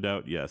 Without a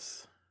doubt,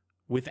 yes.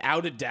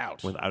 Without a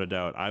doubt. Without a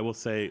doubt. I will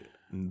say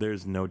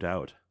there's no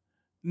doubt.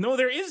 No,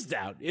 there is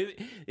doubt.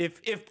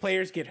 If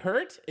players get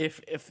hurt,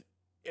 if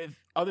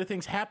other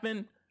things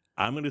happen,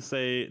 I'm going to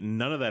say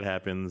none of that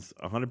happens.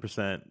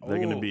 100%. They're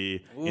going to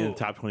be in the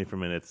top 20 for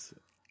minutes.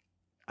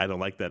 I don't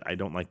like that.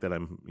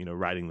 I'm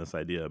riding this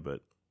idea,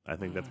 but I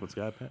think that's what's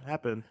going to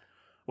happen.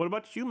 What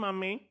about you,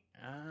 mommy?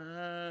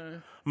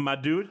 My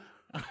dude.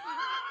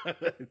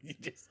 You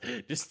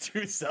just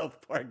threw South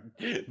Park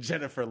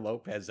Jennifer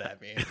Lopez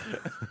at me.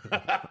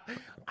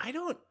 I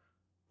don't.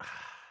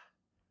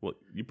 Well,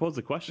 you posed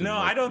the question. No,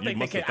 like, I don't think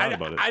they can.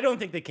 I don't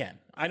think they can.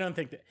 I don't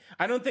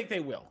think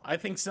they will. I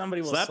think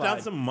somebody will slap slide.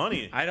 down some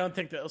money. I don't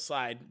think they'll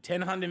slide.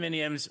 10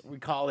 condominiums. We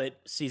call it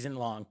season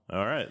long.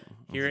 All right.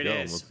 Here it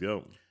is. Let's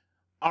go.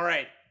 All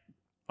right.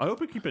 I hope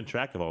we're keeping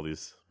track of all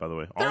these, by the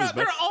way.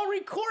 They're all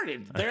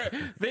recorded.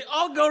 They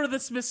all go to the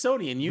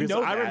Smithsonian. You know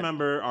that. I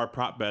remember our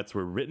prop bets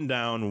were written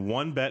down,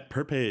 one bet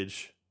per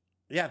page.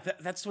 Yeah,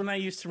 that's when I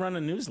used to run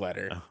a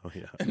newsletter. Oh,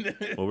 yeah.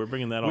 Well, we're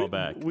bringing that all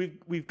back.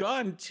 We've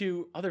gone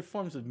to other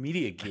forms of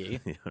media,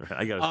 Guy. Yeah, right.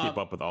 I got to keep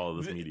up with all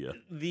of this media.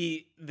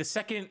 The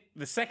second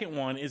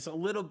one is a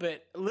little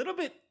bit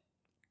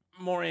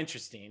more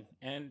interesting,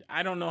 and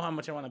I don't know how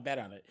much I want to bet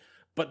on it.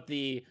 But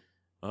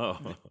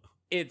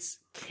it's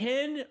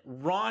can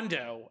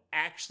Rondo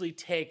actually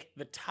take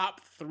the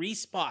top 3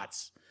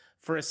 spots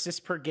for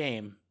assists per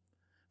game,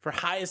 for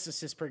highest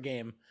assists per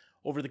game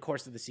over the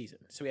course of the season?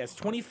 So he has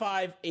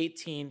 25,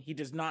 18. He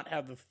does not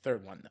have the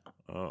third one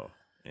though. Oh,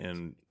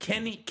 and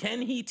can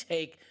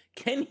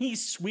he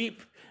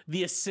sweep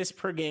the assist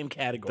per game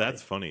category?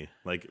 That's funny.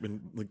 Like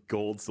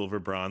gold, silver,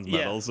 bronze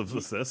medals of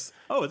assists.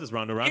 Oh, it's just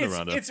Rondo.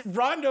 It's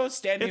Rondo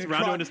standing. It's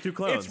Rondo and his 2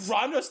 clones. It's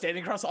Rondo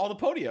standing across all the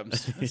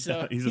podiums. Yeah,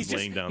 So he's just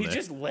laying down there. He's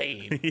just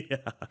laying.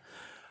 Yeah.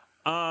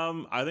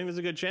 I think there's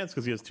a good chance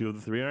because he has 2 of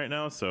the 3 right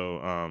now.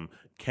 So,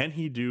 can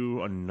he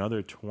do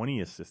another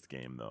 20 assist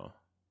game though?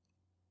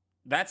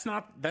 That's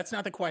not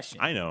the question.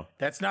 I know.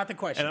 That's not the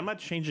question. And I'm not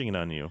changing it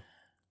on you.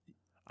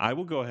 I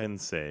will go ahead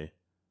and say,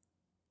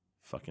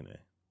 fucking A.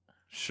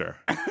 Sure.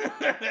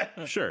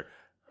 Sure.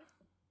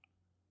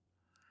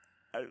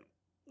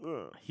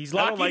 He's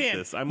locking I don't like in.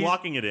 this. I'm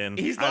locking it in.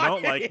 I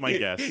don't like my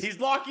guess. He's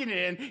locking it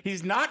in.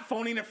 He's not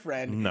phoning a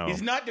friend. No.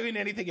 He's not doing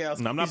anything else.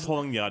 No, I'm not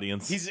polling the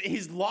audience.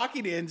 He's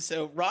locking in.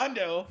 So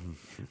Rondo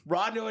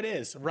it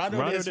is.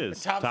 Rondo it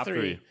is. Top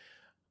 3.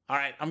 All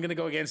right, I'm gonna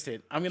go against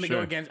it. I'm gonna go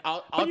against.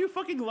 But you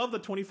fucking love the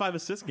 25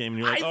 assist game,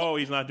 and you're like, oh,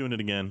 he's not doing it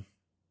again.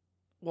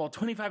 Well,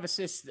 25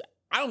 assists.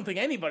 I don't think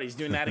anybody's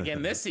doing that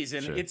again this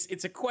season. Sure.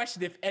 It's a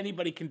question if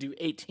anybody can do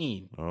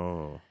 18.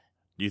 Oh,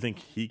 do you think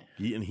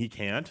he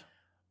can't?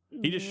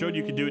 He just showed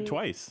you could do it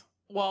twice.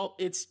 Well,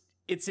 it's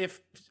if,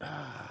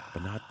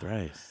 but not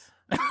thrice.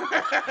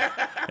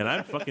 And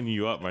I'm fucking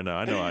you up right now.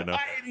 I know.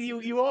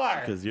 You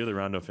are, because you're the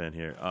Rondo fan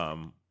here.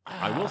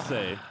 I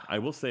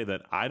will say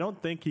that I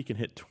don't think he can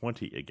hit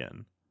 20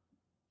 again.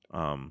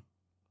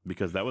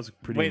 Because that was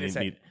pretty. Wait a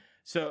second.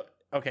 So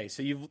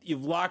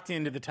you've locked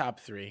into the top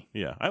 3.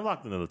 Yeah, I've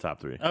locked into the top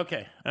 3.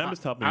 Okay, and I'm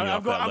just helping you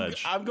off that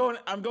ledge. I'm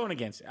going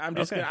against it. I'm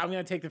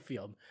gonna take the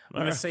field.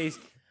 I'm gonna say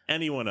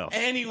anyone else.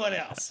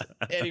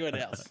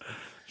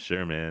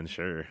 Sure, man.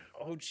 Sure.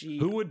 Oh, gee.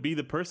 Who would be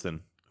the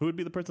person? Who would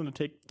be the person to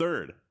take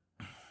 3rd?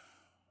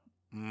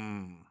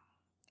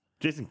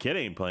 Jason Kidd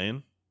ain't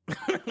playing.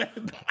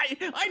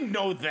 I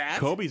know that.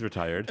 Kobe's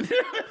retired.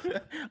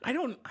 I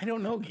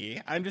don't know,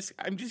 Guy. I'm just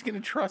gonna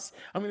trust.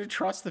 I'm gonna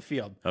trust the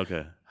field.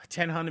 Okay.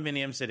 10 Honda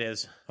Miniums it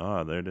is.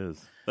 Oh, there it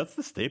is. That's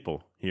the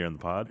staple here in the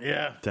pod.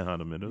 Yeah. 10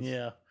 Honda Miniums.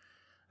 Yeah.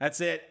 That's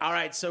it. All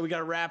right, so we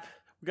gotta wrap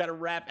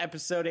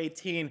episode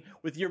 18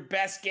 with your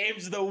best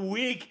games of the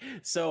week.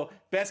 So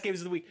best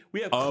games of the week.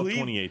 We have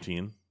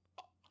 2018.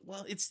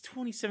 Well, it's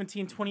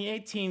 2017,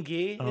 2018,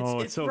 Guy.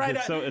 Oh, it's so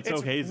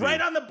hazy. Right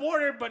on the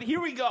border, but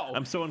here we go.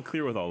 I'm so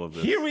unclear with all of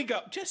this. Here we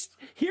go.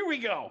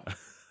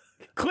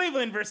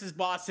 Cleveland versus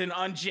Boston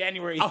on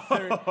January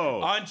 3rd.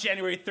 Oh. On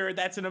January 3rd.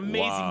 That's an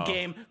amazing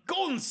game.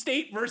 Golden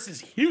State versus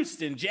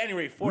Houston,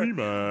 January 4th.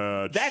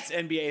 Rematch. That's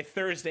NBA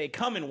Thursday.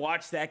 Come and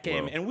watch that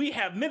game. Whoa. And we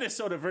have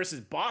Minnesota versus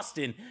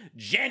Boston,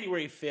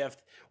 January 5th.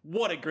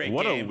 What a great game.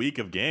 What a week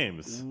of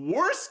games.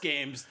 Worst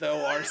games,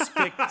 though, are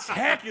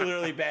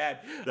spectacularly bad.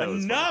 A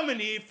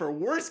nominee for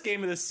worst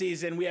game of the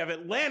season, we have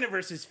Atlanta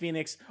versus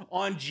Phoenix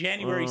on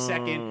January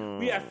 2nd.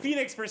 We have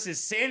Phoenix versus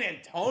San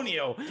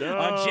Antonio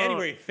on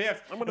January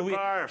 5th. I'm gonna And we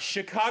barf.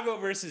 Chicago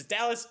versus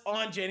Dallas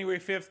on January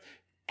 5th.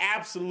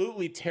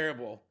 Absolutely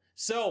terrible.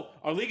 So,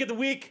 our League of the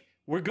Week,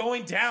 we're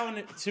going down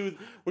to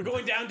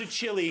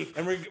Chile,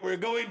 and we're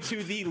going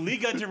to the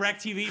Liga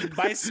DirecTV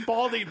by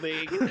Spalding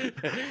League,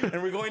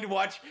 and we're going to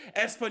watch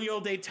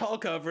Español de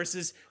Talca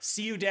versus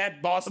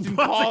Ciudad Boston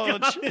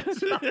College.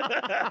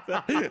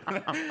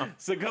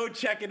 So go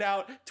check it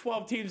out.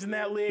 12 teams in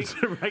that league.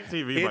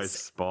 DirecTV by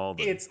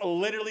Spalding. It's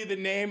literally the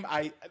name.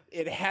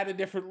 It had a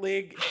different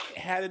league.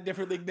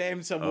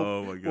 name. So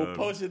we'll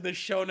post it in the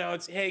show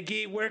notes. Hey,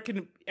 Guy, where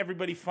can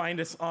everybody find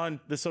us on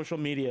the social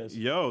medias?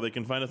 Yo, they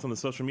can find us on the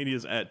social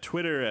medias at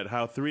Twitter, at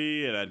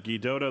How3, and at Guy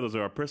Dota. Those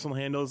are our personal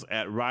handles,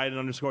 at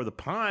Ryan_the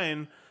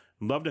Pine.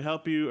 Love to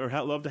help you, or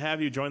love to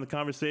have you join the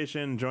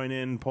conversation, join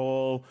in,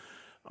 poll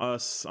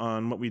us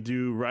on what we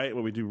do right,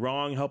 what we do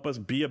wrong. Help us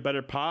be a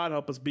better pod.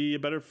 Help us be a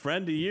better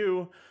friend to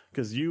you,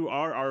 because you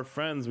are our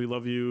friends. We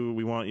love you.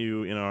 We want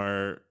you in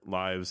our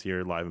lives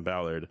here, live in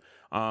Ballard.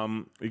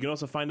 You can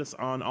also find us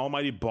on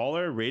Almighty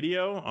Baller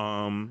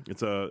Radio.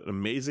 It's an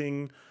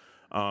amazing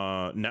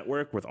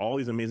network with all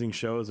these amazing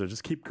shows that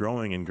just keep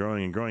growing and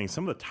growing and growing.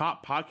 Some of the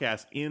top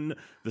podcasts in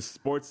the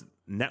sports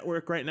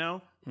network right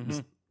now,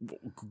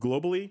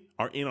 globally,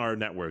 are in our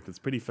network. It's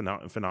pretty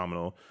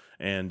phenomenal,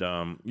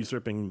 and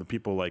usurping the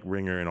people like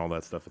Ringer and all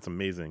that stuff. It's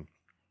amazing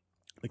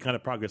the kind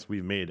of progress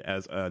we've made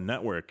as a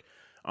network.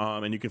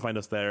 And you can find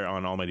us there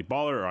on Almighty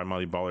Baller or on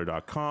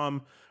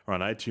almightyballer.com or on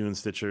iTunes,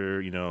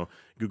 Stitcher,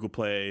 Google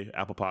Play,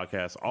 Apple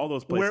Podcasts, all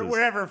those places.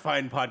 Wherever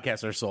fine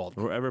podcasts are sold.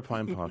 Wherever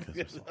fine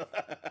podcasts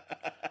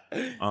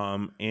are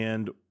sold.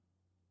 And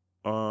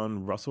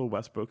on Russell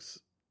Westbrook's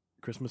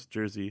Christmas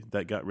jersey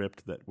that got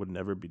ripped that would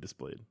never be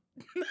displayed.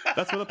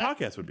 That's where the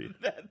podcast would be.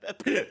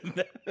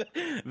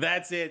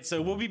 That's it.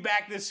 So we'll be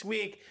back this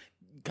week.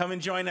 Come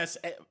and join us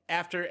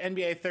after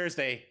NBA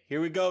Thursday.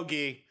 Here we go,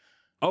 Guy.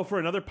 Oh, for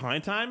another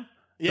Pine Time?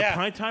 Yeah. The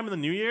Pine Time in the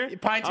new year?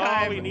 Pine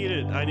Time. Oh, we need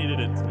it. I needed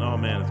it. Oh,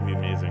 man, it's going to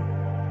be amazing.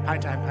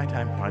 Pine Time, Pine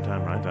Time. Pine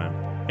Time, Pine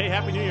Time. Hey,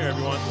 Happy New Year,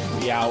 everyone.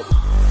 We out.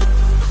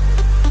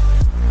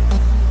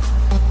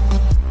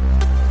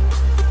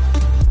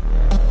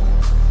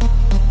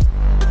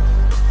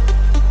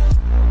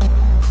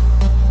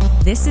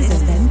 This is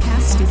a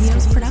Vencast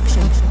Studios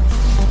production.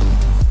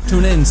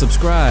 Tune in,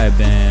 subscribe,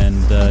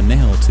 and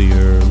nail to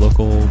your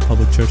local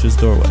public church's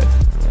doorway.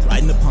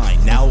 Riding the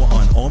Pine, now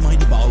on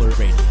Almighty Baller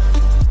Radio.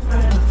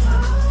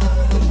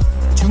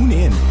 Tune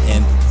in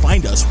and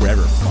find us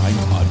wherever fine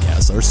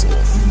podcasts are sold.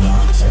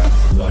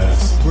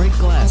 Break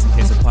glass in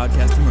case a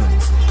podcast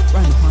emerges.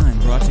 Riding the Pine,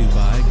 brought to you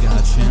by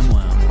God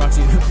ShamWow. Brought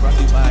to you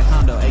by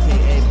Hondo,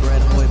 a.k.a.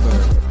 Brett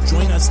Hoiberg.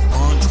 Join us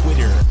on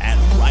Twitter at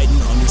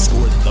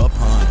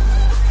riding_the_pine.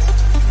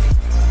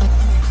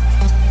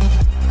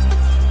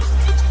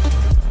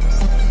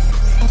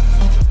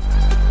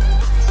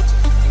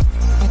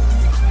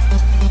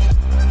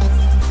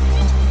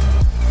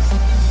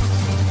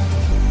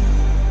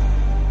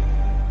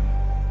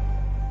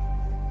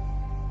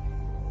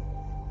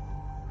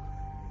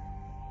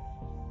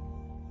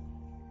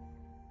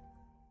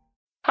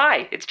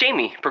 Hi, it's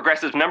Jamie,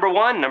 Progressive's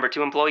 #1,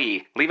 #2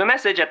 employee. Leave a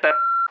message at the...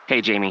 Hey,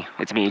 Jamie,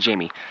 it's me,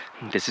 Jamie.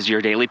 This is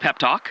your daily pep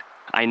talk.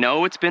 I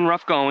know it's been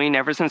rough going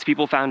ever since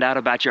people found out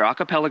about your a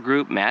cappella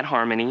group, Mad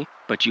Harmony,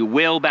 but you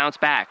will bounce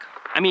back.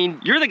 I mean,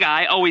 you're the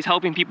guy always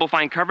helping people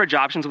find coverage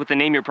options with the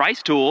Name Your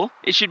Price tool.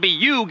 It should be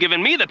you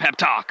giving me the pep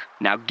talk.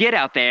 Now get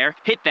out there,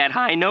 hit that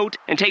high note,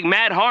 and take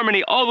Mad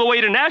Harmony all the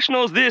way to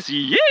nationals this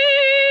year!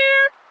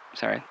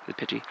 Sorry, it's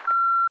pitchy.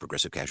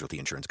 Progressive Casualty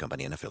Insurance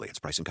Company and Affiliates.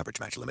 Price and coverage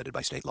match limited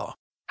by state law.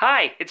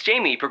 Hi, it's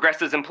Jamie,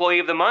 Progressive's Employee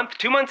of the Month,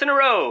 2 months in a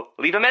row.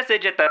 Leave a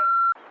message at the...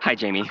 Hi,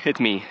 Jamie. It's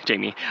me,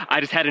 Jamie. I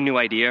just had a new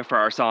idea for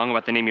our song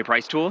about the Name Your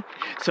Price tool.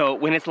 So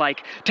when it's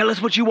like, tell us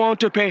what you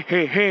want to pay,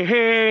 hey, hey,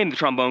 hey, and the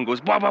trombone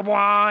goes, blah, blah,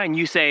 blah, and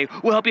you say,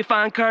 we'll help you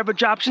find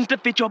coverage options to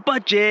fit your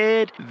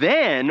budget.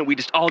 Then we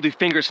just all do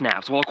finger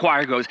snaps while a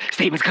choir goes,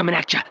 savings coming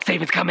at ya,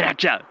 savings coming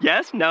at ya.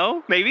 Yes?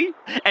 No? Maybe?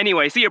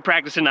 Anyway, see your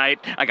practice tonight.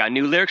 I got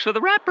new lyrics for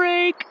the rap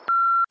break.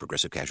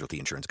 Progressive Casualty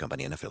Insurance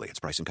Company and Affiliates.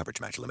 Price and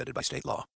coverage match limited by state law.